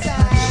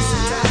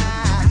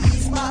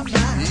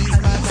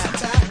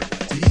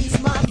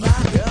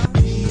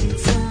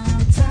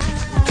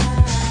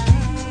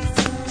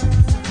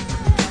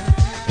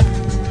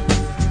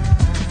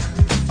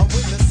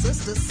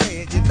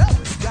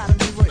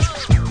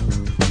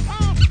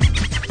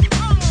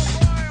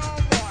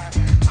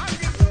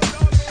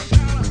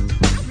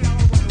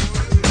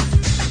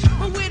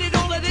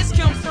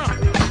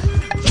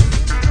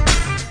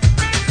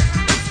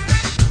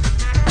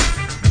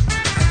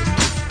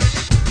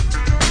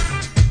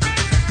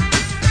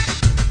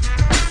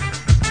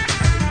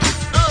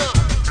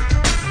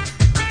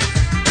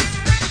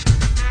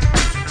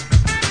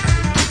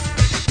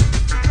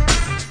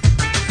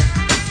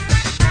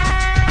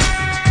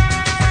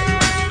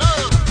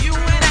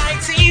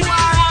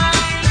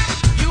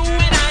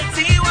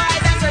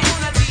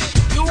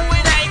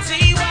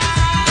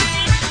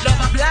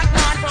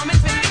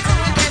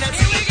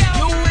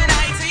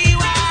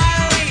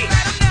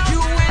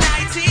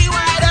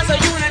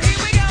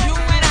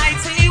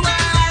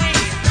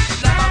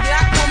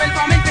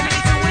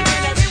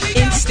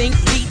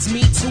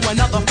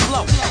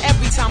glow.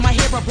 Every time I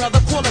hear a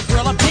brother call a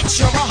girl a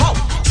bitch or a hoe,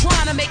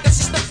 trying to make a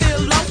sister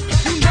feel low,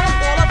 you know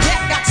all of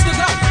that got to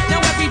go.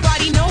 Now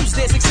everybody knows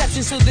there's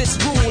exceptions to this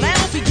rule. I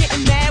don't be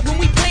getting mad when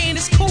we playing,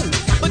 it's cool,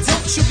 but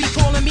don't you be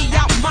calling me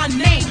out my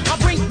name. I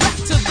bring back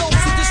to those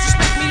who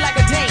disrespect me like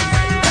a dame.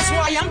 That's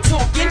why I'm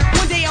talking.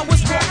 One day I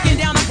was walking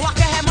down the block,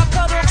 I had my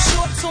cut off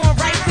shorts on,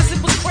 right? Cause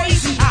it was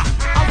crazy.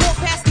 I walked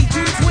past these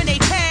dudes when they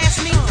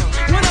passed me.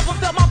 One of them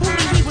felt my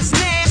booty, he was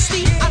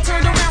nasty. I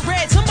turned around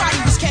red, somebody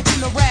was catching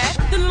the rat.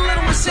 Then the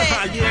little one said,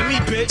 yeah, me,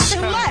 bitch.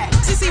 And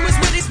laughed. Since he was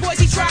with his boys,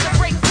 he tried to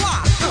break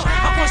fly.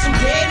 I punched him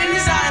dead in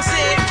his eye and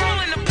said,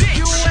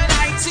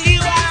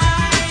 U-N-I-T-Y.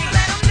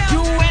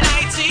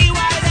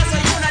 U-N-I-T-Y, that's a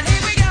unity.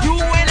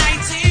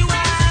 U-N-I-T-Y.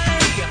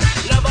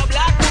 Love a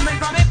black woman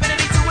from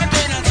infinity to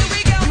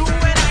infinity.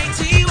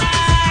 U-N-I-T-Y.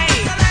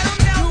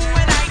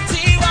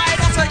 U-N-I-T-Y,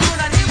 that's a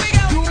unity.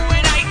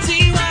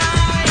 U-N-I-T-Y.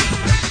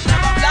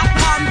 Love a black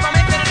man from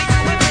infinity to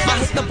infinity. I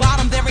hit the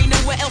bottom, there ain't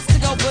nowhere else to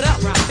go but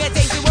up. Bad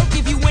days at work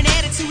give you an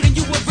attitude and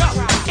you were rough.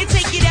 And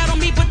take it out on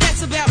me, but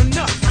that's about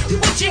enough. You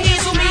put your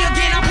hands on me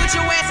again, I'll put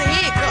your ass in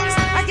handcuffs.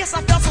 I guess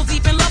I fell so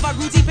deep in love, I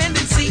grew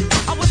dependency.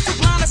 I was too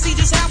blind to see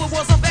just how it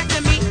was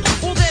affecting me.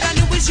 All that I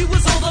knew was you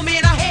was all the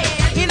man I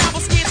had, and I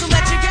was scared to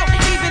let you go,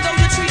 even though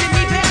you treated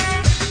me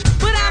bad.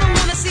 But I don't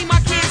wanna see my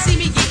kids see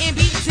me getting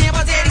beat down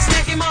by daddy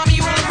smacking mommy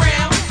all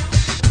around.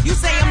 You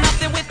say I'm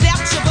nothing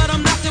without you, but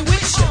I'm nothing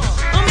with you.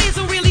 A man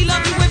don't really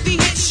love you if he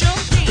hits you.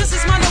 This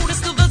is my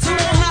notice to the door,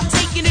 I'm not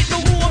taking it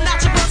no more. I'm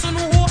not your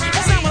personal whore,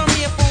 that's not what I'm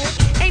here for.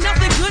 Ain't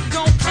nothing good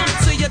gon' come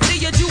to you till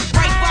you do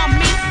right by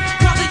me.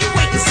 Brother, you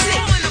wait and see.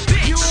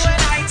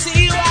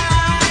 U-N-I-T-Y.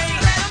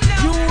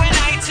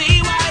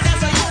 U-N-I-T-Y,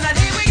 that's a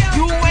unity.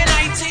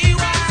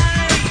 U-N-I-T-Y.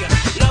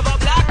 Love a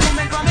black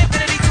woman from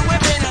infinity to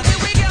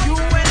infinity.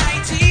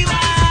 U-N-I-T-Y.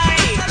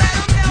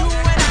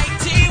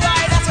 U-N-I-T-Y,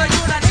 that's a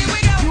unity.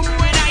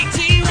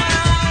 U-N-I-T-Y.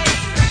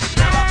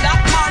 Love a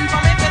black man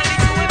from infinity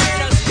to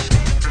infinity.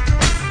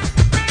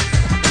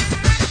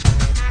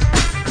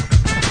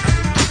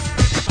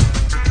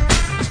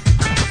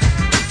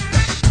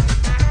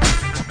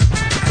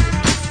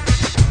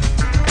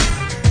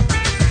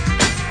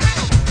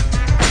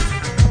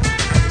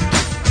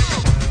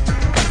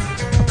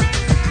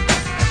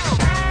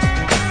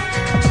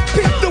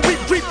 Beat the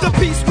weak, reap the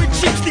beast with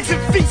cheeks, these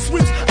and feet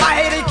sweeps.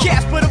 I hate a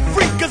cast but a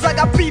freak, cause I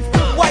got beef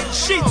with white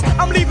sheets.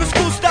 I'm leaving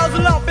school styles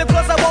alone, and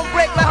plus I won't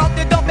break like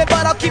Humpty Dumpty,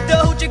 but I'll keep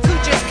the hoochie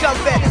coochies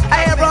comfy.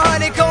 I have a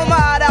honeycomb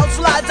hideout,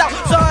 slides out,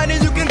 so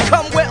honey, you can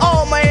come with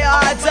all my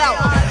odds out.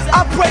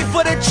 I pray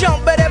for the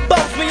chump, but it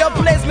bumps me up,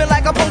 plays me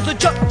like I'm supposed to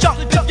jump,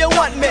 if you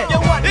want me.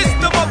 It's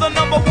the mother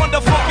number one, the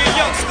funky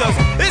youngsters.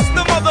 It's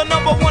the mother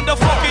number one, the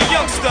funky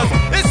youngsters.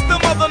 It's the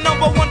mother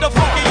number one, the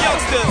funky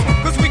youngsters.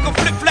 Cause we can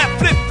flip, flat,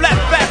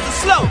 fast and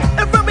slow.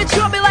 If Ruby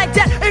trouble like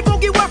that, ain't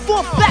funky word for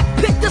a fact.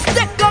 Pick the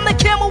stick on the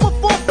camel with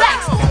 4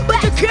 backs.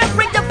 But you can't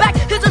bring the back,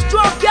 here's a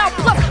strong gal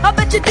plus. I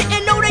bet you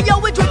didn't know they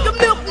always drink the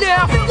milk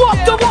now. Walk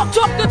the walk,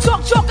 talk the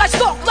talk, I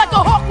stalk like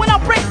a hawk when I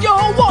break your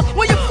whole walk.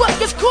 When your foot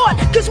gets caught,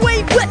 cause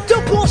we ain't with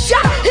the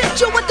bullshot. Hit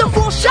you with the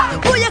full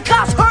shot, boy your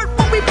cops hurt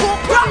when we pull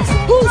props.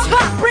 Who's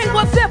hot, bring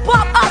what's hip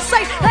hop, I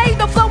say. Hey,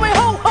 the flow ain't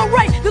ho,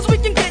 hooray, cause we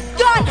can get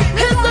done.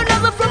 Here's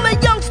another from the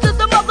youngsters,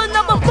 the mother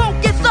number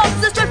funky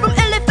thugs. It's straight from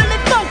Illy Philly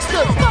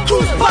Funksters.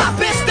 Cruise pop,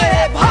 it's the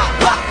hip hop,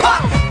 pop,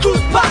 pop.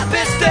 Cruise pop,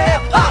 it's the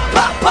hip hop,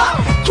 pop, pop.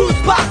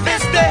 Cruise pop,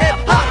 it's the hip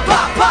hop,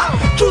 pop, pop.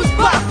 Cruise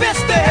pop, it's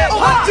the hip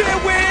hop. Dear,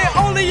 we're here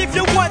only if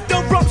you want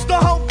the ropes, the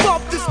whole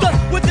bump, the stuff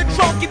with the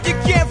trunk if you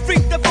can't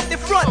freak the from the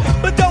front.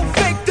 But don't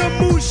fake the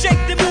move, shake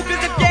the move,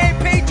 cause if you ain't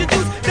paid your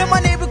dues, then my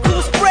neighbor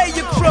cool spray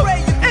your crew.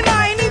 And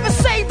I ain't even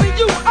saving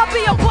you. I'll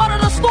be a part of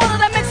the slaughter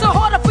that makes it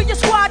harder for your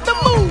squad to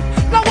move.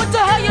 Now what the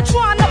hell you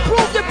trying to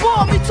prove? You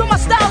bore me to my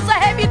styles. I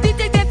have you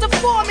DJ dancing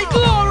for me.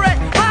 Glory,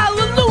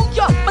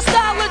 hallelujah. My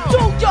style will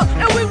do ya,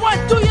 and we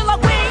won't do you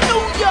like we ain't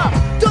knew ya.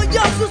 The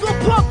youngsters will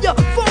pump ya,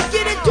 funk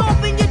it and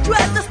dump in your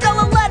dress. The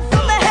Stella lead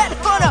from the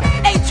headhunter.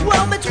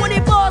 812 and 20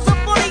 bars of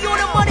 40 on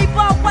the money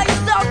bar. White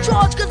style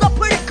charge, cause I'm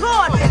pretty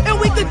card. And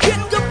we can get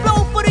the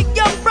flow for the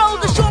young bros,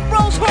 the short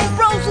bros, home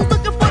bros who's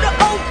looking for the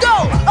old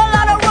dough. A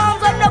lot of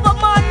rhymes I never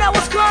mind. Now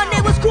it's gone,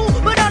 they was cool,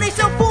 but now they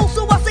sound fool,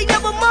 so I say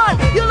never mind.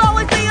 You'll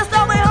always be a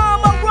star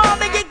behind my rhyme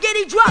and get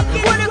giddy drop.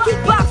 When it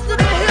creep box to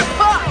the hip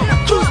hop.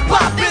 Cruise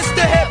pop, it's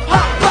the hip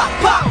hop, pop,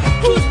 pop.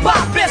 Cruise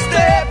pop, it's the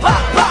hip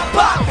hop, pop,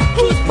 pop.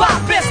 Cruise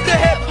pop, it's the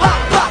hip hop,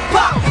 pop,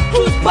 pop.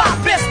 Cruise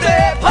pop, it's the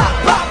hip hop,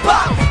 pop,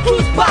 pop.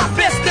 Cruise pop,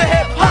 it's the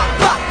hip hop,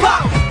 pop,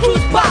 pop.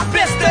 Cruise pop,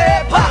 it's the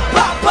hip hop,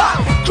 pop, pop.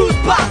 Cruise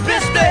pop,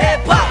 it's the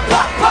hip hop,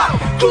 pop, pop.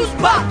 Cruise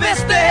pop,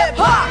 it's the hip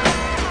hop.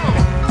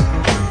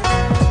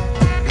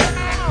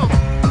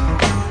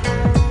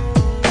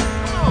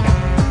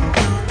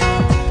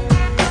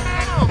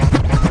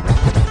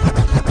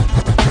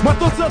 My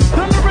thoughts are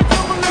deliberate,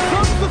 tumbling,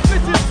 tongue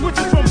suspicious,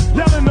 switches from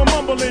yelling to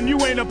mumbling. You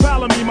ain't a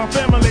pal of me, my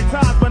family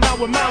ties, but not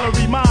with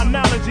Mallory. My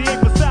analogy ain't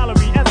for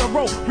salary, as I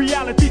roll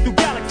reality through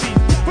galaxies.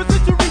 For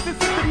centuries, it's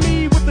to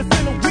me with the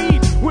scent of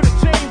weed, with a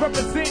chain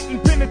representing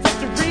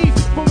penitentiaries.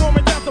 From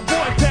Warren down to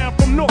Boytown,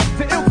 from north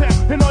to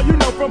Illtown, and all you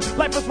know from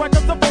life is like a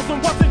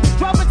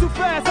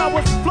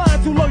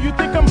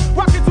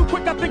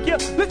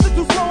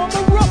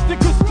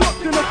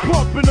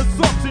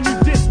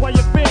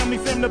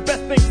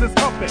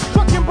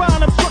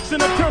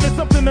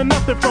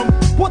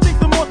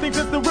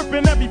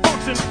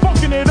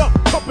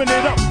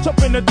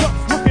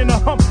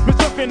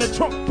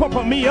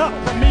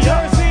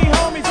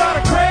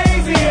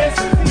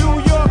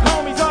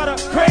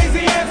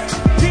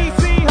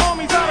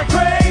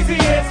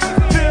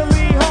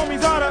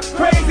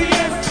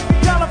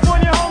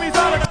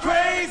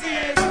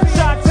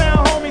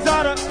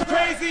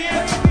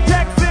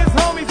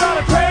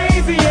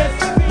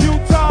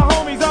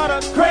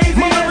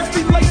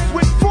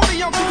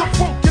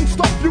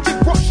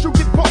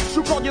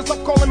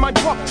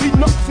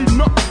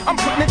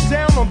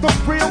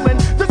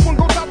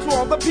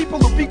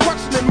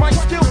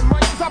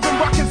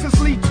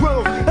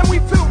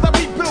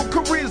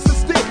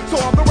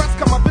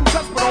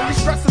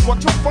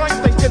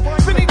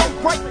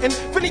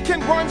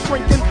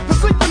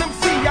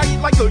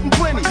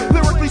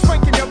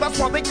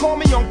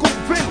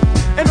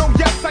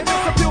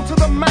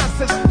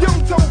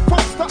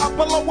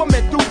I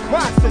met through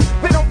classes.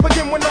 They don't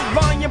begin with no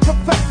lying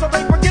professor.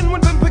 They begin when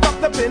them pick up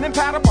the pen and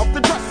pad above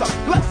the dresser.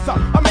 Bless up,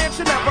 a man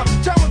should never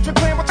challenge a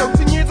plan with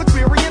 13 years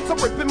experience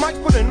of ripping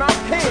mics, put in our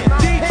hand.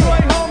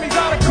 Detroit homies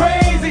are the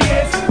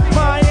craziest.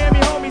 Miami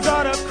homies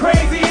are the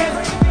craziest.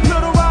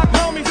 Little Rock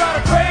homies are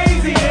the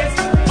craziest.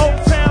 Old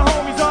Town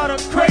homies are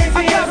the craziest.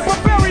 I got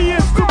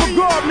barbarians to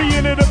regard me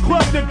into the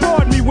club that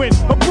barred me when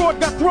abroad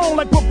got thrown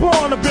like we're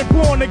born. I've been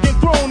born again,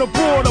 thrown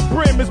aboard. A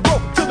brim is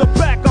broke to the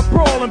back. I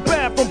brawl and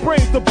bad from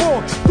brains to ball.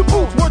 The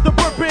boots worth the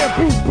bird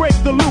bamboo, break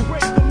the loop.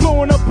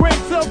 Blowing up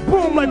brains up,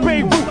 boom like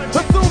Beirut.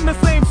 Assume the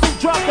same suit,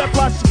 drop that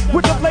flash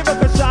with the flavor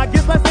of shy.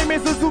 Guess last name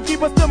is Suzuki,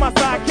 but still my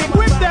sidekick.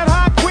 Whip that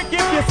high quick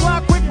if you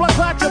slide quick, plus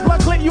hot your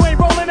blood click. You ain't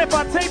rolling if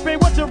I tape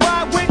ain't what you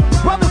ride with.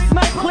 Brother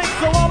snipe click,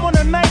 so I'm on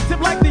a night tip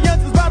like the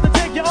youngsters about to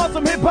take you on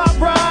some hip hop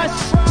rush.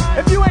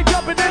 If you ain't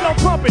jumping, then don't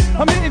pump it.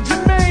 I'm hitting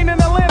Jermaine in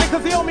Atlanta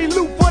cause he owe me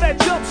loot for that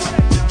jump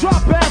shit.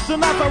 Drop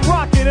astronauts, I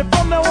rock it. If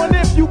I'm the one,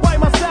 if you bite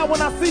my style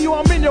when I see you,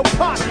 I'm in your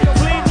pocket.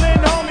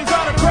 Cleveland homies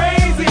are the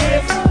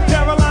craziest.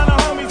 Carolina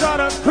homies are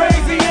the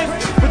craziest.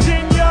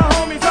 Virginia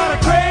homies are the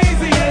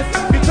craziest.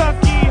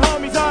 Kentucky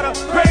homies are the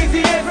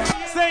craziest.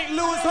 St.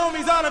 Louis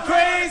homies are the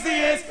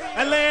craziest.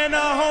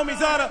 Atlanta homies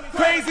are the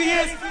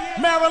craziest.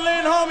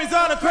 Maryland homies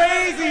are the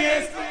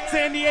craziest.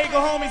 San Diego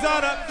homies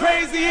are the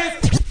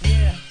craziest.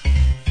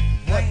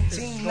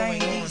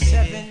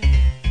 1997,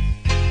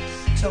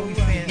 Toby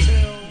fans,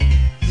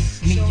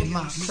 me and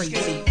my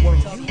crazy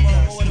world. You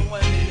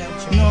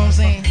know what I'm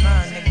saying?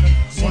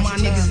 For my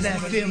niggas that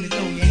feel me,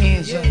 throw your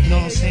hands up. You know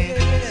what I'm saying?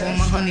 For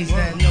my honeys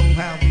that know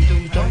how we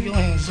do, throw your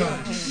hands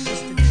up.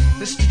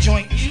 This the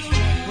joint.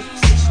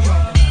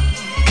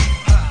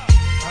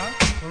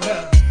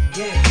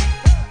 Yeah,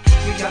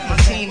 we got my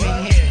team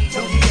in here.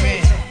 Toby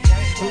fans,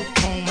 group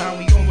home, how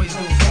we always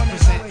do.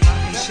 Represent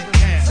this shit down.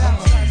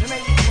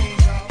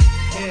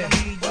 Yeah.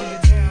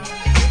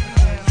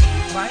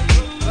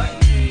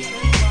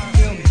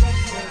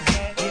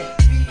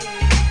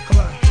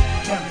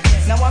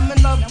 Now I'm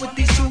in love with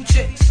these two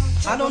chicks.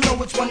 I don't know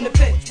which one to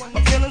pick.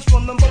 My feelings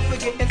for them both are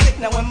getting thick.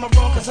 Now am I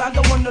wrong? Cause I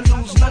don't wanna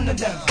lose none of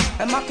them.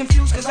 Am I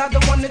confused? Cause I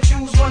don't wanna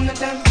choose one of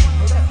them.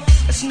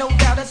 It's no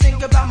doubt I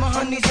think about my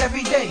honeys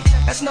every day.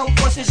 That's no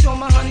question, show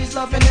my honeys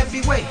love in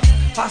every way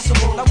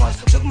possible. I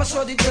once took my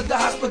shorty to the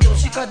hospital.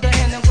 She cut her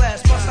hand in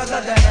glass, plus I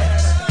love that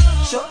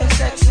ass. Short and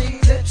sexy,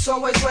 lips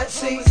always wet,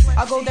 see.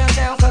 I go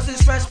down cause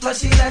it's fresh,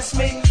 plus she lets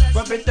me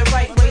rub it the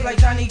right way like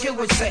Johnny Gill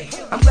would say.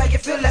 I'm glad you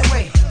feel that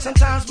way.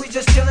 Sometimes we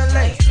just chillin'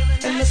 late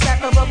in the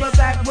sack of rubber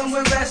back when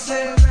we're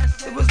resting.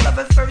 It was love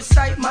at first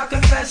sight, my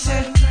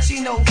confession. She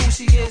know who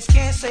she is,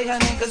 can't say her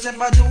name, cause if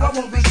I do, I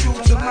won't be true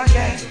to my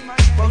game.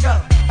 Well,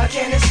 up, I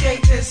can't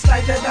escape this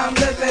life that I'm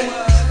living.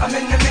 I'm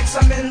in the mix,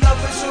 I'm in love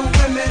with two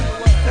women.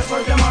 That's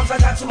where the moms, I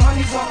got two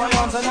honeys on my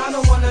arms, and I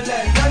don't wanna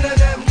let none of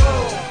them go.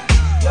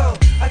 Yo,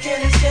 I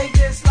can't escape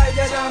this life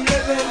that I'm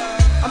living.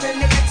 I'm in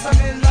the mix, I'm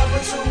in love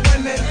with two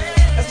women.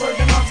 That's where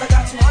the moms, I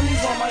got two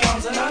honeys on my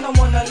arms, and I don't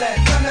wanna let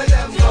none of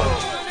them go.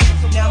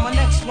 Now my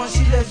next one,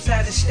 she lives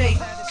out of state.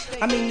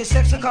 I mean the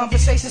sex and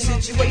conversation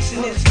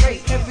situation is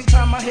great. Every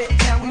time I hit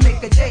town, we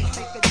make a date.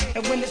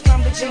 And when it's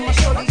time to chill, my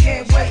shorty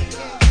can't wait.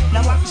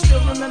 Now I can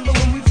still remember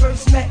when we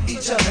first met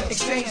each other.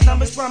 Exchange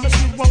numbers, promise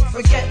we won't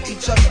forget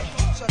each other.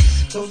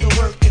 Go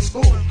to work in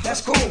school,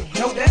 that's cool,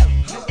 no doubt.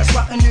 That's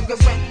why a nigga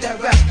went that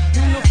rap.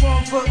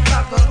 Uniform, foot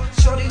locker,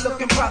 shorty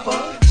looking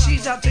proper.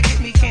 She's out to get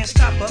me, can't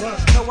stop her.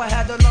 Know I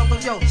had a lover,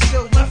 yo,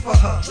 still went for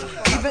her.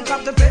 Even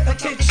copped a bit of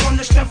kicks on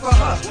the strength for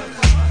her.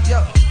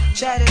 Yo,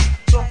 chatted,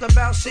 talk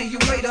about see you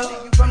later.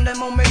 From that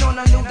moment on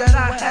I knew that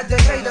I had to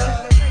hate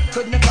her.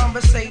 Couldn't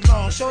conversate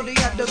long, shorty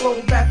had to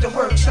go back to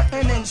work.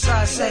 Something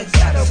inside said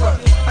gotta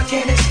work. I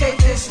can't escape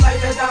this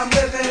life that I'm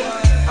living.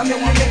 I'm in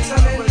the mix,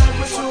 I'm in love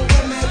with two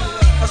women.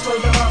 I swear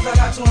to God, I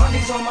got two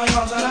honeys on my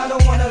arms, and I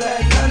don't wanna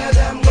let none of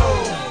them go.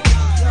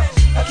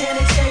 I can't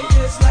escape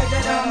this life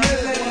that I'm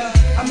living.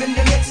 I'm in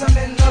the mix, I'm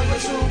in love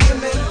with two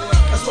women.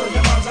 I swear to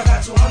God, I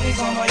got two honeys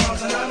on my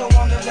arms, and I don't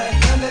wanna let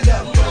none of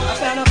them go. I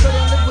found I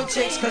couldn't live with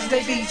chicks, cause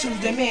they be too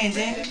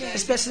demanding.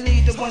 Especially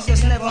the ones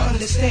that's never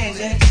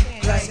understanding.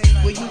 Like,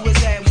 where you was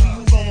at, where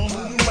you going,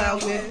 who you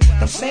out with.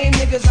 Them same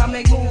niggas I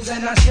make moves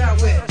and I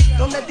shout with.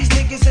 Don't let these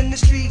niggas in the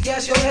street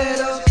gas your head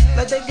up.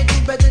 Like they can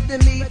do better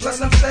than me,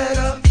 plus I'm fed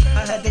up.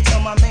 I had to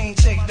tell my main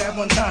chick that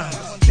one time.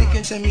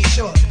 Speaking to me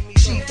short,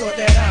 she thought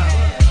that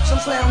I'm some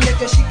clown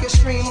nigga she could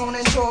scream on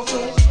and talk to.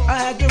 I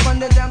had to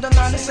run her down the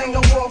line and sing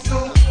a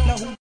walkthrough. Now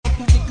who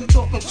you think you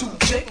talking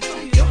to, chick?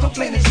 Your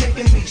complaint is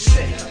making me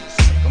sick.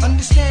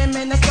 Understand,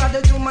 man, I try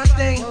to do my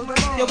thing.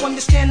 You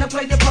understand, I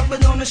play the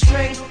puppet on the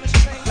string.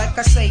 Like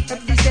I say,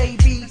 every day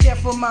be there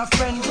for my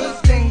friend. Good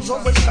things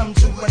always come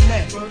to an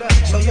end.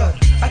 So yo,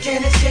 I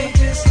can't escape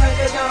this life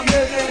that I'm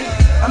living.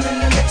 I'm in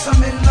the mix,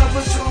 I'm in love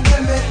with two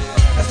women.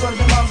 That's where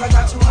the moms, I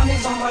got two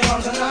honeys on my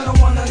arms, and I don't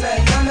wanna let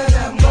none of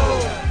them go.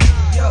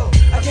 Yo,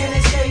 I can't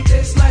escape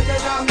this life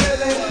that I'm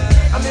living.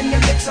 I'm in the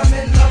mix, I'm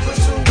in love with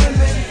two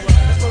women.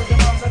 That's where the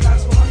moms, I got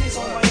two honeys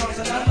on my arms,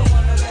 and I don't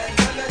wanna let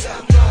none of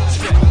them go.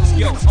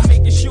 Yo, I'm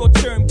making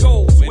short-term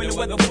goals when the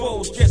weather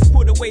blows. Just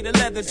put away away the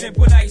leathers and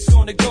put ice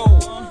on the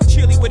gold.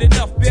 Chilly with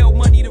enough bail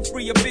money to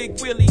free a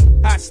big Willie.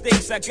 High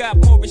stakes, I got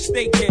more at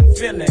stake than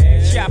Philly.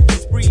 Shopping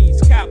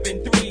sprees,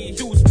 copping threes.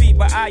 Do speed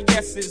by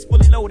IS's,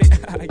 fully loaded,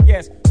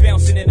 yes.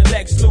 Bouncing in the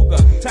Lex Luger.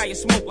 Tire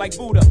smoke like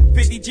Buddha.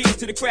 50 G's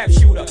to the crap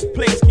shooter.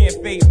 Players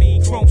can't fade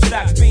me. Chrome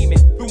stocks beaming.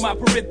 Through my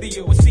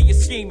peripheral, I see you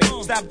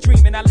scheming. Stop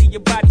dreaming, I leave your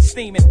body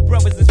steaming.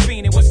 Brothers is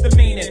fiending, what's the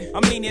meaning?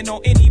 I'm meaning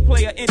on any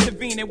player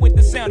intervening with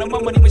the sound of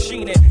my money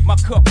machining. My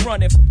cup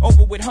running,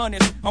 over with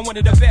hundreds. I'm one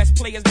of the best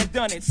players that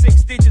done it.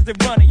 6 digits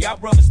and running, y'all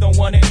brothers don't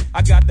want it.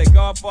 I got the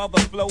Godfather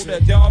flow, the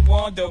Don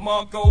Juan, the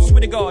Marco. Swear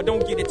to God,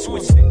 don't get it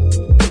twisted.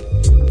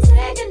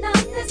 Taking out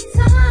this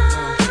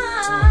time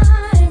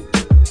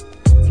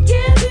to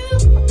give you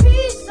a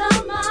piece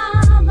of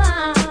my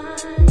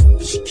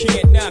mind. She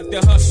can't knock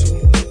the hustle.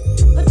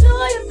 But do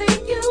you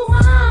think you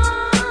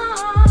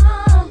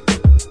are?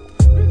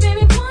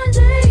 Baby, one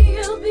day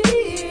you'll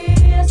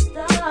be a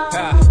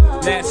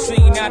star. Last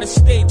seen out of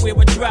state where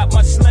I drop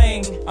my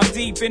slang. I'm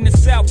deep in the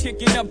south,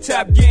 kicking up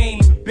top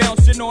game.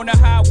 Bouncing on the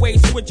highway,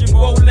 switching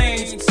 4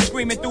 lanes.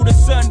 Screaming through the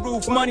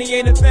sunroof, money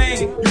ain't a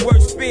thing. Your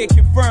worst fear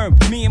confirmed.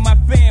 Me and my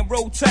fam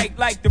roll tight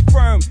like the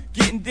firm.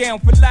 Getting down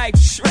for life,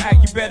 right,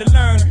 you better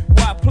learn.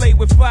 Why play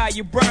with fire,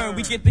 you burn.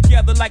 We get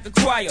together like a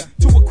choir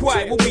to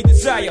acquire what we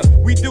desire.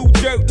 We do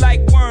dirt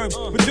like worms,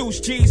 produce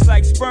G's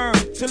like sperm.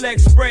 Select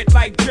spread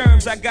like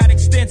germs. I got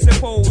extensive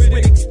holes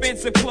with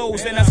expensive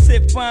clothes. And I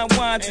sip fine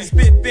wines and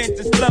spit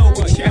vintage flow.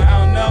 But yeah, I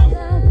don't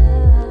know.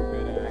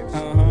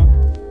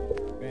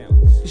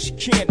 She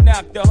can't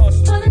knock the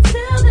hustle. But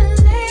until then,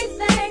 they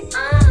think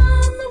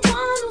I'm the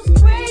one who's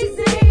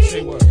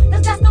crazy.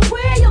 Cause that's the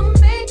way you're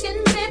making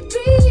me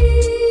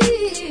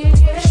feel.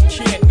 She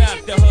can't knock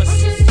the hustle. I'm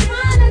just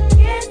trying to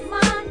get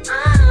mine.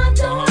 I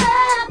don't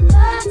have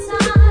the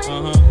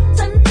time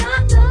to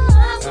knock the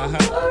hustle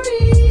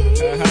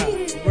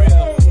for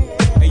real.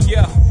 Hey,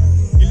 yo,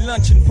 you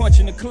lunching,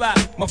 punching the clock.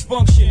 My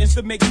function is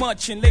to make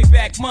munchin', lay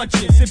back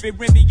munchin'. Sipping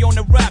Remy on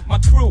the rock, my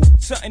crew.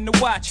 Something to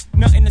watch,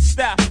 nothing to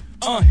stop.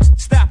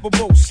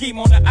 Unstoppable, scheme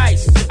on the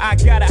ice. I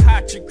gotta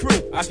hot your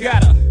crew. I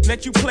gotta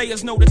let you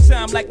players know the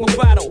time like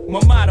Movado. My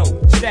motto,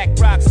 stack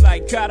rocks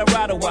like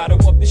Colorado. Auto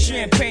up the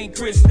champagne,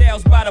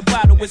 crystals by the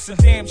bottle. It's a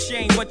damn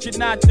shame what you're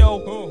not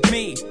though.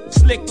 Me,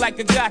 slick like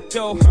a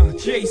gato.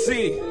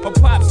 Jay-Z, my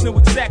pops knew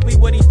exactly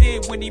what he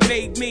did when he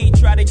made me.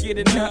 Try to get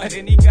a nut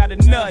and he got a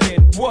nut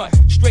and what?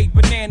 Straight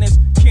bananas.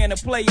 Can a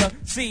player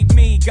see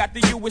me? Got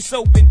the US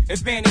Open,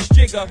 advantage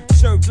jigger.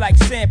 Served like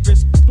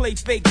Sampras, play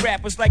fake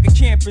rappers like a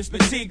campus.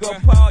 Fatigue,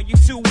 Paul, you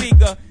too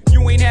eager.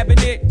 You ain't having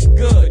it?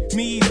 Good,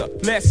 me either.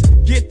 Let's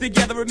get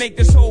together and make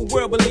this whole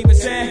world believe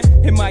us, eh?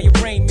 In my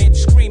arraignment,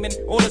 screaming,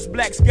 all us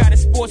blacks got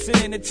is sports and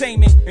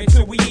entertainment.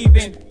 Until we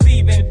even,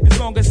 leaving, as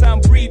long as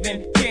I'm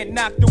breathing. Can't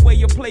knock the way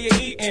your player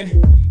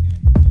eating.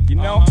 You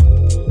know?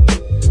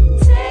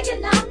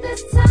 Taking out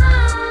this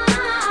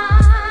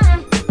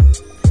time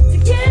to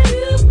give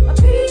you a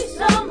piece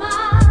of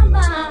my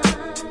mind.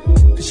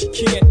 Cause you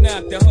can't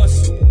knock the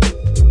hustle.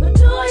 But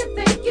do you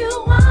think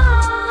you are?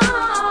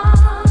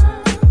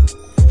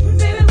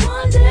 Baby,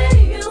 one day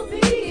you'll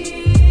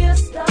be a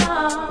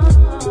star.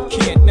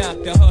 Can't knock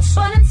the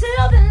hustle. But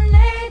until then,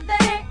 they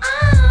think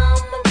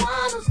I'm the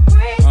one who's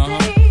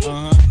crazy.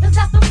 Cause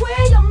that's the way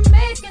you're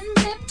making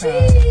me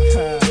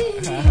feel.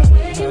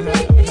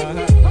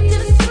 I'm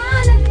just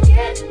trying to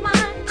get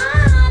mine. I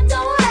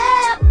don't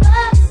have the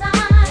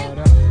time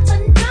to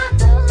knock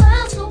the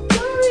hustle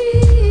for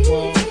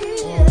real.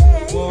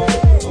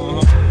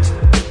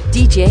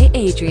 DJ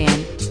Adrian,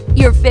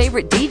 your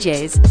favorite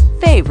DJ's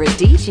favorite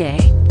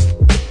DJ.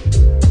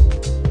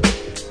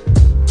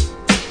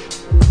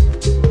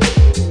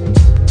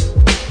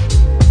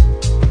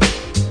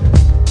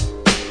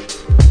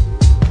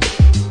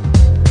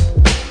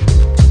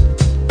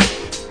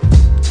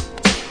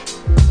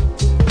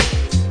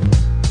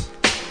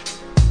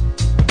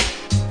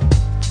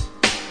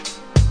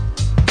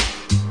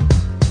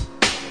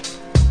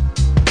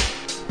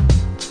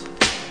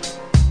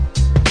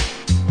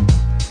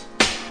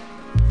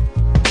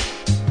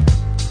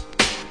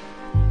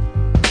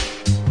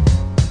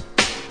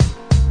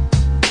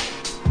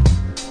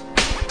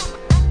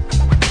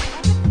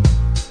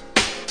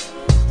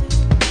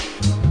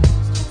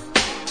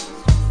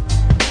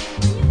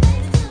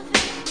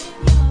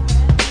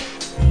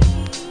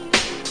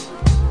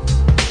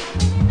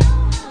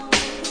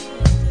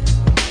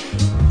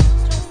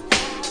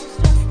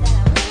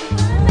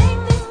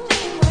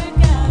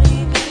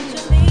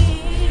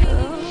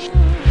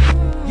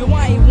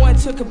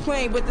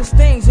 But there's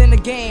things in the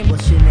game.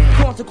 What's your name?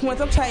 Consequence,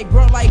 I'm tight,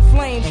 burnt like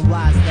flames. And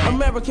why's that?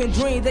 American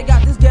dream, they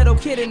got this ghetto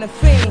kid in the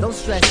fiend. Don't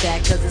stress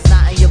that, cause it's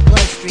not in your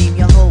bloodstream,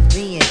 your whole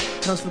being.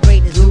 comes for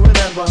greatness, who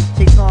remember?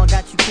 Chase-on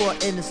got you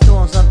caught in the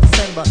storms of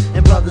December,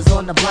 and brothers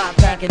on the block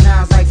packing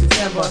nines like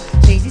September.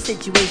 Change the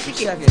situation,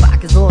 get the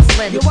pockets all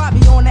slender. Yo, I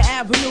be on the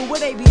avenue where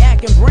they be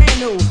acting brand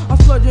new. I'm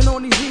splurging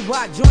on these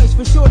Reebok joints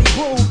for shorty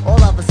boo.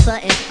 All of a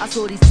sudden, I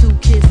saw these two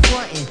kids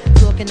frontin',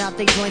 talking out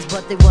their joints,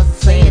 but they wasn't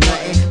saying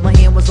nothing. My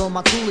hand was on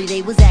my coolie,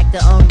 they was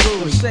acting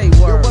unruly. Say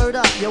word. Yo, word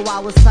up, yo, I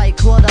was tight,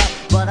 caught up,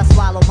 but I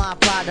swallowed my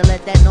pride to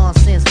let that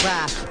nonsense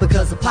ride.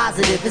 Because the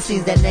positive, it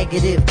seems that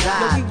negative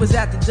died. Yo, we was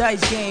at the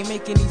dice game,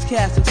 making these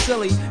cats look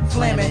silly,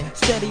 flaming,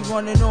 steady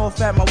running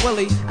off at my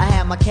willy. I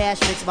had my cash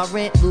fix, my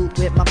rent loot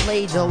with my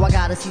play dough. I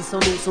gotta see so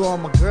loose, so all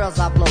my girls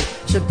I blow.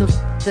 Shook the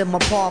in my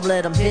palm,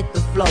 let them hit the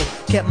flow.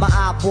 Kept my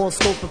eyeball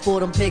scoping for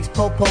them pigs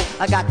popo.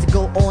 I got to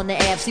go on the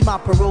app, see my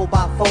parole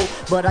by 4.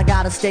 But I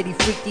got a steady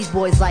freak these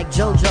boys like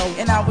JoJo.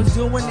 And I was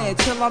doing it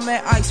till I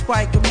met Ice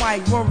Spike and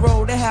Mike. One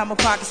road, they had my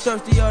pockets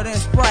thirstier than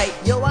Sprite.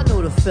 Yo, I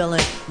know the feeling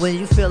when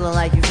you feeling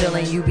like you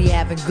feeling. You be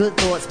having good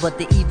thoughts, but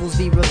the evils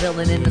be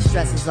revealing. And the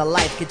stresses of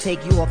life can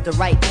take you off the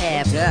right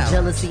path. Yeah.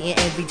 Jealousy and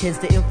envy tends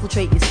to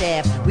infiltrate your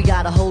staff. We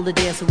gotta hold it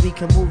in so we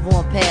can move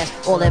on past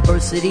all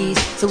adversities,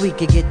 so we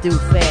can get through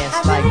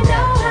fast like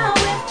that. How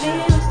it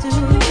feels to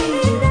be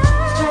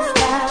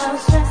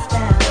stressed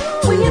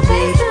out when you're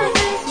face to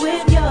face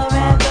with your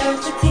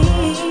adversity.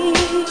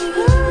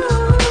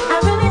 I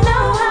really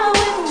know how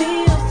it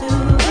feels to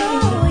be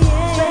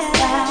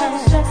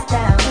stressed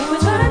out.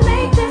 We're gonna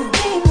make this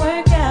thing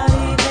work out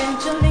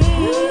eventually.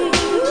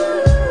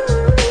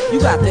 You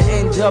got the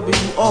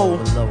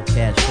NWO, low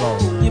cash flow.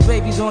 Your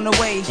baby's on the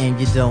way, and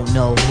you don't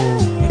know who.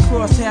 In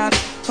crosstown,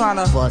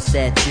 tryna bust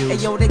at you. Hey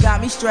yo, they got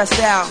me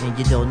stressed out, and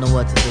you don't know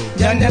what to do.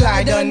 Done the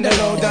lie, done the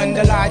low, done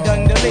the lie,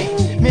 done the lee.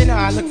 Me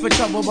nah look for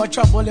trouble, but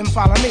trouble him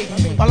follow me.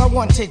 All I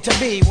wanted to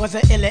be was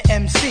a illa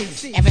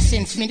MC. Ever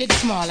since me did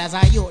small as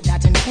I youth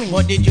that in Queen.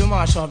 What did you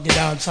mash up the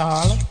dance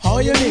hall? How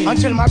you mean?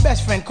 Until my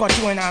best friend caught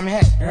you in I'm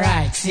head.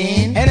 Right,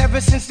 sin. And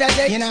ever since that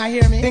day, you not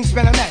hear me? Things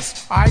been a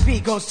mess. R.I.P.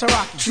 goes to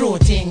rock. True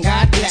thing,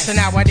 God bless. So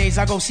nowadays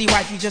I go see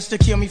wifey just to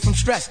cure me from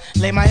stress.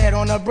 Lay my head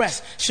on her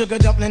breast. Sugar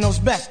dumpling knows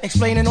best.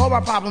 Explaining all my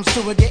problems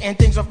to her, getting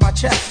things off my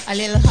chest. A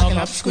little hug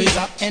up, squeeze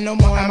up, and no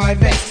more am I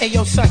vexed. Hey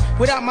yo son,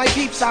 without my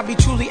peeps I'll be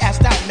truly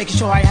asked out. Making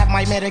sure I have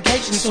my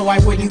medication so I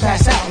wouldn't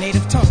pass out.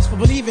 Native tongues for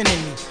believing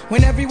in me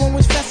when everyone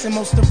was stressing.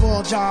 Most of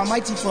all, Jah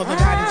Almighty for the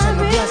guidance and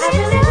the blessings. I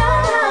really know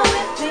how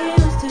it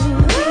feels to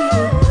be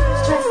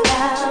stressed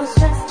out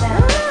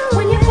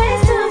when you're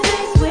face to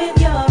face with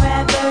your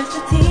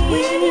adversity.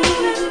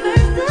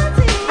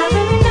 I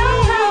really know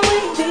how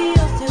it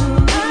feels to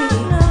be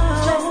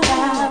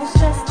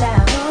stressed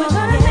out. We're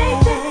gonna make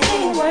this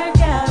thing work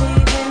out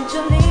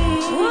eventually.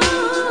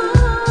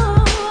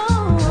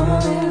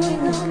 We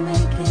gonna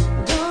make it.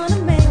 Gonna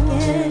make it.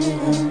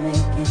 Gonna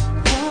make it.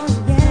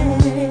 We gonna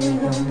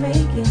make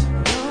it.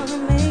 Gonna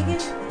make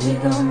it. We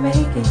gonna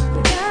make it.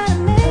 We gotta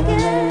make it.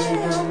 We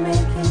gonna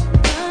make it.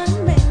 Gonna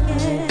make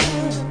it.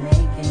 Gonna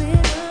make it.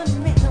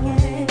 We gonna make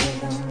it. We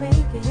gonna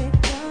make it.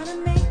 Gonna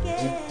make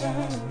it.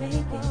 Gonna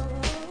make it.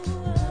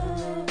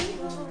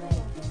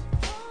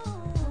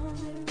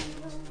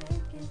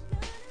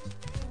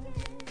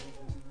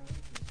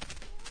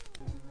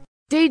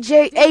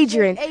 DJ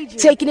Adrian,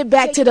 taking it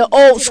back to the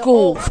old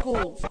school.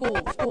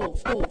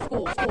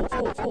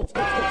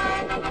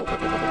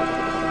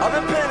 I've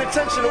been paying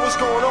attention to what's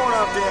going on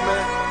out there,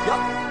 man.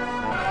 Yup.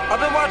 I've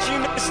been watching you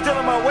niggas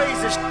stealing my ways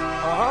and shit.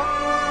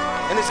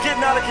 And it's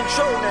getting out of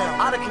control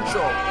now. Out of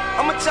control.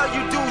 I'ma tell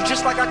you dudes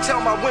just like I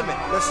tell my women.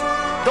 Listen,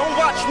 don't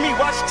watch me,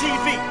 watch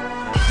TV.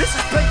 This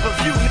is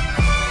pay-per-view,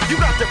 nigga. You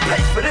got to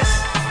pay for this.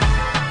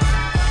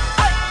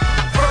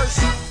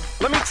 First,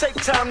 let me take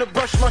time to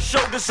brush my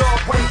shoulders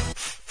off. Wait,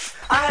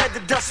 I had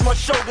to dust my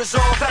shoulders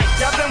off.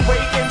 I've been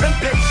waiting, been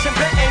patient,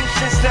 been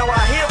anxious. Now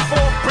I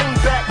herefore bring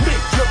back me,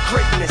 your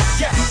greatness.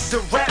 Yes, the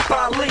rap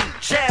I lead,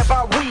 jab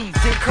I weave,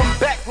 then come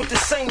back with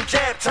the same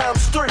jab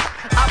times 3.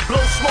 I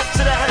blow smoke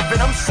to the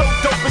heaven. I'm so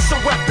dope, it's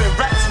a weapon.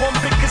 Rats one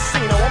big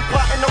casino. I'm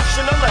plotting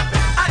Ocean 11.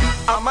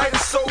 I might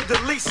have sold the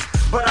least,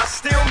 but I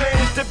still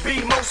managed to be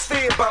most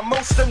feared by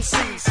most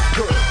MCs.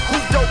 Good. Who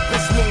dope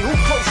is me? Who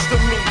close to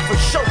me? For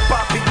sure,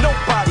 Bobby,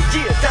 nobody.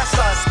 Yeah, that's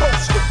how it's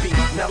supposed to be.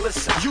 Now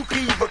listen, you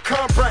can either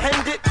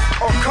comprehend it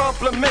or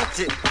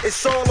compliment it.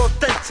 It's all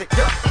authentic,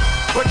 yeah.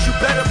 But you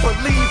better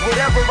believe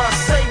whatever I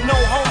say, no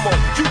homo.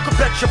 You can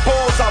bet your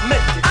balls I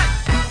meant it.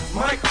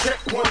 Mic check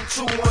 1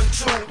 2 1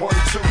 2 1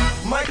 2.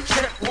 Mic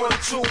check 1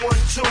 2 1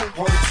 2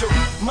 1 2.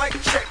 Mic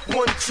check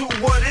 1 2.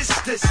 What is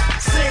this?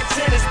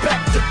 Santana's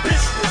back to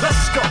business.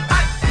 Let's go.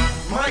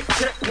 Mic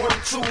check 1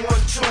 2 1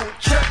 2.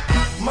 Check.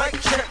 Mic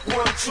check 1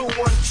 2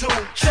 1 2.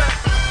 Check.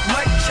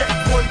 Mic check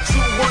 1 2.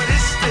 What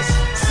is this?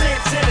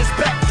 Santana's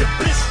back to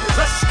business.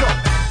 Let's go.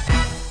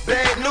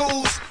 Bad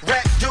news,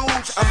 rap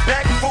dudes. I'm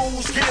back,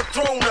 fools. Get it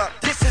thrown up.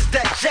 This is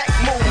that Jack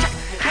move.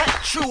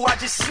 Hat true. I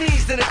just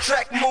sneezed in a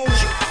track move.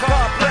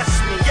 God bless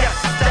me. Yes,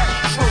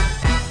 that's true.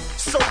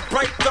 So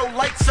bright, throw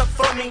lights up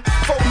for me.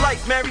 Full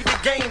light, marry the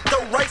game,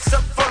 throw rice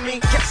up for me.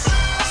 Yes,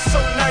 so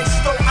nice,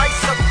 throw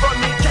ice up for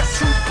me. Yes,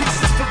 2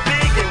 pieces for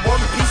big and 1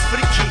 piece for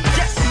the key.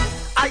 Yes,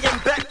 I am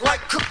back like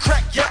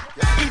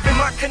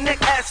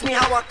me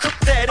how I cook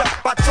that up.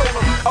 I told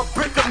him a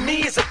brick of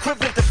me is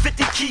equivalent to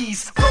 50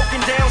 keys.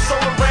 Broken down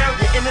sold around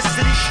your inner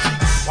city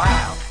streets.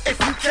 Wow.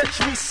 If you catch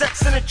me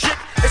sexing a chick,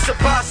 it's a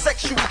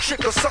bisexual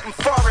chick or something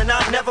foreign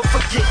I'll never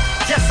forget.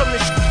 Yes, I'm the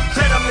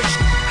bet I'm the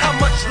How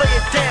much lay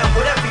it down?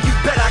 Whatever you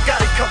bet, I got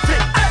it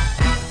covered.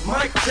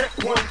 Mic check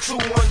 1 2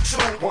 1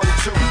 2 1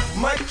 2.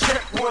 Mic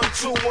check 1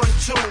 2 1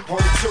 2 1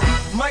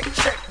 2. Mic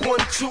check 1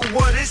 2.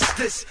 What is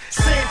this?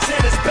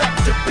 Santana's back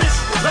to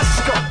business.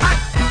 Let's go.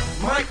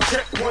 Mic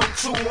check 1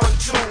 2 1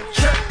 2.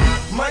 Check.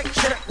 Mic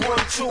check 1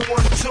 2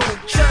 1 2.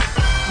 Check.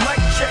 Mic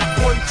check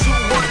 1 2.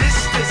 What is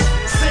this?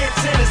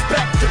 Santana's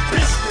back to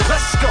business.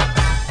 Let's go.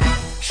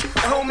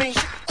 Homie,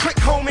 quick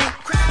homie,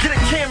 get a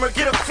camera,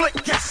 get a flick.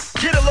 Yes,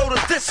 get a load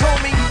of this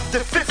homie. The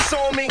fifth's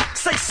on me.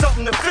 Say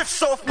something, the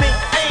fifth's off me.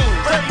 Aim,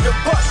 ready to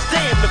bust.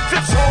 Damn, the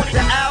fifth's horny.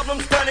 The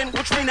album's done,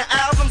 which mean the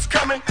album's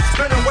coming. It's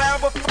been a while,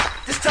 but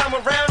this time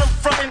around I'm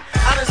frontin'.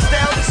 I done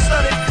styled and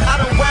stunning. I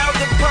done wowed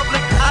the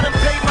public. I done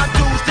paid my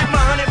dues, did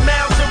my 100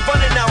 miles and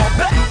running. Now I'm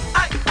back.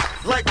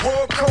 Like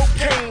raw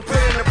cocaine, put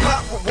in a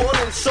pot with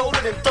water and sold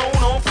it and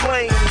thrown on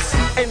flames.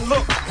 And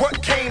look,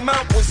 what came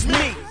out was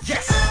me.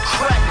 Yes,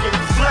 cracking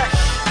flesh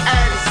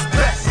at its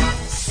best.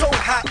 So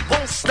hot,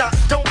 won't stop,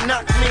 don't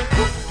knock me.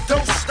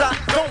 Don't stop,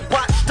 don't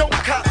watch, don't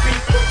copy.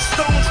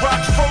 Stones,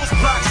 rocks, froze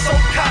blocks, so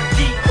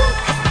cocky.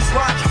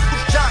 Watch,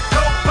 jock,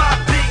 go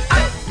Bobby.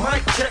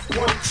 Mic check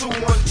 1 2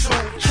 1 2.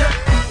 Check.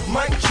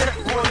 Mic check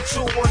 1 2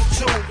 1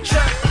 2.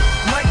 Check.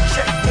 Mic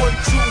check 1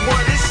 2.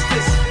 What is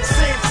this?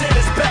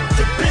 Santana's back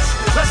to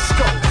business. Let's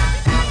go.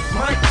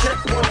 Mic check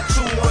 1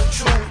 2 1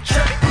 2.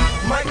 Check.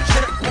 Mic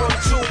check 1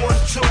 2 1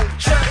 2.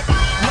 Check.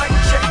 Mic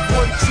check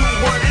 1 2.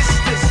 What is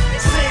this?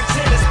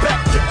 Santana's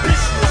back to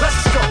business.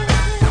 Let's go.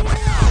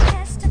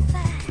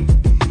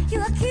 You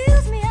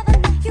accuse me of it.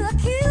 You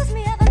accuse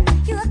me of it.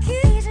 You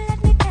accuse. Let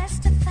me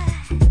testify.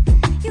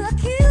 You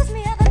accuse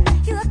me of it.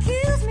 You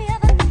accuse me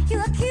of it. You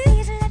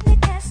accuse. Let me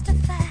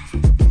testify.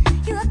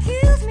 You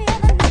accuse me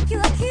of it. You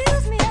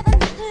accuse me of it.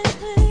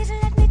 Please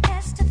let me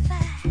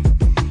testify.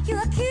 You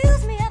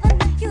accuse me of it.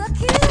 You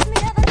accuse me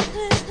of it.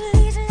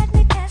 Please let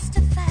me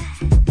testify.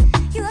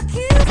 You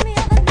accuse me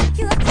of it.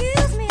 You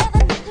accuse me of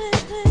it.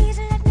 Please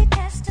let me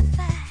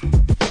testify.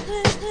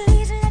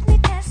 Please let me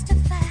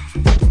testify.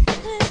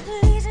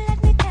 Please let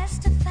me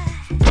testify.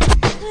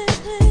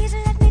 Please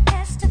let me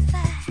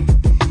testify.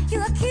 You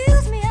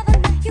accuse me of it.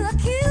 You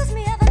accuse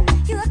me of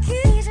it. You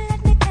accuse.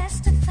 Let me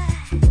testify.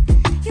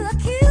 You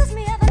accuse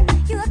me of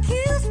it. You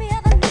accuse me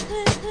of it.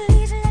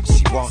 Please let me.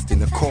 She walked in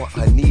the court,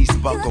 her knees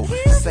buckled,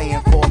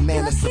 saying for a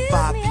man to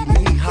survive, you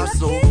need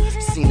hustle.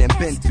 Seen and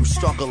been through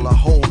struggle her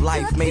whole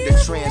life, made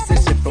a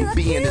transition from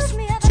being his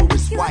to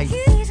his wife.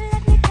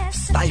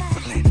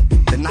 Stifling.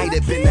 The night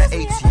had been the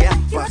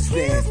ATF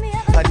bustin'.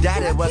 Her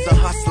daddy was a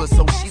hustler,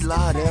 so she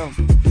loved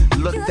him.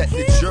 Looked at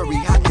the jury,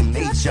 how can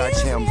they judge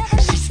him?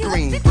 She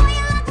screamed.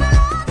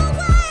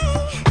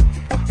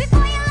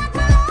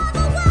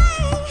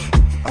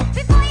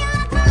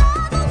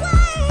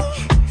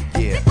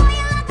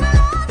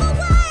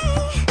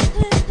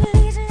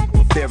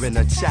 Fear in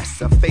her chest,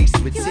 her face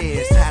with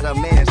tears, had a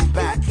man's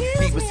back.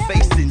 He was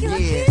facing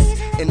years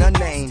in her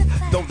name,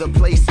 though the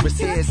place was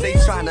his. They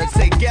tryna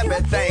take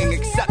everything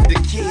except the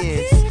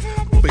kids.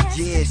 For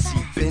years she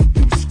been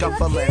through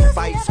scuffling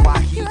fights while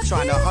he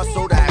tryna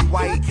hustle that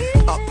white.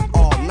 Up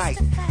all night,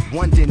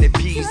 wondering if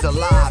he's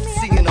alive.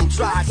 Seeing him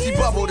try, she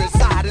bubbled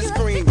inside and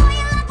screamed.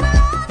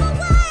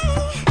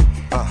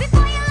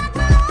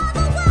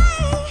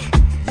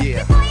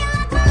 Yeah.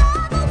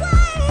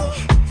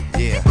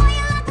 Yeah.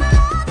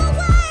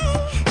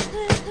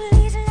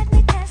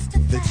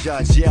 The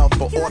judge yelled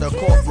for order,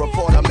 court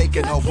reporter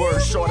making her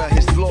words shorter.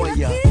 His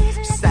lawyer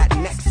sat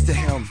next to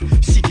him.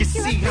 She could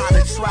see how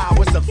the trial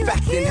was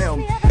affecting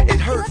him. It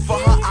hurt for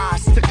her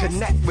eyes to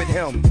connect with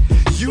him.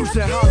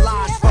 Using her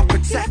lies for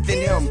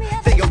protecting him.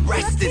 They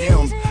arrested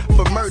him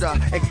for murder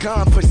and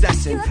gun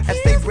possession. As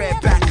they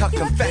read back her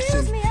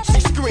confession, she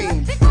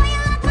screamed.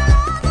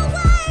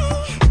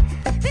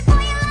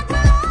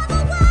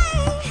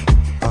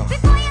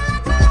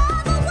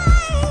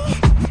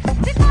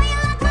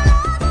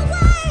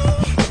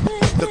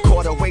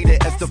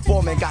 The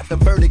foreman got the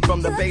verdict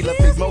from the bailiff.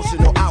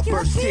 Emotional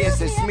outburst, tears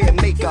and smear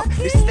makeup.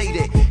 It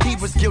stated he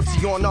was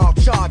guilty on all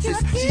charges.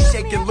 She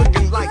shaking,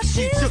 looking like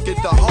she took it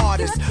the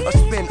hardest. A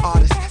spin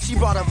artist, she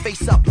brought her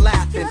face up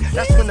laughing.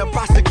 That's when the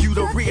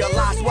prosecutor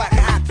realized what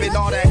happened.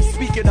 All that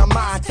speaking of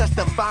mind,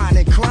 testifying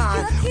and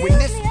crying. When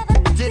this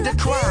did the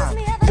crime,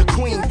 the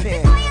queen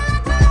pen.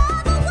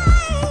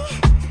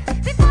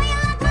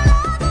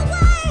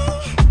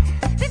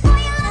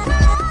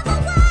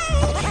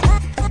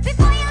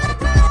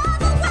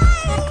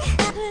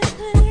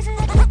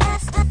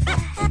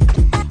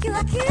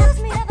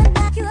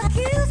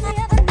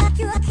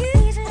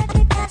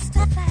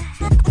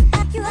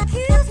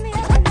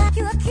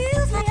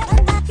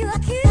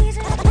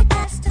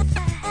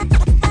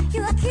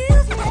 You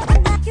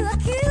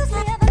accuse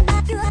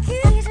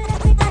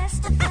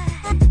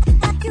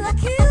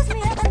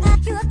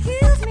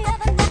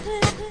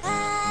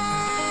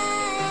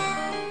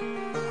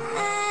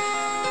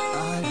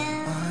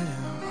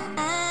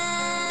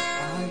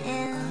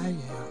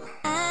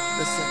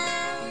Listen.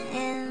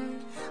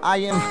 I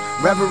am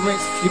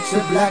Reverence,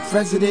 future black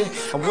president.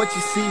 And what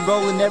you see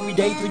rolling every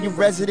day through your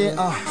resident.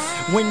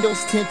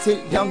 Windows tinted,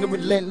 young and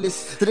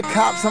relentless. To the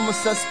cops, I'm a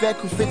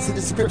suspect who fits the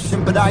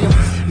description. But I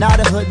am not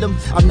a hoodlum,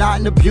 I'm not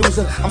an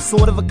abuser. I'm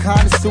sort of a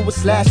connoisseur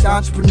 /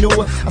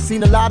 entrepreneur. I've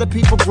seen a lot of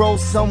people grow,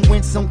 some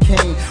win, some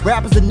came.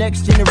 Rappers the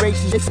next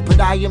generation, but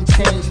I am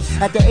changed.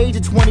 At the age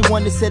of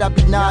 21, they said I'd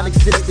be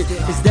non-existent.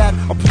 Is that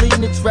a plea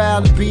in the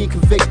trial of being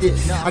convicted?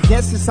 I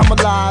guess since I'm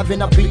alive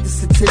and I beat the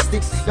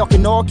statistics, y'all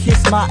can all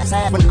kiss my ass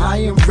when I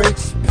am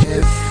rich.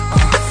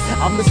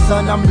 I'm the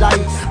sun, I'm light.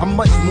 I'm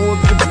much more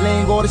than the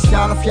bling or the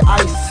shine off your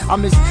ice.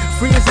 I'm as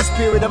free as a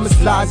spirit, I'm as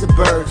fly as a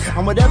bird.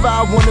 I'm whatever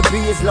I wanna be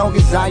as long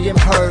as I am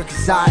heard.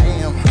 Cause I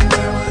am.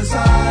 Where was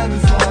I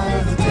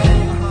before the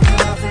day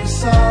I first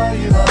saw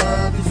your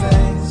lovely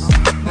face?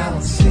 Now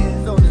I'm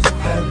seeing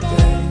every day.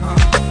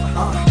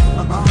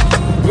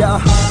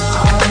 Yeah.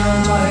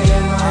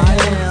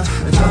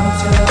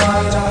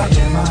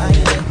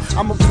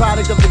 I'm a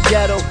product of the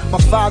ghetto, my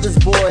father's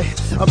boy.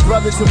 A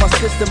brother to my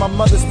sister, my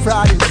mother's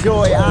pride and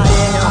joy.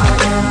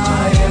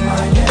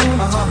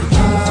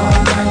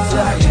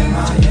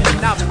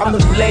 I'm the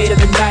blade of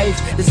the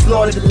knife that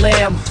slaughtered the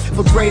lamb.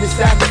 For greater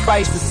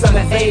sacrifice, the son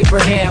of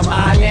Abraham.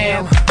 I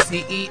am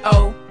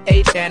CEO,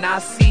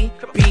 HNIC,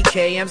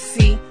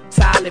 BKMC,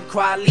 Talib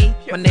Kweli.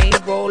 My name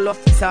roll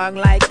off the tongue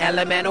like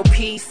elemental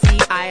PC.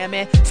 I am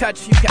in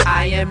touch, you can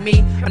I am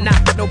me. I'm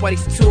not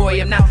nobody's toy,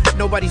 I'm not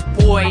nobody's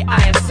boy.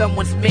 I am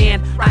someone's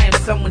man, I am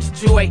someone's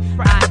joy.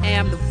 I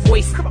am the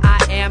voice,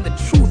 I am the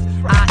truth.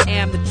 I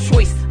am the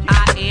choice,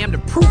 I am the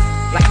proof.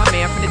 Like my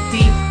man from the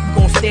D, I'm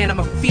gonna stand on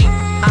my feet.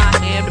 I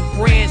am the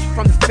branch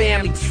from the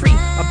family tree.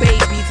 A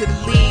baby to the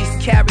leaves,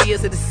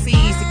 carriers of the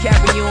seas. To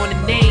carry on the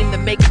name, to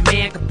make a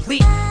man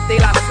complete. De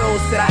La Soul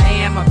said I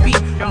am a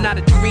beat. I'm not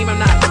a dream, I'm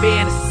not a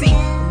fantasy.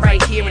 I'm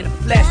right here in the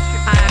flesh,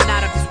 I am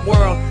not of this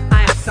world.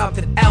 I am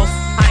something else,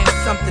 I am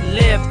something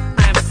lived,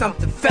 I am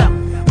something felt.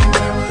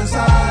 Where was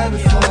I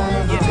before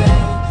the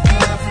day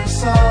I first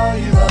saw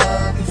your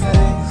lovely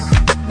face?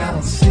 Now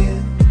I'm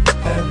seeing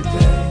every day.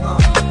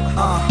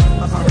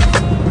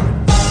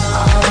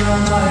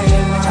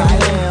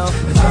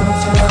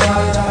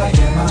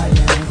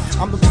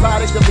 I'm the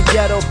product of the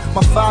ghetto,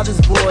 my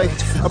father's boy.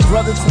 A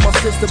brother to my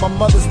sister, my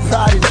mother's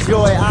pride and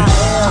joy. I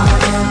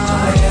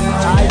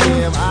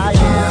am.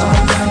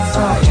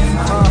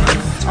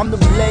 I'm the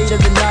blade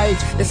of the knife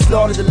that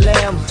slaughtered the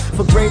lamb.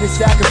 For greater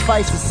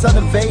sacrifice, the son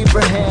of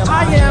Abraham.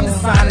 I am the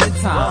sign of the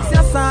time. See,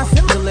 I sign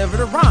him deliver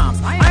the rhymes.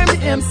 I am the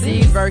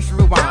MC's verse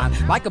rewind.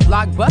 Like a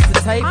blockbuster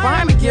tape, I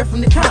am a gift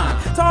from the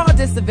kind. To all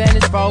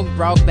disadvantaged folk,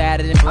 broke,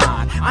 battered, and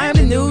blind. I am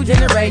the new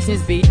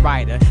generation's beat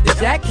writer. The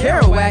Jack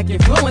Kerouac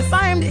influence.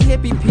 I am the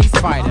hippie peace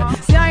fighter.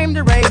 See, I am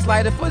the raised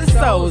lighter for the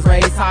souls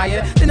raised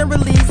higher than the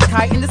release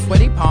kite in the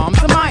sweaty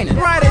palms of miners.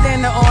 Brighter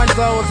than the orange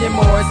glow of Jim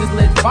Morris's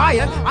lit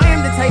fire. I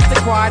am the taste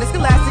of quiet, the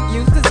scholastic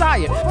youth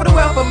desire. For the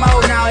wealth of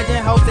more knowledge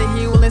and hope that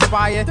he will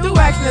inspire. Through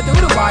action and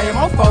through the wire,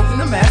 more folks in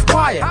the mass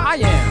choir. I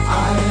am.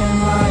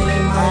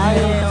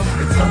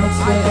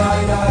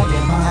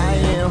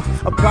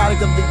 A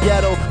product of the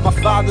ghetto, my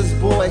father's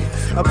boy.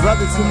 A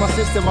brother to my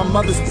sister, my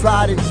mother's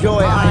pride and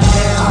joy. I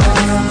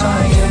am.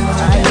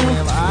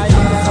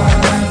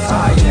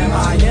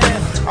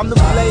 I'm the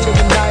blade of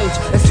the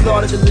knife that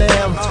slaughtered the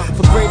lamb.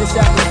 For greater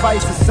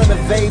sacrifice, the son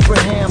of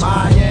Abraham.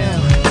 I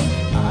am.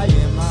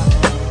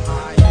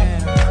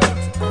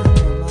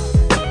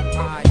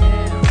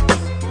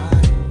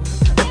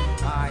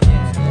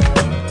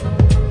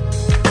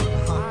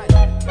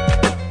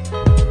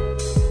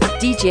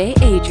 DJ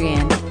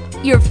Adrian,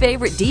 your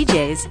favorite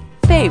DJ's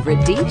favorite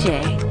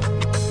DJ.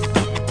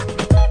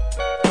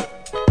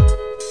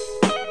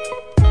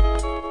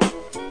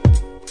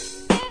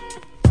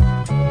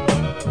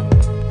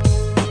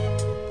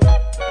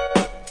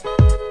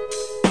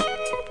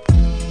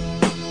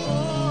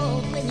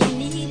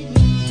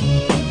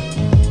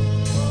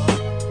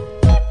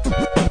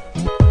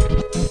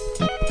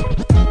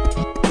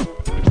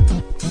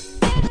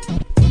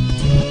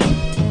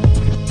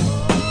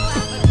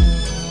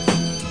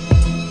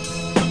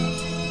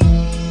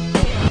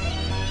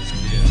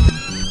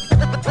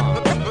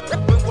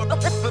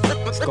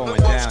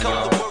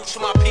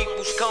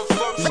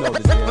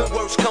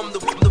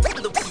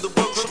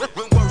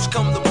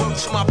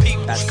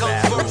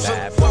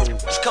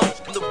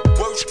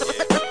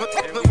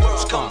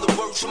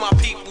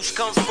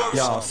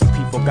 Yo, some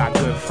people got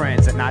good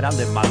friends, at night I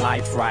live my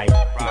life right,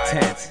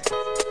 intense.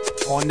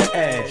 On the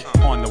edge,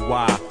 on the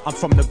wire. I'm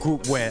from the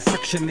group where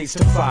friction needs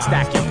to fire.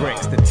 Stack your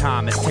bricks, the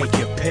time is take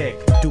your pick.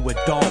 Do it,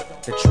 don't,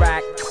 the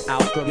track,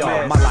 out the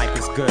yo, my life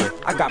is good.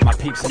 I got my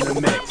peeps in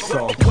the mix,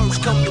 so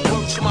Worst come to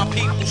worst, my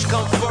peoples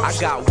come first. I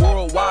got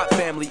worldwide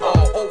family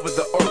all over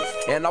the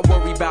earth, and I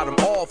worry about them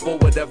all for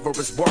whatever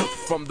it's worth.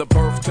 From the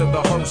birth to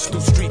the hearse,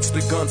 through streets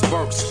the guns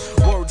burst.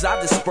 Words I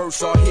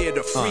disperse are here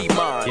to free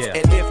minds, yeah.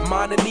 and if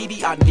mine are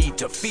needy, I need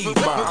to feed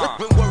mine.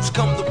 When worst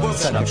come to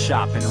worst, set up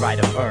shop and write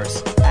a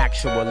verse.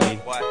 Actually,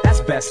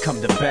 That's best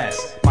come to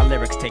best. My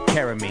lyrics take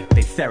care of me,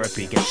 they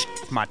therapy, get shit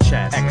off my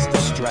chest. Extra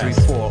stress,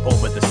 3-4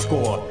 over the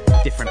score.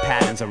 Different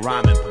patterns of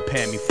rhyming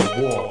prepare me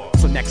for war.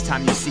 So next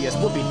time you see us,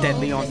 we'll be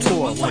deadly on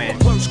tour. When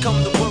worst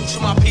come to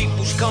worst, my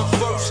peoples come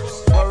first.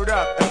 Word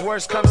up, if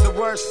worst comes to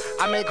worst,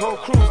 I make whole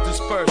crews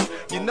disperse.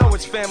 You know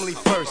it's family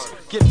first.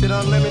 Gifted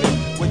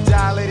unlimited with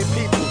dilated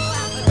people.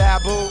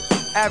 Babu,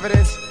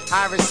 Evidence,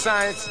 Irish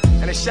Science,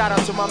 and a shout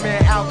out to my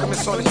man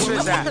Alchemist on the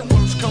Triz app.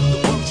 Worst come to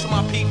worst,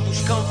 my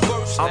peoples come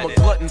first. I'm a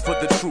glutton for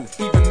the truth,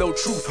 even though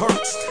truth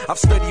hurts. I've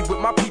studied with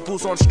my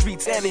peoples on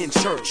streets and in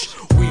church.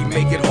 We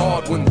make it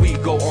hard when we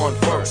go on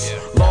first.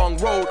 Long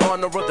road,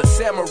 honor of the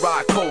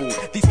samurai code.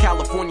 These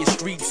California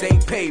streets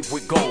ain't paved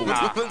with gold.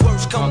 When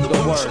worst come to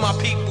worst, my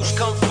peoples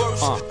come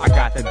first. I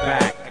got the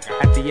back.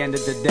 At the end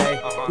of the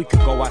day, we could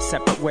go our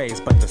separate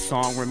ways, but the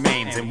song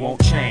remains and won't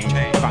change.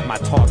 Got my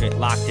target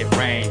locked in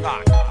range.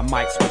 I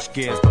might switch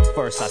gears, but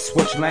first I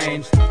switch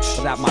lanes.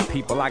 Without my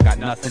people, I got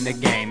nothing to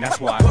gain. That's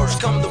why worst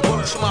come to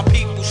worst, my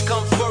peoples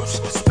come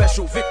first.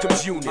 Special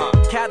Victims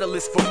Unit,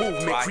 catalyst for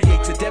movement,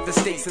 create to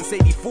devastate since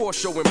 '84,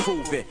 show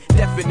improvement.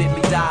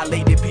 Definitely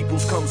dilated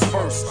peoples comes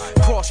first.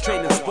 Cross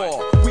train and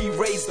spar, we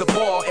raise the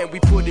bar and we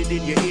put it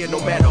in your ear no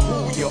matter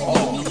who you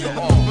are.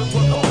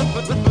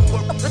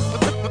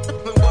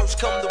 Worst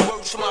come to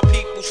worst, my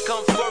peoples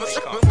come first.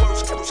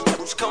 Worst come to worst.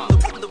 Worst come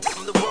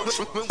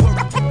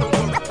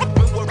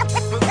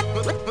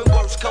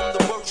to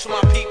worst,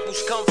 my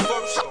peoples come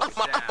first.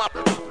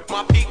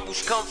 My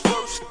peoples come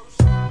first.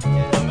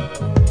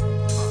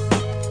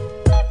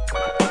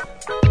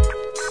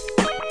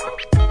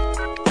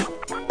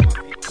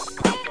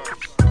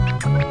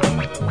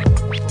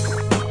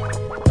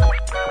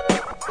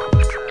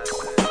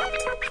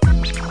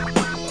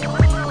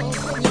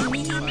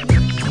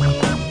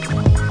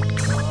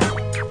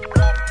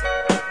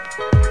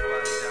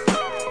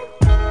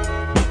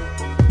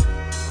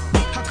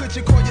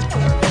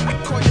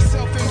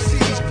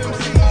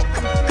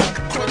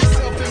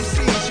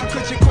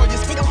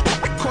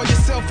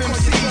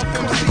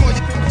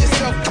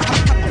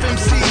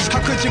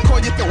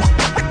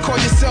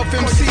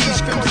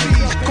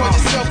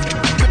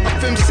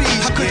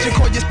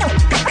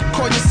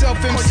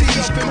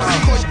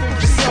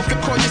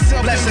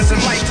 Blessings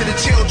and light to the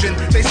children.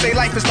 They say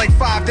life is like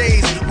 5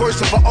 days.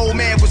 Words of an old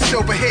man with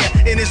silver hair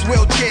in his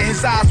wheelchair.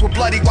 His eyes were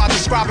bloody while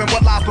describing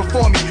what lies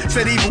before me.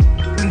 Said evil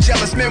and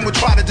jealous men would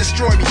try to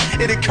destroy me.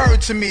 It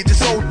occurred to me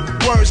this old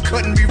words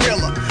couldn't be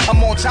realer.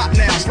 I'm on top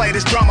now,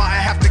 slightest drama I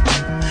have to.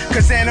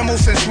 Cause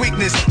animals sense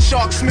weakness,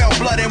 sharks smell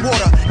blood and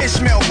water.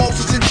 Ishmael,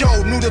 Moses and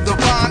Job knew the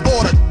divine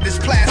order. This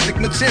plastic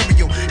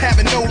material,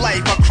 having no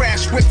life. I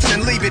crash whips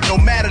and leave it, no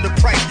matter the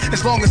price.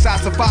 As long as I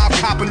survive,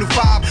 cop a new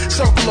 5.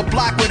 Circle a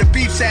block where the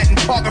beef's at and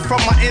parking from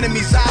my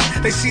enemy's eye.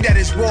 They see that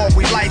it's war,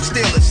 we life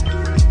stealers.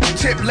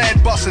 Tip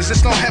lead busters,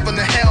 it's no heaven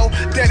or hell.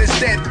 Dead is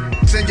dead.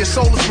 And your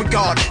soul is with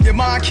God. Your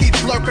mind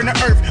keeps lurking the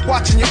earth,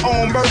 watching your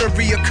own murder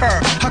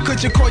reoccur. How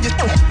could you call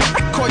yourself MCs?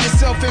 Call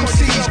yourself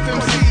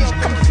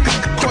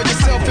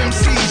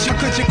MCs. How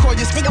could you call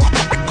yourself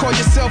MCs? Call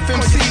yourself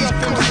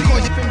MCs.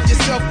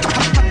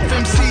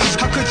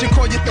 How could you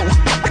call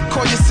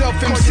yourself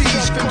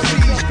MCs?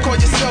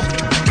 Call yourself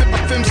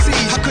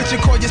MCs. How could you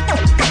call yourself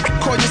MCs?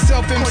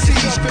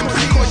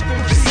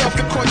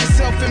 Call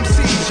yourself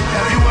MCs.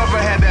 Have you ever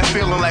had that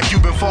feeling like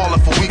you've been falling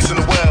for weeks in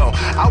a well?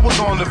 I was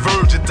on the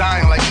verge of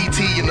dying like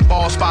E.T. in the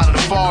bald spot of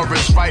the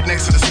forest, right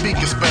next to the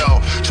speaking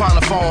spell. Trying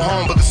to phone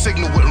home, but the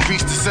signal wouldn't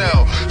reach the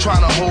cell.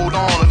 Trying to hold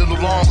on a little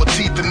longer,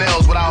 teeth and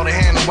nails without a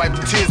hand to wipe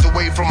the tears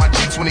away from my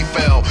cheeks when he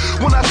fell.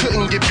 When I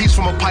couldn't get peace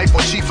from a pipe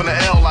or chief in the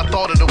L, I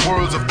thought of the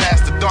words of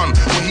Pastor Dunn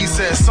when he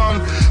said,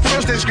 son,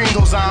 first they screamed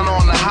Hosanna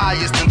on the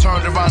highest and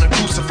turned around and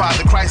crucified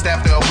the Christ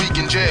after a week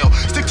in jail.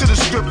 Stick to the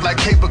script like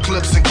paper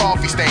clips and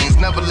coffee stains.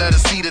 Never let a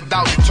seed of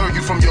doubt deter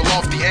you from your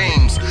lofty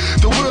aims.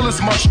 The will is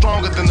much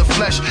stronger than the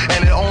flesh,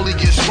 and it only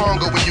gets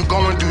stronger when you're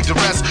going through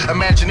duress.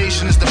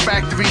 Imagination is the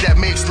factory that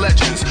makes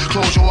legends.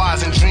 Close your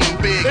eyes and dream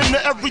big. In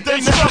the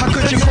everyday How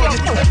could you call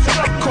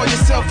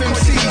yourself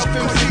MCs?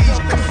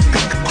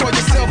 Call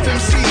yourself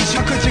MCs.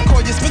 How could you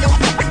call yourself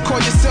MCs?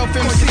 Call yourself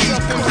MCs.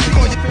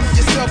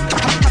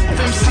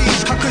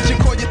 How could you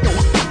call yourself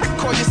MCs?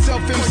 Call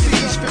yourself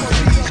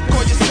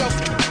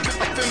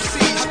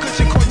MCs. How could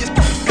you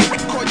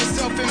call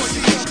yourself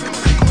MCs?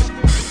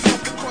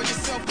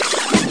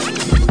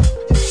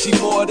 She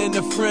more than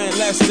a friend,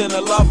 less than a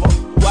lover.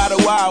 Why do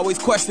I always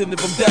question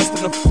if I'm destined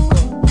to fuck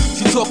her?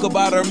 She talk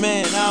about her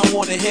man, I don't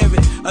wanna hear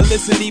it. I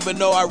listen even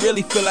though I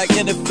really feel like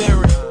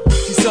interfering.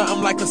 She's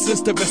something like a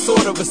sister, but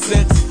sort of a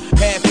sense.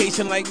 Bad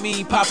patient like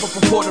me, pop up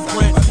from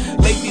Port-au-Prince.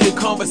 Lately the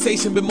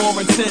conversation been more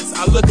intense.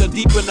 I look her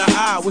deep in the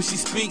eye when she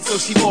speaks, so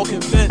she more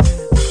convinced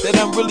that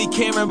I'm really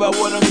caring about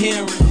what I'm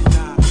hearing.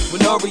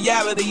 When in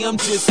reality, I'm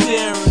just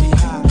staring.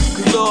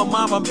 Cause little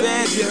mama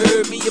bad, you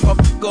heard me. If I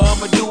fuck her,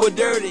 I'ma do her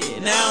dirty.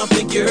 Now I don't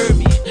think you heard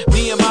me.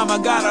 Me and mama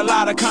got a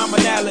lot of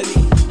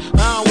commonality.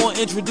 I don't want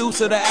to introduce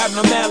her to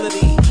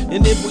abnormality.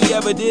 And if we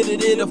ever did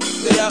it, it'll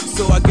f it up.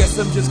 So I guess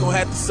I'm just gonna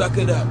have to suck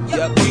it up.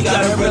 Yup, we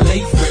gotta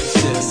relate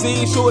friendship.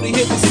 Seen Shorty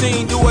hit the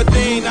scene, do her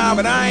thing, nah,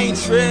 but I ain't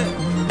trip.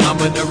 I'm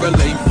in a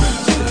relate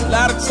friendship. A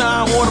lot of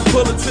time wanna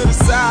pull her to the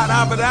side,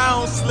 nah, but I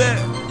don't slip.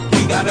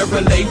 We gotta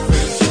relate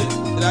friendship.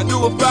 And I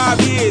do it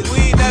 5 years, we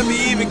ain't never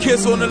even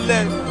kiss on the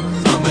lips.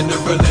 I'm in a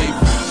relate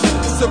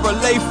friendship. It's a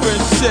relate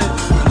friendship.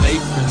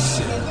 Relate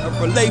friendship. A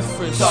relate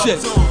friendship.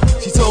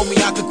 She told me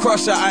I could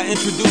crush her, I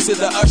introduced her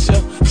to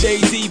Usher,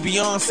 Jay-Z,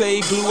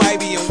 Beyonce, Blue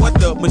Ivy, and what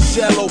the?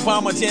 Michelle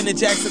Obama, Janet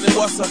Jackson, and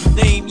what's her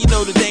name? You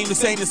know the name to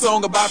sing the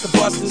song about the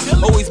busters.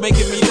 Always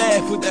making me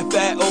laugh with that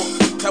fat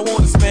I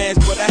wanna smash,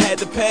 but I had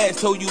to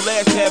pass. Told you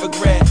last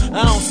paragraph.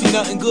 I don't see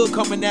nothing good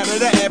coming out of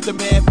the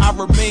aftermath. I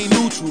remain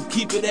neutral,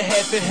 keep it a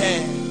half and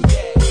half.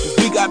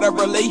 We got a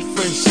relate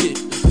friendship.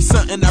 It's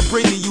something I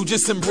bring to you,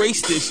 just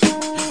embrace this shit.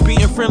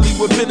 Being friendly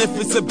with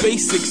benefits, a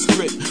basic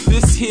script.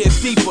 This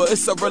here's deeper,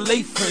 it's a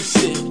relate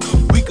friendship.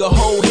 We could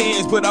hold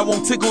hands, but I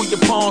won't tickle your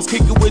palms.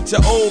 Kick it with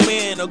your old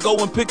man, or go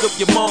and pick up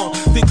your mom.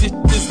 Think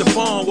this is the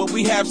bond, what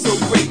we have so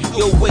great.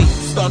 Yo, wait,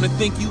 starting to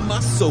think you my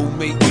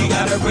soulmate. We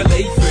got a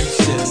relate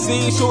friendship.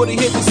 Seen Shorty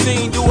hit the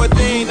scene, do her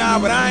thing, nah,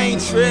 but I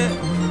ain't trip.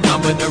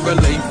 I'm in a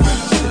relate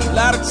friendship. A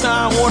lot of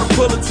time wanna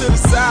pull her to the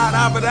side,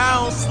 nah, but I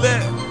don't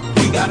slip.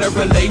 We got a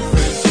relate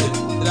friendship.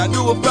 And I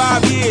do it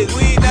 5 years,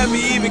 we ain't never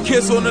even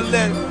kiss on the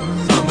lips.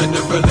 I'm in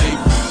a relate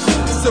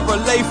friendship. It's a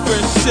relate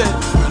friendship.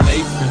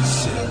 Relate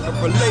friendship. A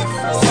relate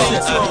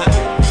friendship.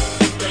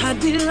 I'd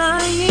be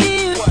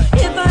lying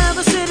if I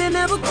ever said it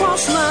never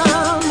crossed my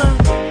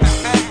mind.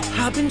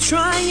 I've been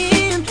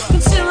trying,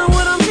 concealing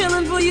what I'm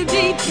feeling for you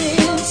deep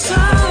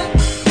inside.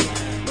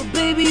 But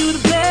baby, you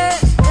the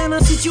best, and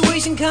our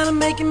situation kinda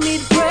making me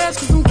depressed.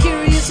 Cause I'm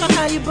curious on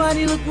how your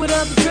body look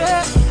without the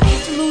dress. I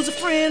hate to lose a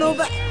friend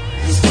over,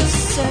 it's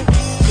just sex.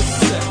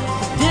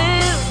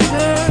 Damn,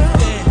 girl,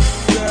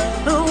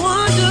 I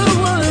wonder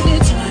what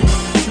it's like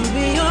to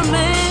be your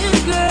man,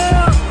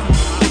 girl.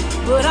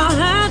 But I'll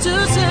have to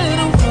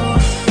settle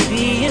for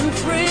being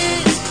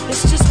friends.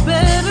 It's just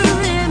better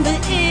in the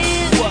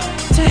end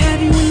to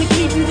have you and to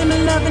keep you than to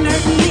love and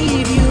hurt and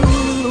leave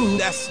you.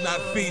 That's not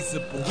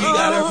feasible. We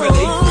gotta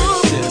relate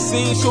friendship.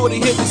 Seen Shorty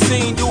hit the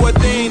scene, do her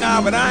thing,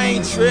 nah, but I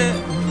ain't trip.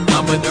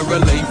 I'm in a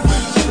relate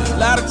friendship. A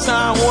lot of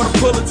time wanna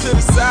pull her to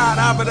the side,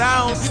 nah, but I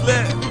don't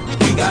slip.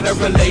 We gotta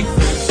relate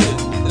friendship.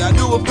 And I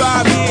do it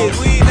 5 years,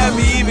 we ain't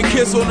never even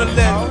kiss on the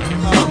lips.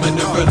 I'm in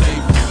a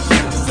relate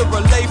friendship. It's a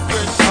relate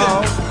friendship.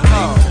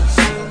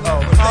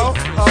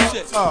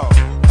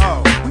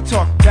 We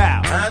talk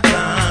about high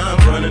time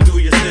running through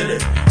your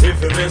city.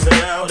 If you're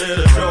missing out,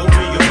 it'll show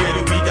me your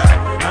pity. We got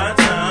high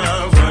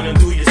times running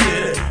through your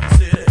city.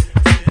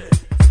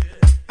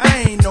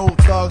 I ain't no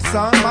thug,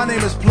 son. My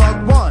name is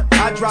Plug One.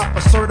 I drop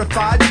a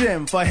certified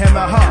gem for him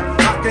or her.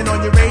 Rockin'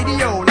 on your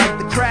radio like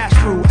the Crash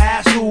Crew.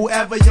 Ask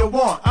whoever you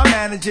want. I'm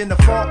managing the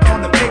funk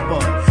on the paper.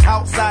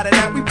 Outside of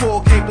that, we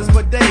pull capers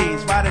for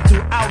days. Riding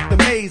throughout the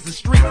maze and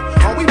streets.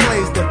 While we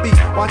blaze the beat.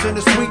 Watching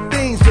the sweet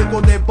things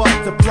wiggle their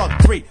butt to Plug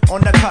 3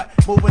 on the cut.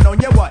 Moving on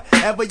your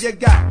whatever you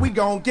got, we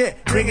gon'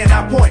 get. Bringing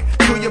our point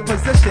to your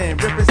position.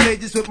 Ripping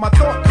stages with my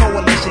thought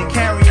coalition.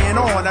 Carrying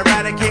on,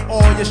 eradicate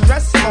all your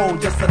stress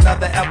mode. Just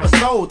another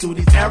episode through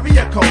these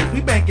area codes we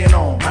banking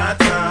on. High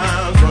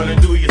times running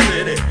through your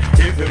city.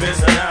 If you're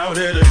missing out,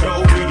 it'll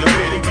show me your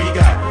pity. We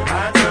got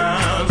high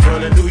times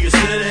running through your city.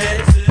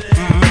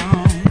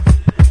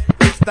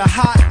 It's the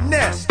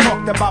hotness,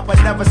 talked about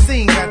but never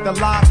seen at the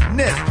Loch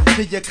Ness.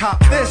 Till you cop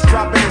this,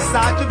 drop it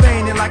inside your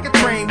vein and like a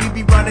train, we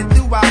be running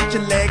throughout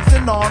your legs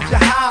and arms. You're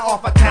high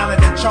off a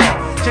talent and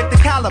charm. Check the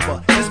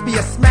caliber, this be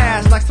a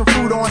smash like some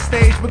fruit on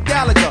stage with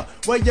Gallagher.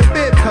 Wear your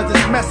bib cause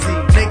it's messy.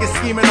 Niggas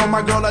scheming on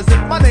my girl as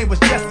if my name was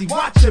Jesse.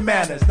 Watch your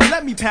manners, now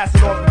let me pass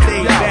it off to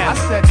Dave down. I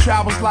said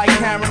travels like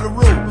Karen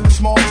LaRue.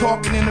 Small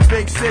talking in the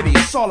big city.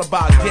 It's all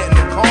about getting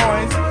the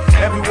coins.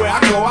 Everywhere I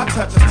go, I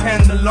touch a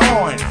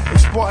tenderloin.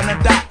 Exporting a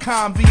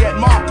 .com Viet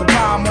mark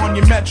bomb on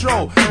your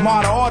metro.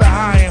 Model order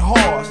iron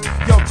horse.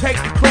 Yo, take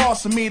the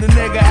cross and meet a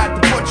nigga at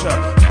the butcher.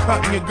 You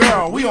cutting your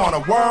girl, we on a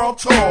world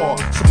tour.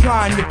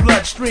 Supplying your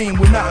bloodstream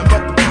with nothing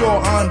but the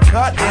pure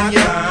uncut in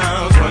your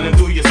times running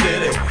through your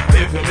city.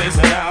 If you're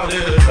missing out,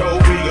 it'll show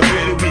we a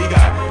pity. We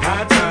got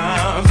high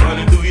times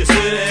running through your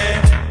city.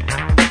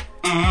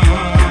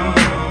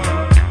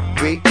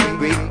 Break the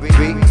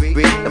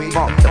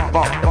funk, the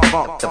funk, the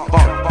funk, the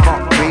funk, the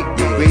funk. Break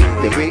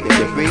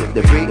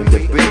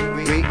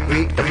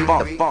the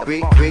funk. We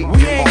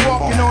ain't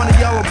walking on a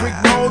yellow brick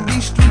road.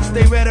 These streets,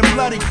 they red and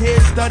bloody.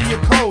 Kids, study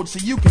your code so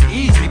you can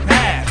easily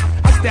pass.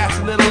 I stash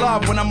a little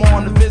love when I'm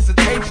on the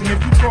visitation.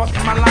 If you cross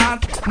my line,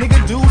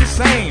 nigga, do the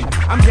same.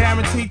 I'm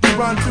guaranteed to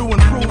run through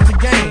and prove the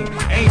game.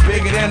 Ain't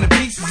bigger than the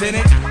pieces in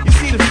it. You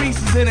see the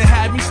pieces in it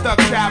had me stuck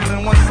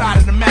traveling one side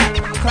of the map.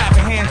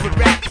 Clapping hands with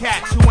rat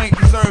cats who ain't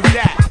deserved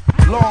that.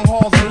 Long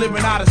hauls and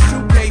living out of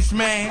suitcase,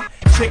 man.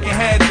 Chicken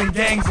heads and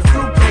gangs of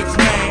fruitcakes,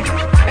 man.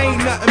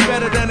 Ain't nothing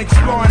better than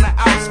exploring the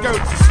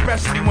outskirts,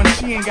 especially when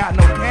she ain't got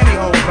no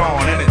pantyhose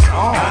on and it's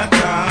on. High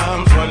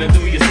times running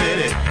through your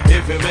city.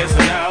 If you're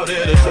missing out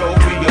at a show,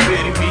 we a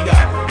pity. We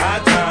got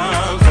high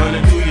times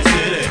running through your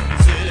city.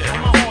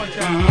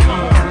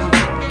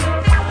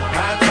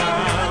 High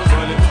times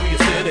running through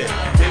your city.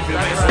 If you're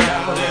missing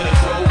out at a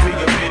show, we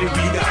a pity.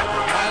 We got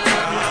high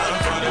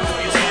times running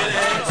through your city.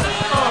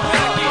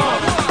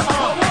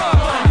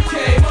 You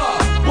came up,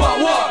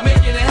 what,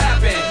 making it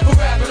happen. We're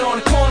rapping on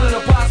the corner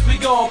to possibly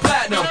go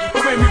platinum.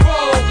 But when we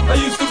roll, I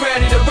used to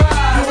ready to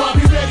ride. You want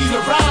me ready to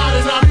ride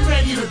and I'll be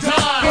ready to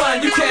die.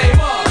 Run, you came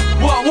up,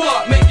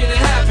 what, making it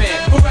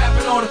happen. We're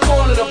rapping on the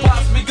corner to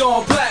possibly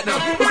go platinum.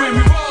 But when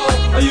we roll,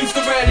 I used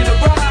to ready to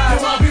ride.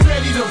 You want me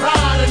ready to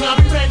ride and I'll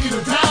be ready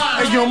to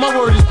die. Hey yo, my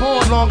word is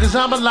born. Long as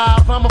I'm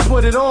alive, I'ma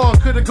put it on.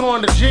 Could've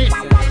gone to jail,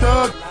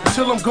 thug,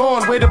 till I'm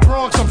gone. Way to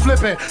Bronx, I'm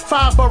flipping.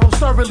 5 boroughs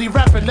thoroughly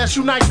rapping. Let's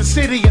unite the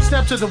city and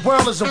step to the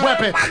world as a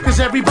weapon. Cause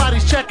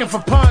everybody's checking for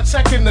punch,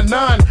 second to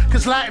none.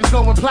 Cause Latin's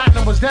going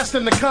platinum was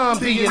destined to come.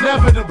 The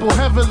inevitable,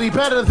 heavily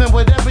better than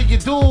whatever you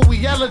do.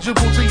 We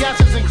eligible to yes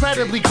is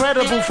incredibly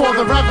credible for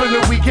the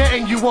revenue. We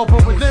getting you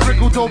open with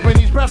lyrical dope. And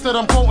these breaths that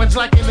I'm quoting's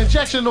like an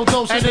injectional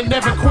dose. And it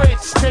never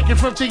quits. Taken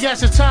from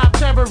TS's top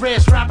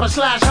terrorist, rapper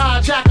slash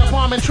hijacker,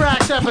 bombing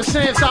tracks ever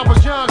since I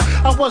was young.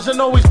 I wasn't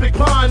always big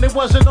pun, it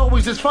wasn't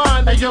always as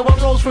fun. Hey yo, I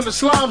rose from the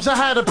slums, I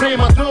had to pay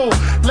my due.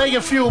 Lay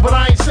a few, but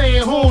I ain't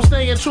saying who.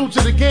 Staying true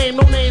to the game,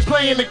 no names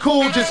playing it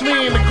cool. Just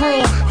me and the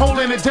crew,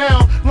 holding it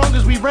down. Long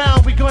as we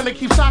round, we gonna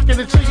keep socking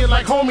it to you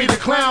like Homie the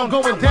Clown.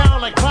 Going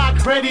down like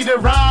Pac, ready to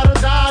ride or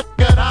die.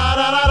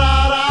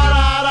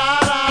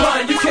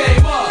 Run, you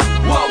came up,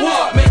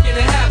 what, making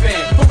it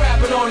happen. We're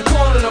rapping on the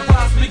corner to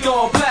possibly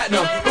go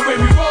platinum. But when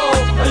we roll,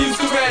 I used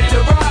to ready to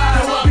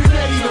ride. You want me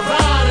ready to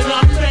ride and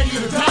I'll be ready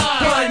to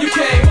die. Run, you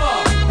came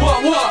up,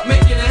 what,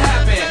 making it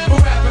happen.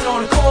 We're rapping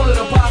on the corner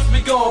to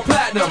possibly go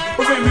platinum.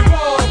 But when we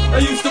roll, I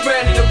used to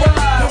ready to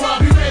ride. You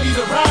want me ready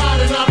to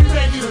ride and I'll be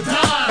ready to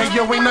die. Hey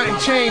yo, ain't nothing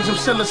changed, I'm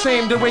still the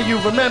same the way you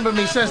remember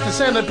me. Since the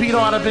centipede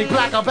or the big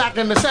black out back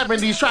in the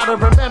 70s. Try to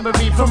remember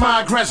me for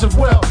my aggressive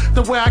will.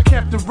 The way I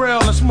kept it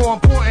real is more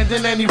important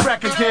than any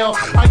record deal.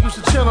 I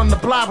used to chill on the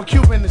block with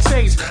Cuban and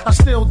States. I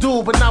still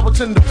do, but now it's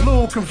in the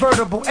blue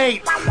convertible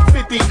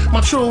 850.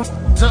 My true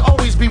to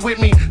always be with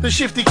me. The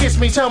shifty kiss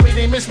me, tell me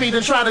they miss me,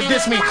 then try to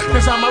diss me.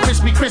 Cause I'm a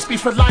wrist be crispy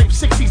for life,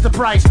 60's the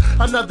price.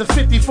 Another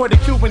 50 for the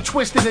Cuban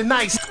twisted and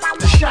nice.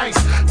 The shice,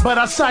 but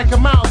I psych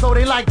them out, though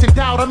they like to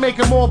doubt. I make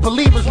them more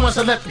believers once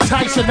I let the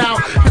Tyson out.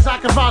 Cause I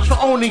can vouch for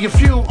only a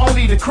few,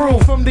 only the crew.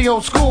 From the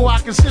old school, I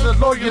consider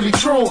loyally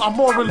true. I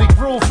morally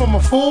grew from a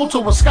fool to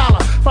a scholar.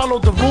 Follow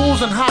the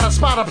rules and how to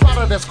spot a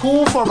plotter that's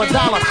cool for $1.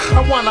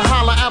 I wanna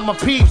holler at my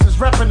peeps that's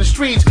repping the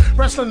streets.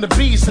 Wrestling the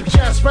beast,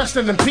 suggest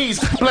resting in peace.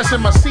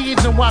 Blessing my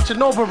seeds and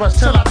watching over us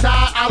till I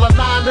die. I'll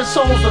align the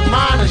souls of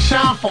mine and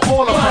shine for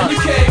all of us. You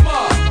came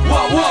up,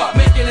 what,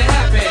 making it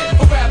happen.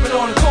 We're rapping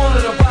on the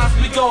corner to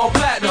possibly go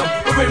platinum.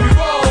 But when we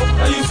roll,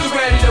 I used to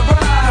ready to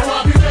ride. You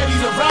want me ready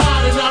to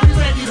ride and I'll be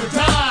ready to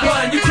die.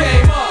 Run, you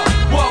came up,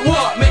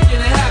 what,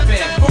 making it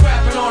happen. We're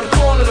rapping on the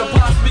corner to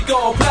possibly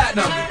go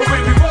platinum. But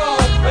when we roll,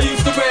 I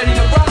used to ready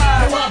to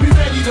ride. You want me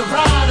ready to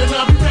ride and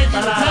I'll be ready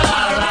to die.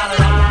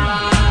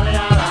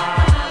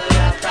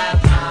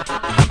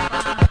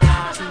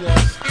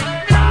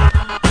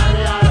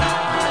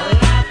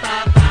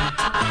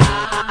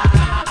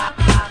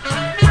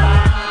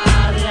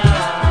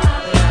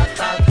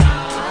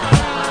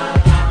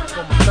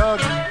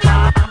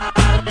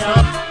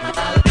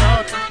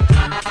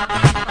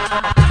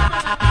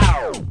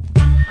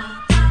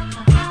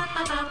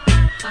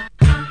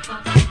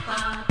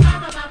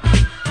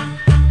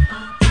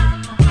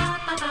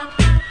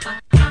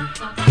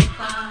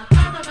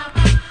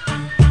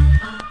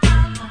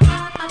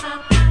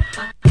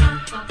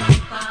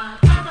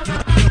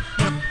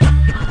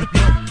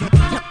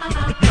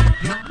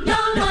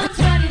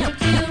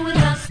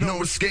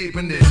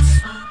 Escaping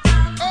this.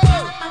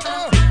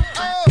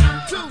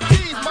 Two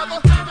D's, mother.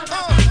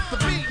 The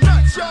beat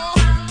nuts, y'all.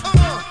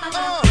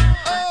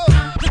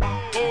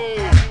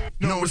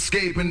 No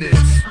escaping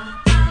this.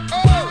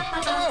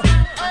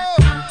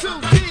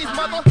 Two D's,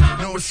 mother.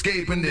 No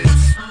escaping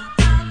this.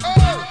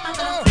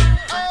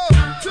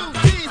 Two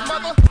D's,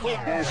 mother.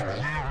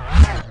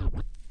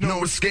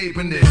 No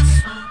escaping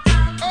this.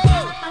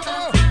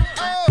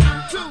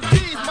 Two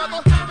D's,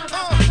 mother.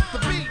 The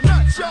beat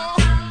nuts, y'all.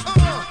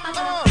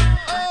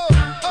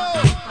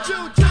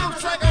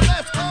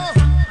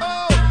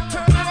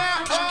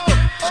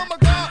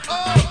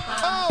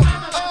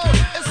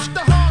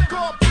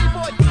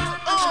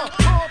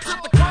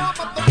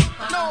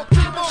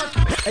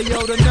 Hey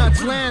yo, the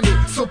nuts landed,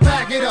 so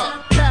pack it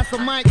up. Pass the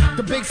mic,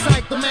 the big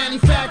psych, the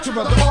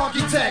manufacturer, the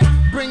architect,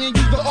 bringing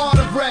you the art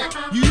of wreck.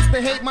 You used to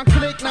hate my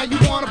clique, now you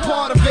want a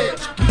part of it.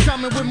 We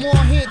coming with more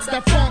hits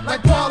that funk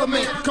like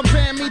Parliament.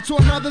 Compare me to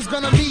another's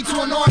gonna lead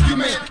to an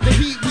argument. The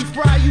heat we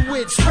fry you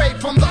with,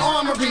 straight from the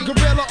armory.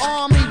 Guerrilla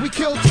army, we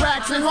kill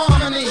tracks in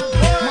harmony.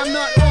 My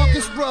nut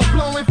orchestra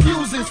blowing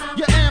fuses.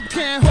 Your amp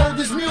can't hold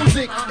this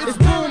music, it's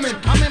booming.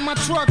 I'm in my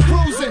truck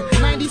cruising,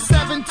 96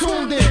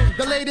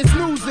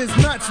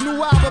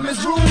 new album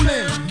is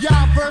ruling.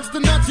 Y'all verse the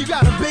nuts, you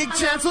got a big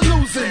chance of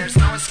losing. There's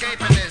no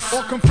escaping this.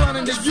 Or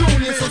confronting the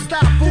union, so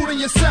stop fooling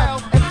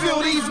yourself and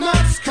feel these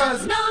nuts,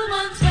 cause no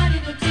one's ready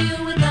to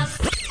deal with us.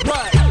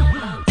 Right.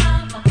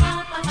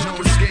 No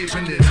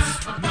escaping this.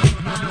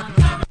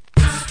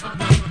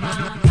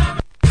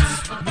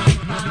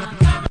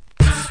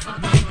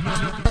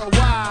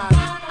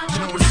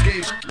 No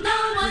escape. No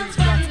one's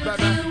ready to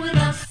deal with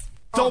us.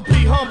 Don't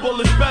be humble,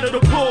 it's better to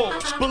pull.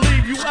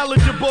 Believe you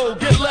eligible,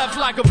 get left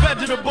like a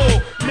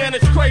vegetable. Man,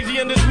 it's crazy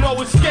and there's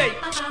no escape.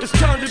 It's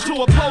turned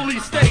into a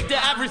police state. The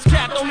average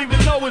cat don't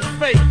even know his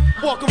fate.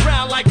 Walk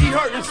around like he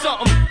hurting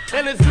something,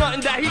 and there's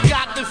nothing that he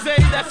got to say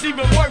that's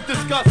even worth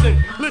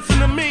discussing. Listen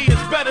to me,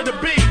 it's better to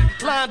be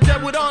lying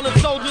dead with honor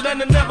soldier than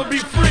to never be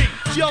free.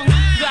 Young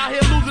out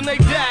here losing their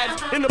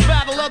dads in the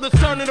battle, others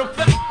turning to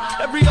fat.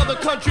 Every other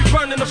country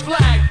burning the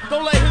flag.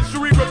 Don't let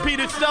history repeat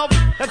itself.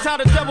 That's how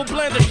the devil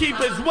plans to keep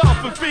his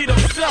wealth and feed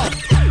himself.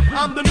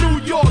 I'm the New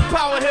York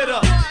power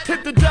hitter.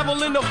 Hit the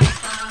devil in the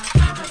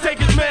take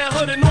his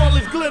manhood and all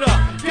his glitter.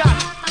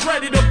 Got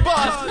ready to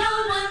bust.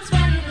 No one's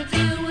ready to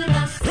deal with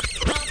us.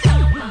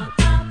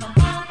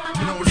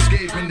 No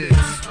escaping this.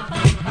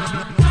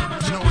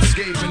 No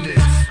escaping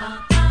this.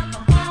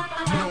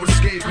 No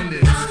escaping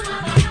this.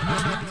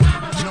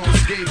 No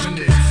escaping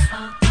this.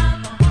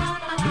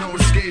 No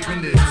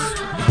escaping this.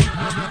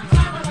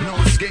 No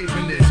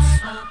escaping this.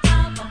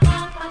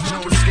 No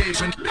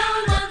escaping. No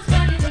one's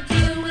ready to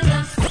deal with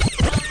us.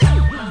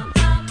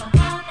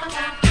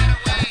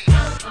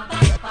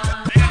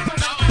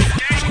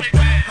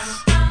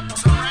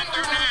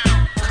 Surrender now.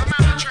 Come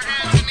out with your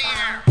hands in the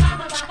air.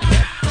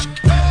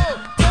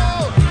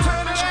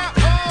 Turn it out.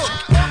 Oh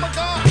my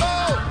God.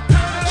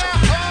 Turn it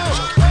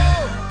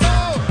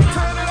out.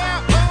 Turn it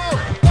out.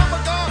 Oh my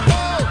God.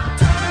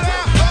 Turn it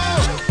out.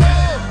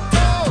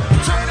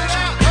 Turn it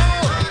out.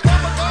 Oh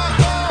my God. Turn it out.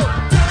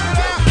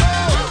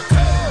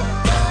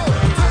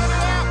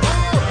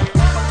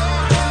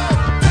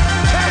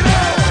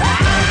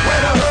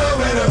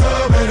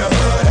 Where the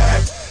hood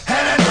at?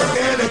 Had that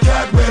nigga in the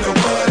cut where the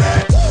wood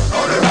at?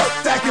 On the hook,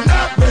 stacking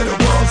up where the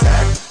wolves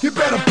at? You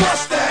better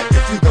bust that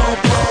if you gon'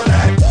 pull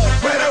that.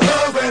 Where the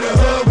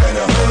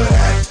hood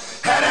at?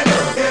 Had that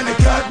nigga in the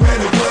cut where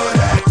the wood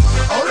at?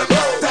 On the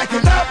hook,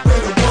 stacking up where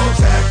the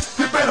wolves at?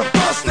 You better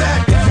bust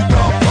that if you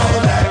gon'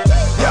 pull that.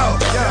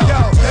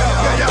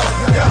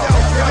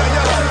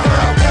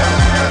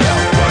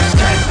 Worst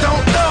cats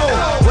don't know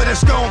what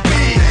it's gon'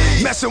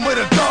 be. Messing with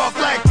a dog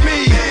like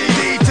me.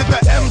 D to the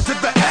M to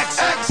the X.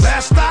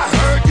 Last I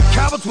heard, you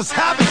cowards was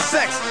having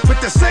sex with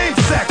the same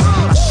sex.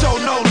 I show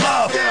no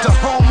love to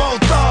homo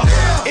thugs.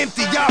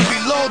 Empty, I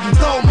reload and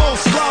throw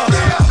most love.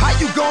 How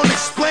you gonna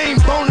explain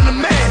boning a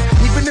man?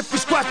 Even if we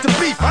squat the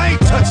beef, I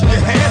ain't touching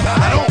your hand.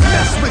 I don't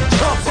mess with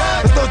chumps.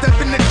 But those that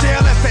been in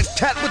jail, that's that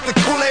cat with the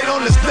Kool-Aid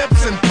on his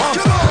lips and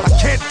pumps. I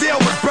can't deal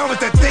with brothers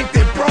that think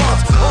they're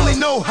bronze. Only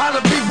know how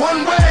to be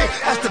one way,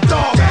 that's the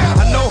dog.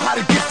 I know how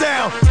to get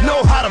down,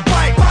 know how to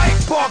bite.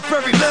 Bark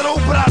very little,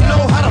 but I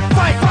know how to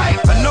fight.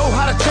 I know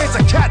how to chase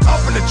a cat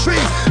up in the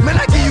tree. Man,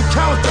 I give you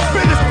counts the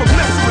business for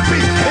messing with me.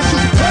 Is you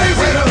crazy?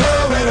 Where the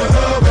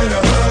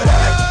hood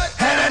at?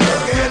 Had that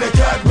nigga in the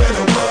cut where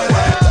the wood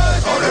at?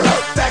 On the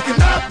hook,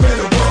 stacking up where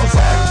the wolves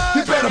at?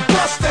 You better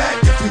bust that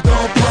if you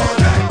gon' pull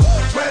that.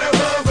 Where the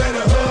hood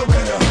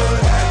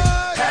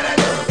at? Had that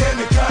nigga in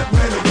the cut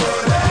where the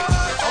wood at?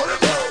 On the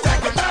hook,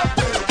 stacking up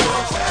where the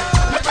wolves at?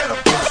 You better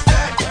bust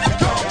that if you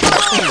gon' pull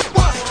that.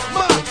 What's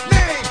my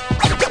name?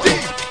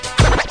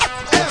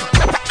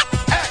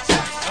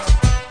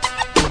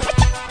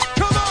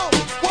 Come on,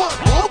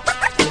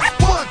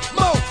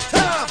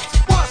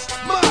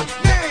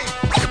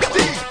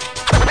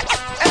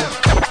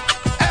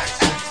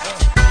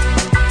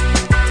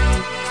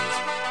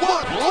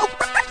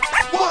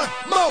 one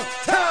more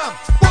time.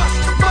 What's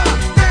my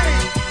name?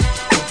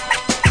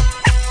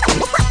 One more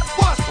time.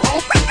 What's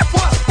my name?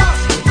 What's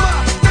my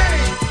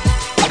name?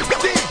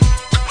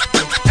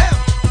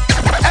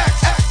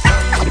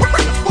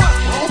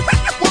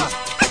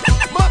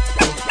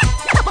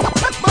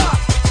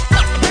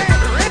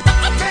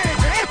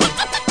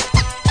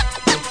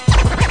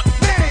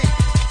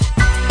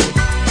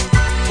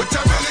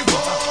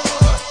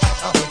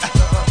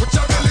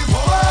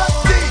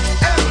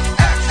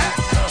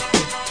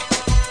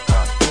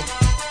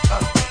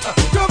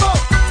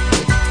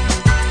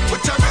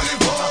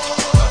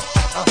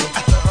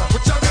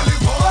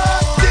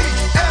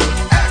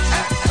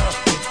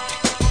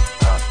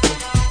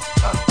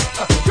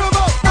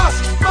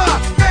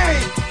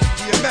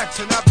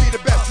 And I be the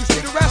best. You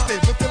see the rest, they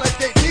looking like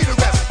they need a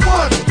rest.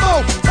 One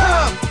more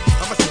time.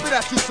 I'ma spit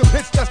at you some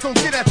hits that's gonna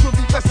get at you and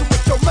be messing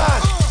with your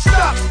mind.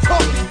 Stop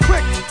talking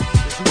quick.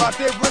 If you out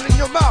there running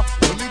your mouth,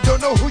 really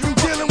don't know who you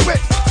dealing with.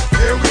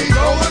 Here we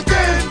go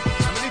again.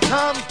 How many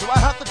times do I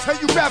have to tell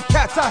you rap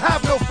cats I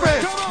have no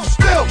friends? You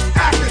still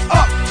acting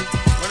up.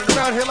 Running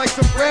around here like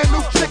some brand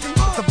new chicken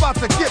that's about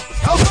to get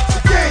out.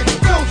 The game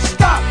don't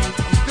stop.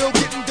 I'm still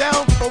getting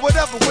down for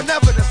whatever,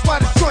 whenever. That's why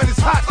this joint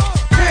is hot.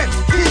 Can't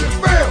keep it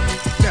real.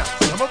 Now,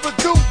 some of us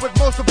do, but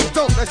most of us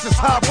don't. That's just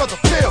how a brother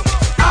feel.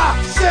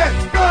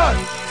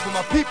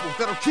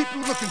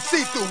 can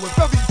see through. If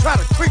ever you try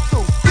to creep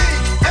through,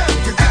 cause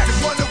if you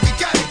wanna, we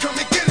got it. Come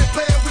and get it,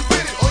 player, we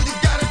with it. All you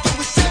gotta do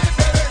is shit it,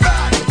 baby.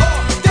 Ride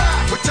or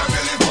die, what y'all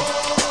really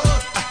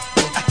want?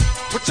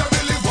 What y'all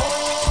really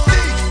want?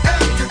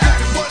 Cause if you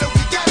wanna,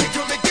 we got it.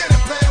 Come and get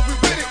it, player, we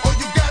with it. All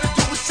you gotta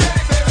do is shit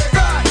it, baby.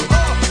 Ride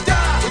or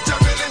die, what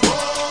y'all really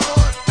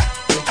want?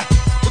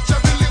 What y'all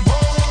really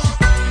want?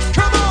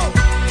 Come on!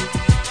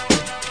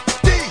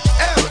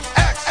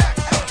 DMX.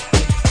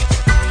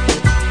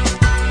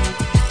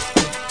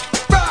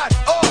 Ride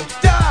or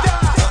die.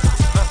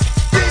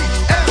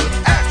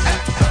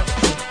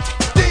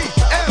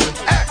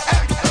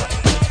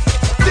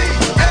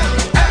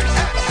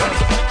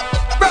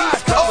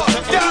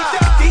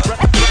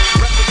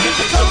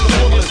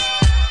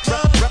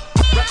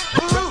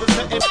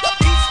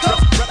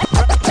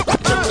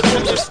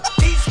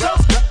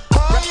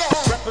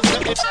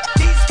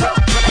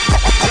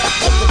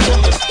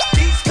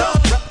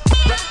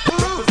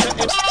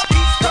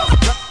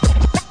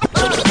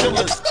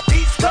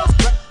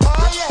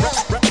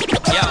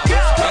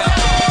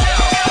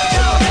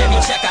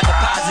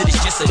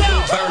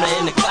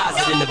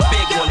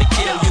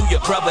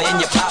 Brother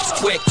and your pops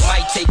quick,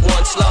 might take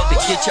one slug to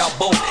get y'all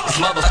both. Cause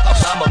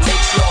motherfuckers, I'ma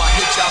make sure I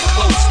hit y'all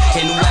close.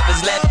 And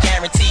whoever's left,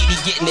 guaranteed he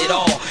getting it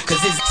all.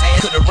 Cause his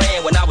ass could've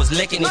ran when I was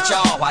licking at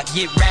y'all. I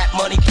get rap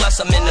money,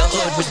 plus I'm in the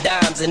hood with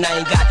dimes. And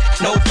I ain't got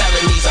no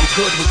felonies, I'm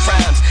good with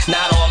crimes.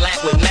 Not all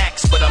that with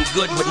Max, but I'm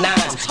good with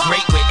nines.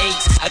 Great with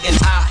eights, I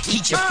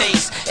heat your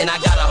face. And I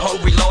got a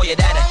hungry lawyer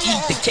that'll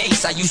eat the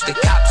case. I used to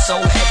cop so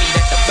heavy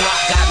that the block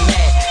got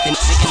mad. Then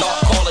sitting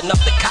off calling up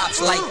the cops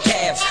like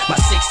cabs. My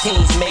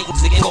 16s made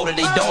go to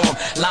they dorm,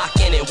 lock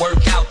in and work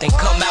out, then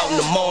come out in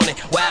the morning,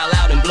 wild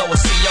out and blow a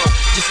CO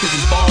just cause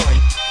he's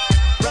boring.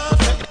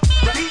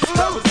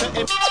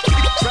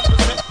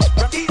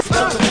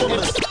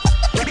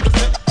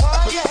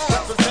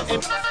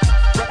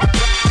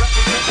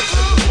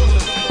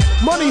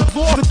 Money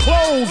for the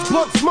clothes,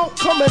 blunt smoke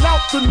coming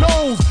out the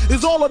nose.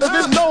 Is all of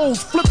the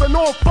nose, flipping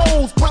on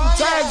foes, putting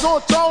tags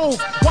on toes,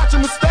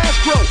 watching the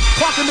stash grow,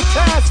 watching the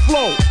cash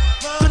flow.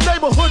 The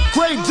neighborhood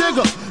grave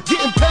digger,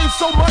 getting paid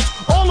so much,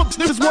 all of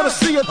niggas wanna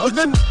see it.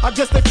 Then I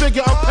guess they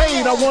figure I'm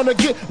paid, I wanna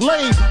get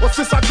laid. Or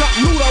since I got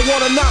loot, I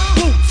wanna knock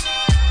boots.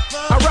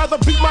 I'd rather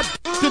beat my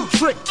than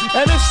trick.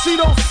 And if she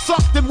don't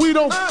suck, then we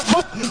don't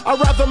fuck. I'd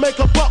rather make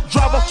a buck,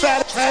 drive a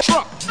fat ass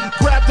truck.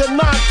 Grab the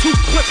 9-2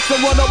 clips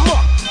and run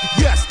amok.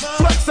 Yes,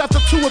 flex after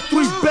 2 or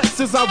 3 bets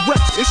as I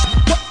wreck it.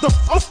 What the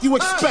fuck you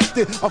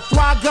expected? A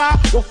fly guy?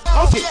 Well,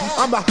 fuck it,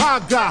 I'm a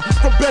high guy.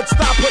 From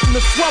Bed-Stuy, putting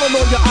the swelling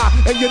on your eye.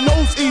 And your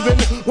nose even.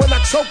 When I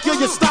choke you,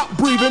 you stop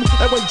breathing.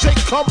 And when Jake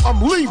come,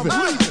 I'm leaving.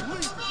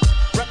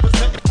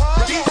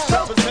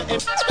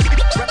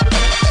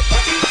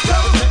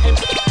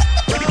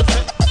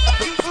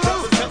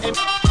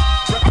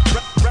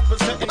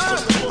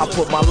 I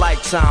put my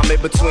lifetime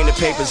in between the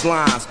paper's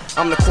lines.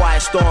 I'm the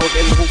quiet storm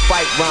in who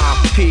fight rhyme.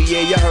 P,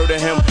 yeah, you heard of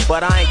him,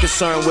 but I ain't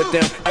concerned with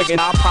them. I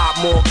pop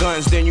more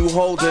guns than you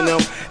holding them.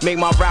 Make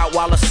my route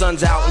while the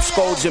sun's out and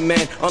scold your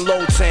men.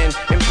 Unload 10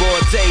 in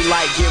broad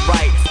daylight, get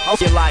right.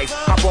 Your life,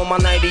 hop on my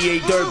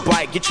 98 dirt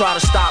bike. You try to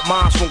stop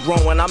moms from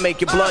growing, I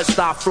make your blood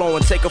stop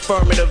flowing. Take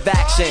affirmative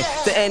action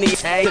to any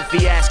if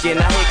he asking.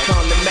 Now here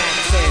come the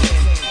Max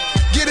 10.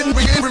 Get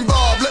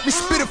involved, let me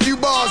spit a few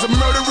bars of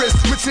murderous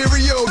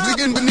material.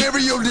 Digging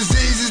venereal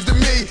diseases to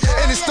me,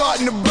 and it's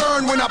starting to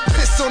burn when I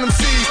piss on them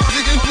seeds.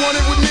 Digging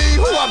wanted with me,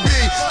 who I be?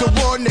 The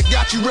one that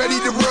got you ready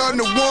to run,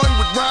 the one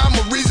with rhyme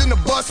or reason to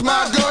bust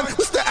my gun.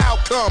 What's the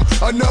outcome?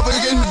 Another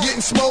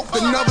getting smoked,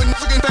 another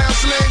nigga found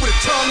slain with a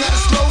tongue out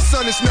of slow.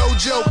 Son, it's no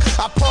joke.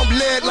 I pump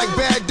lead like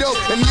bad dope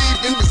and leave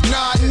niggas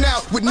nodding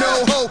out with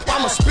no hope.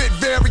 I'ma spit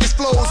various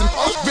flows and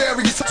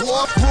various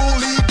off rule,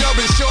 lead up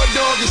and short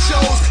dog and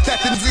shows that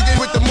the nigga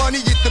with the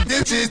money get the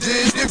bitches.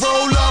 They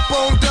roll up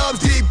on dubs,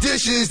 deep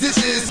dishes. This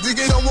is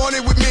niggas don't want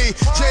it with me.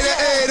 J to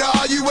A to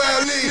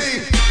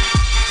R-U-L-E.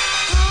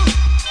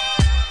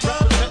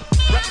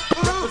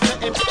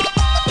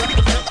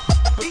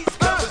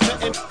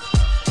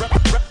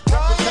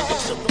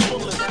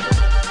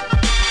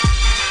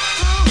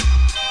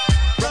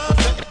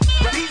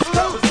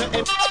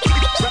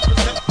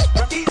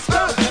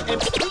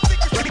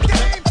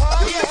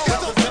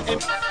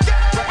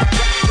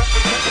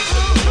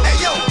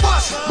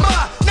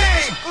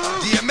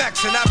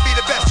 And I be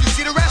the best. You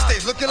see the rest, they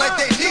looking like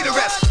they need a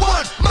rest.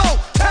 One more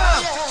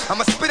time,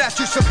 I'ma spit at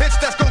you some hits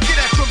that's gon' get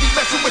at you and be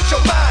messing with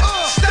your mind.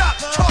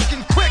 Stop talking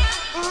quick,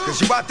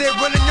 cause you out there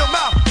running your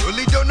mouth.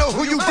 Really don't know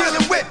who you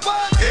dealing with.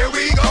 Here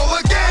we go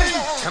again.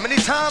 How many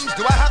times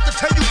do I have to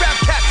tell you rap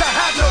cats I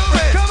have no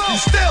friends? You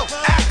still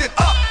acting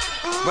up,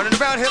 running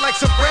around here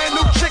like some brand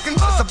new chicken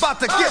that's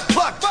about to get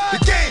plucked. The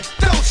game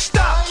don't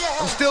stop.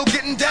 I'm still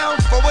getting down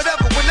for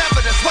whatever,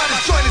 whenever. That's why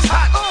this joint is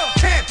hot.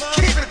 Can't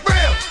keep it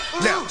real.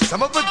 Now,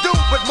 some of us do,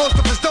 but most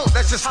of us don't.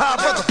 That's just how I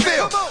brother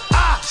feel.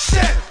 I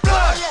shed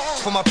blood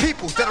for my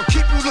people that'll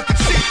keep you looking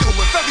see-through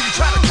if ever you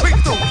try to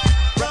creep through.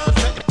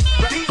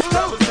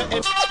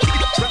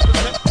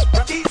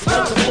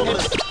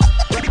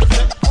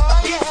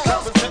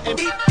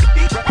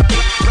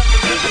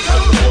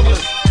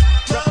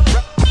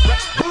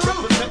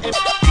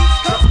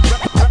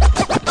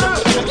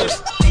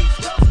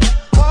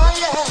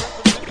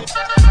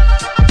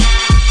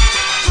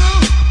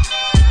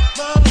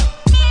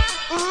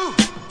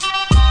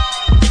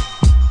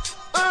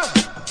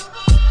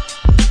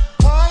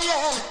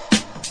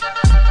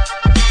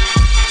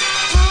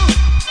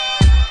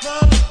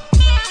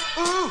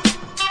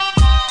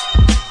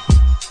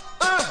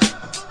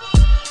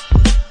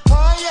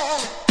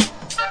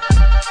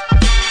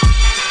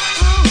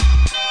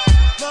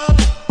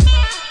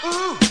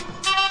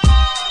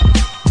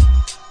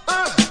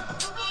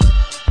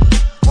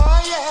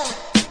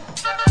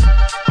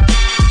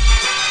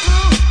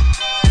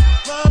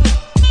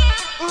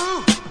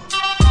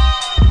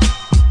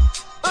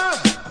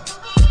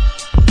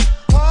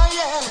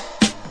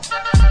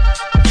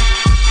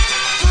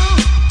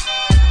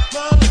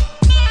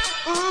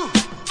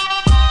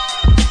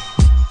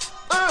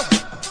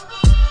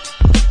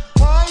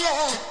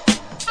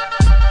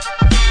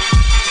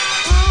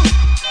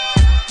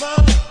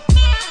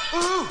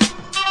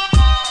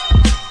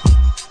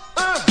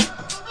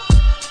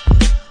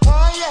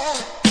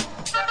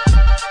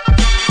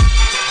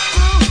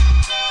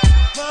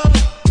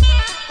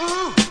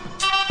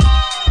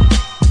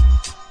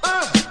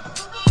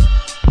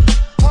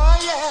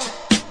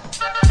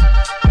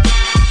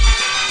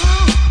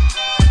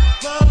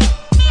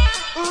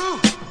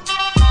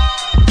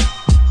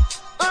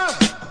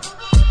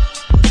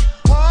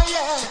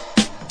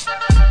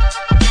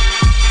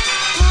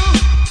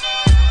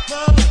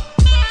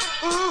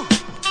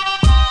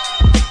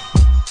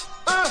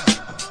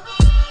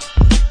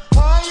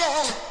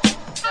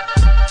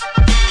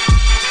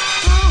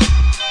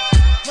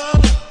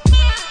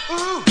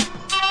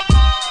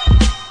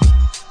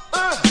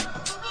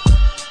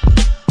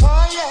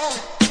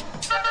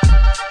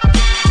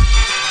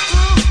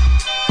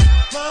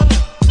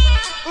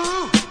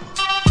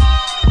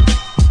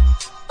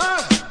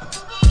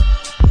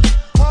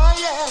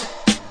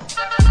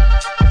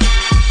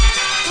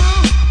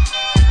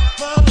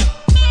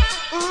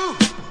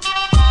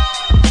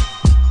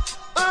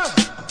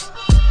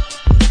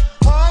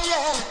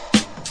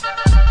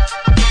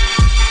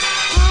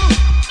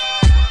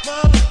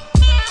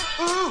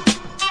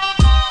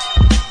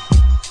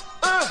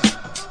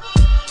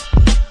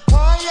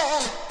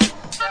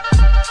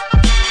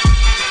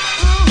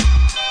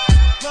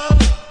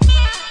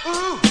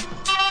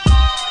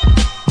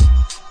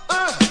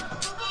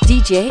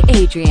 DJ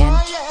Adrian.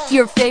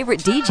 Your favorite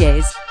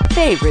DJ's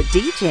favorite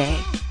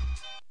DJ.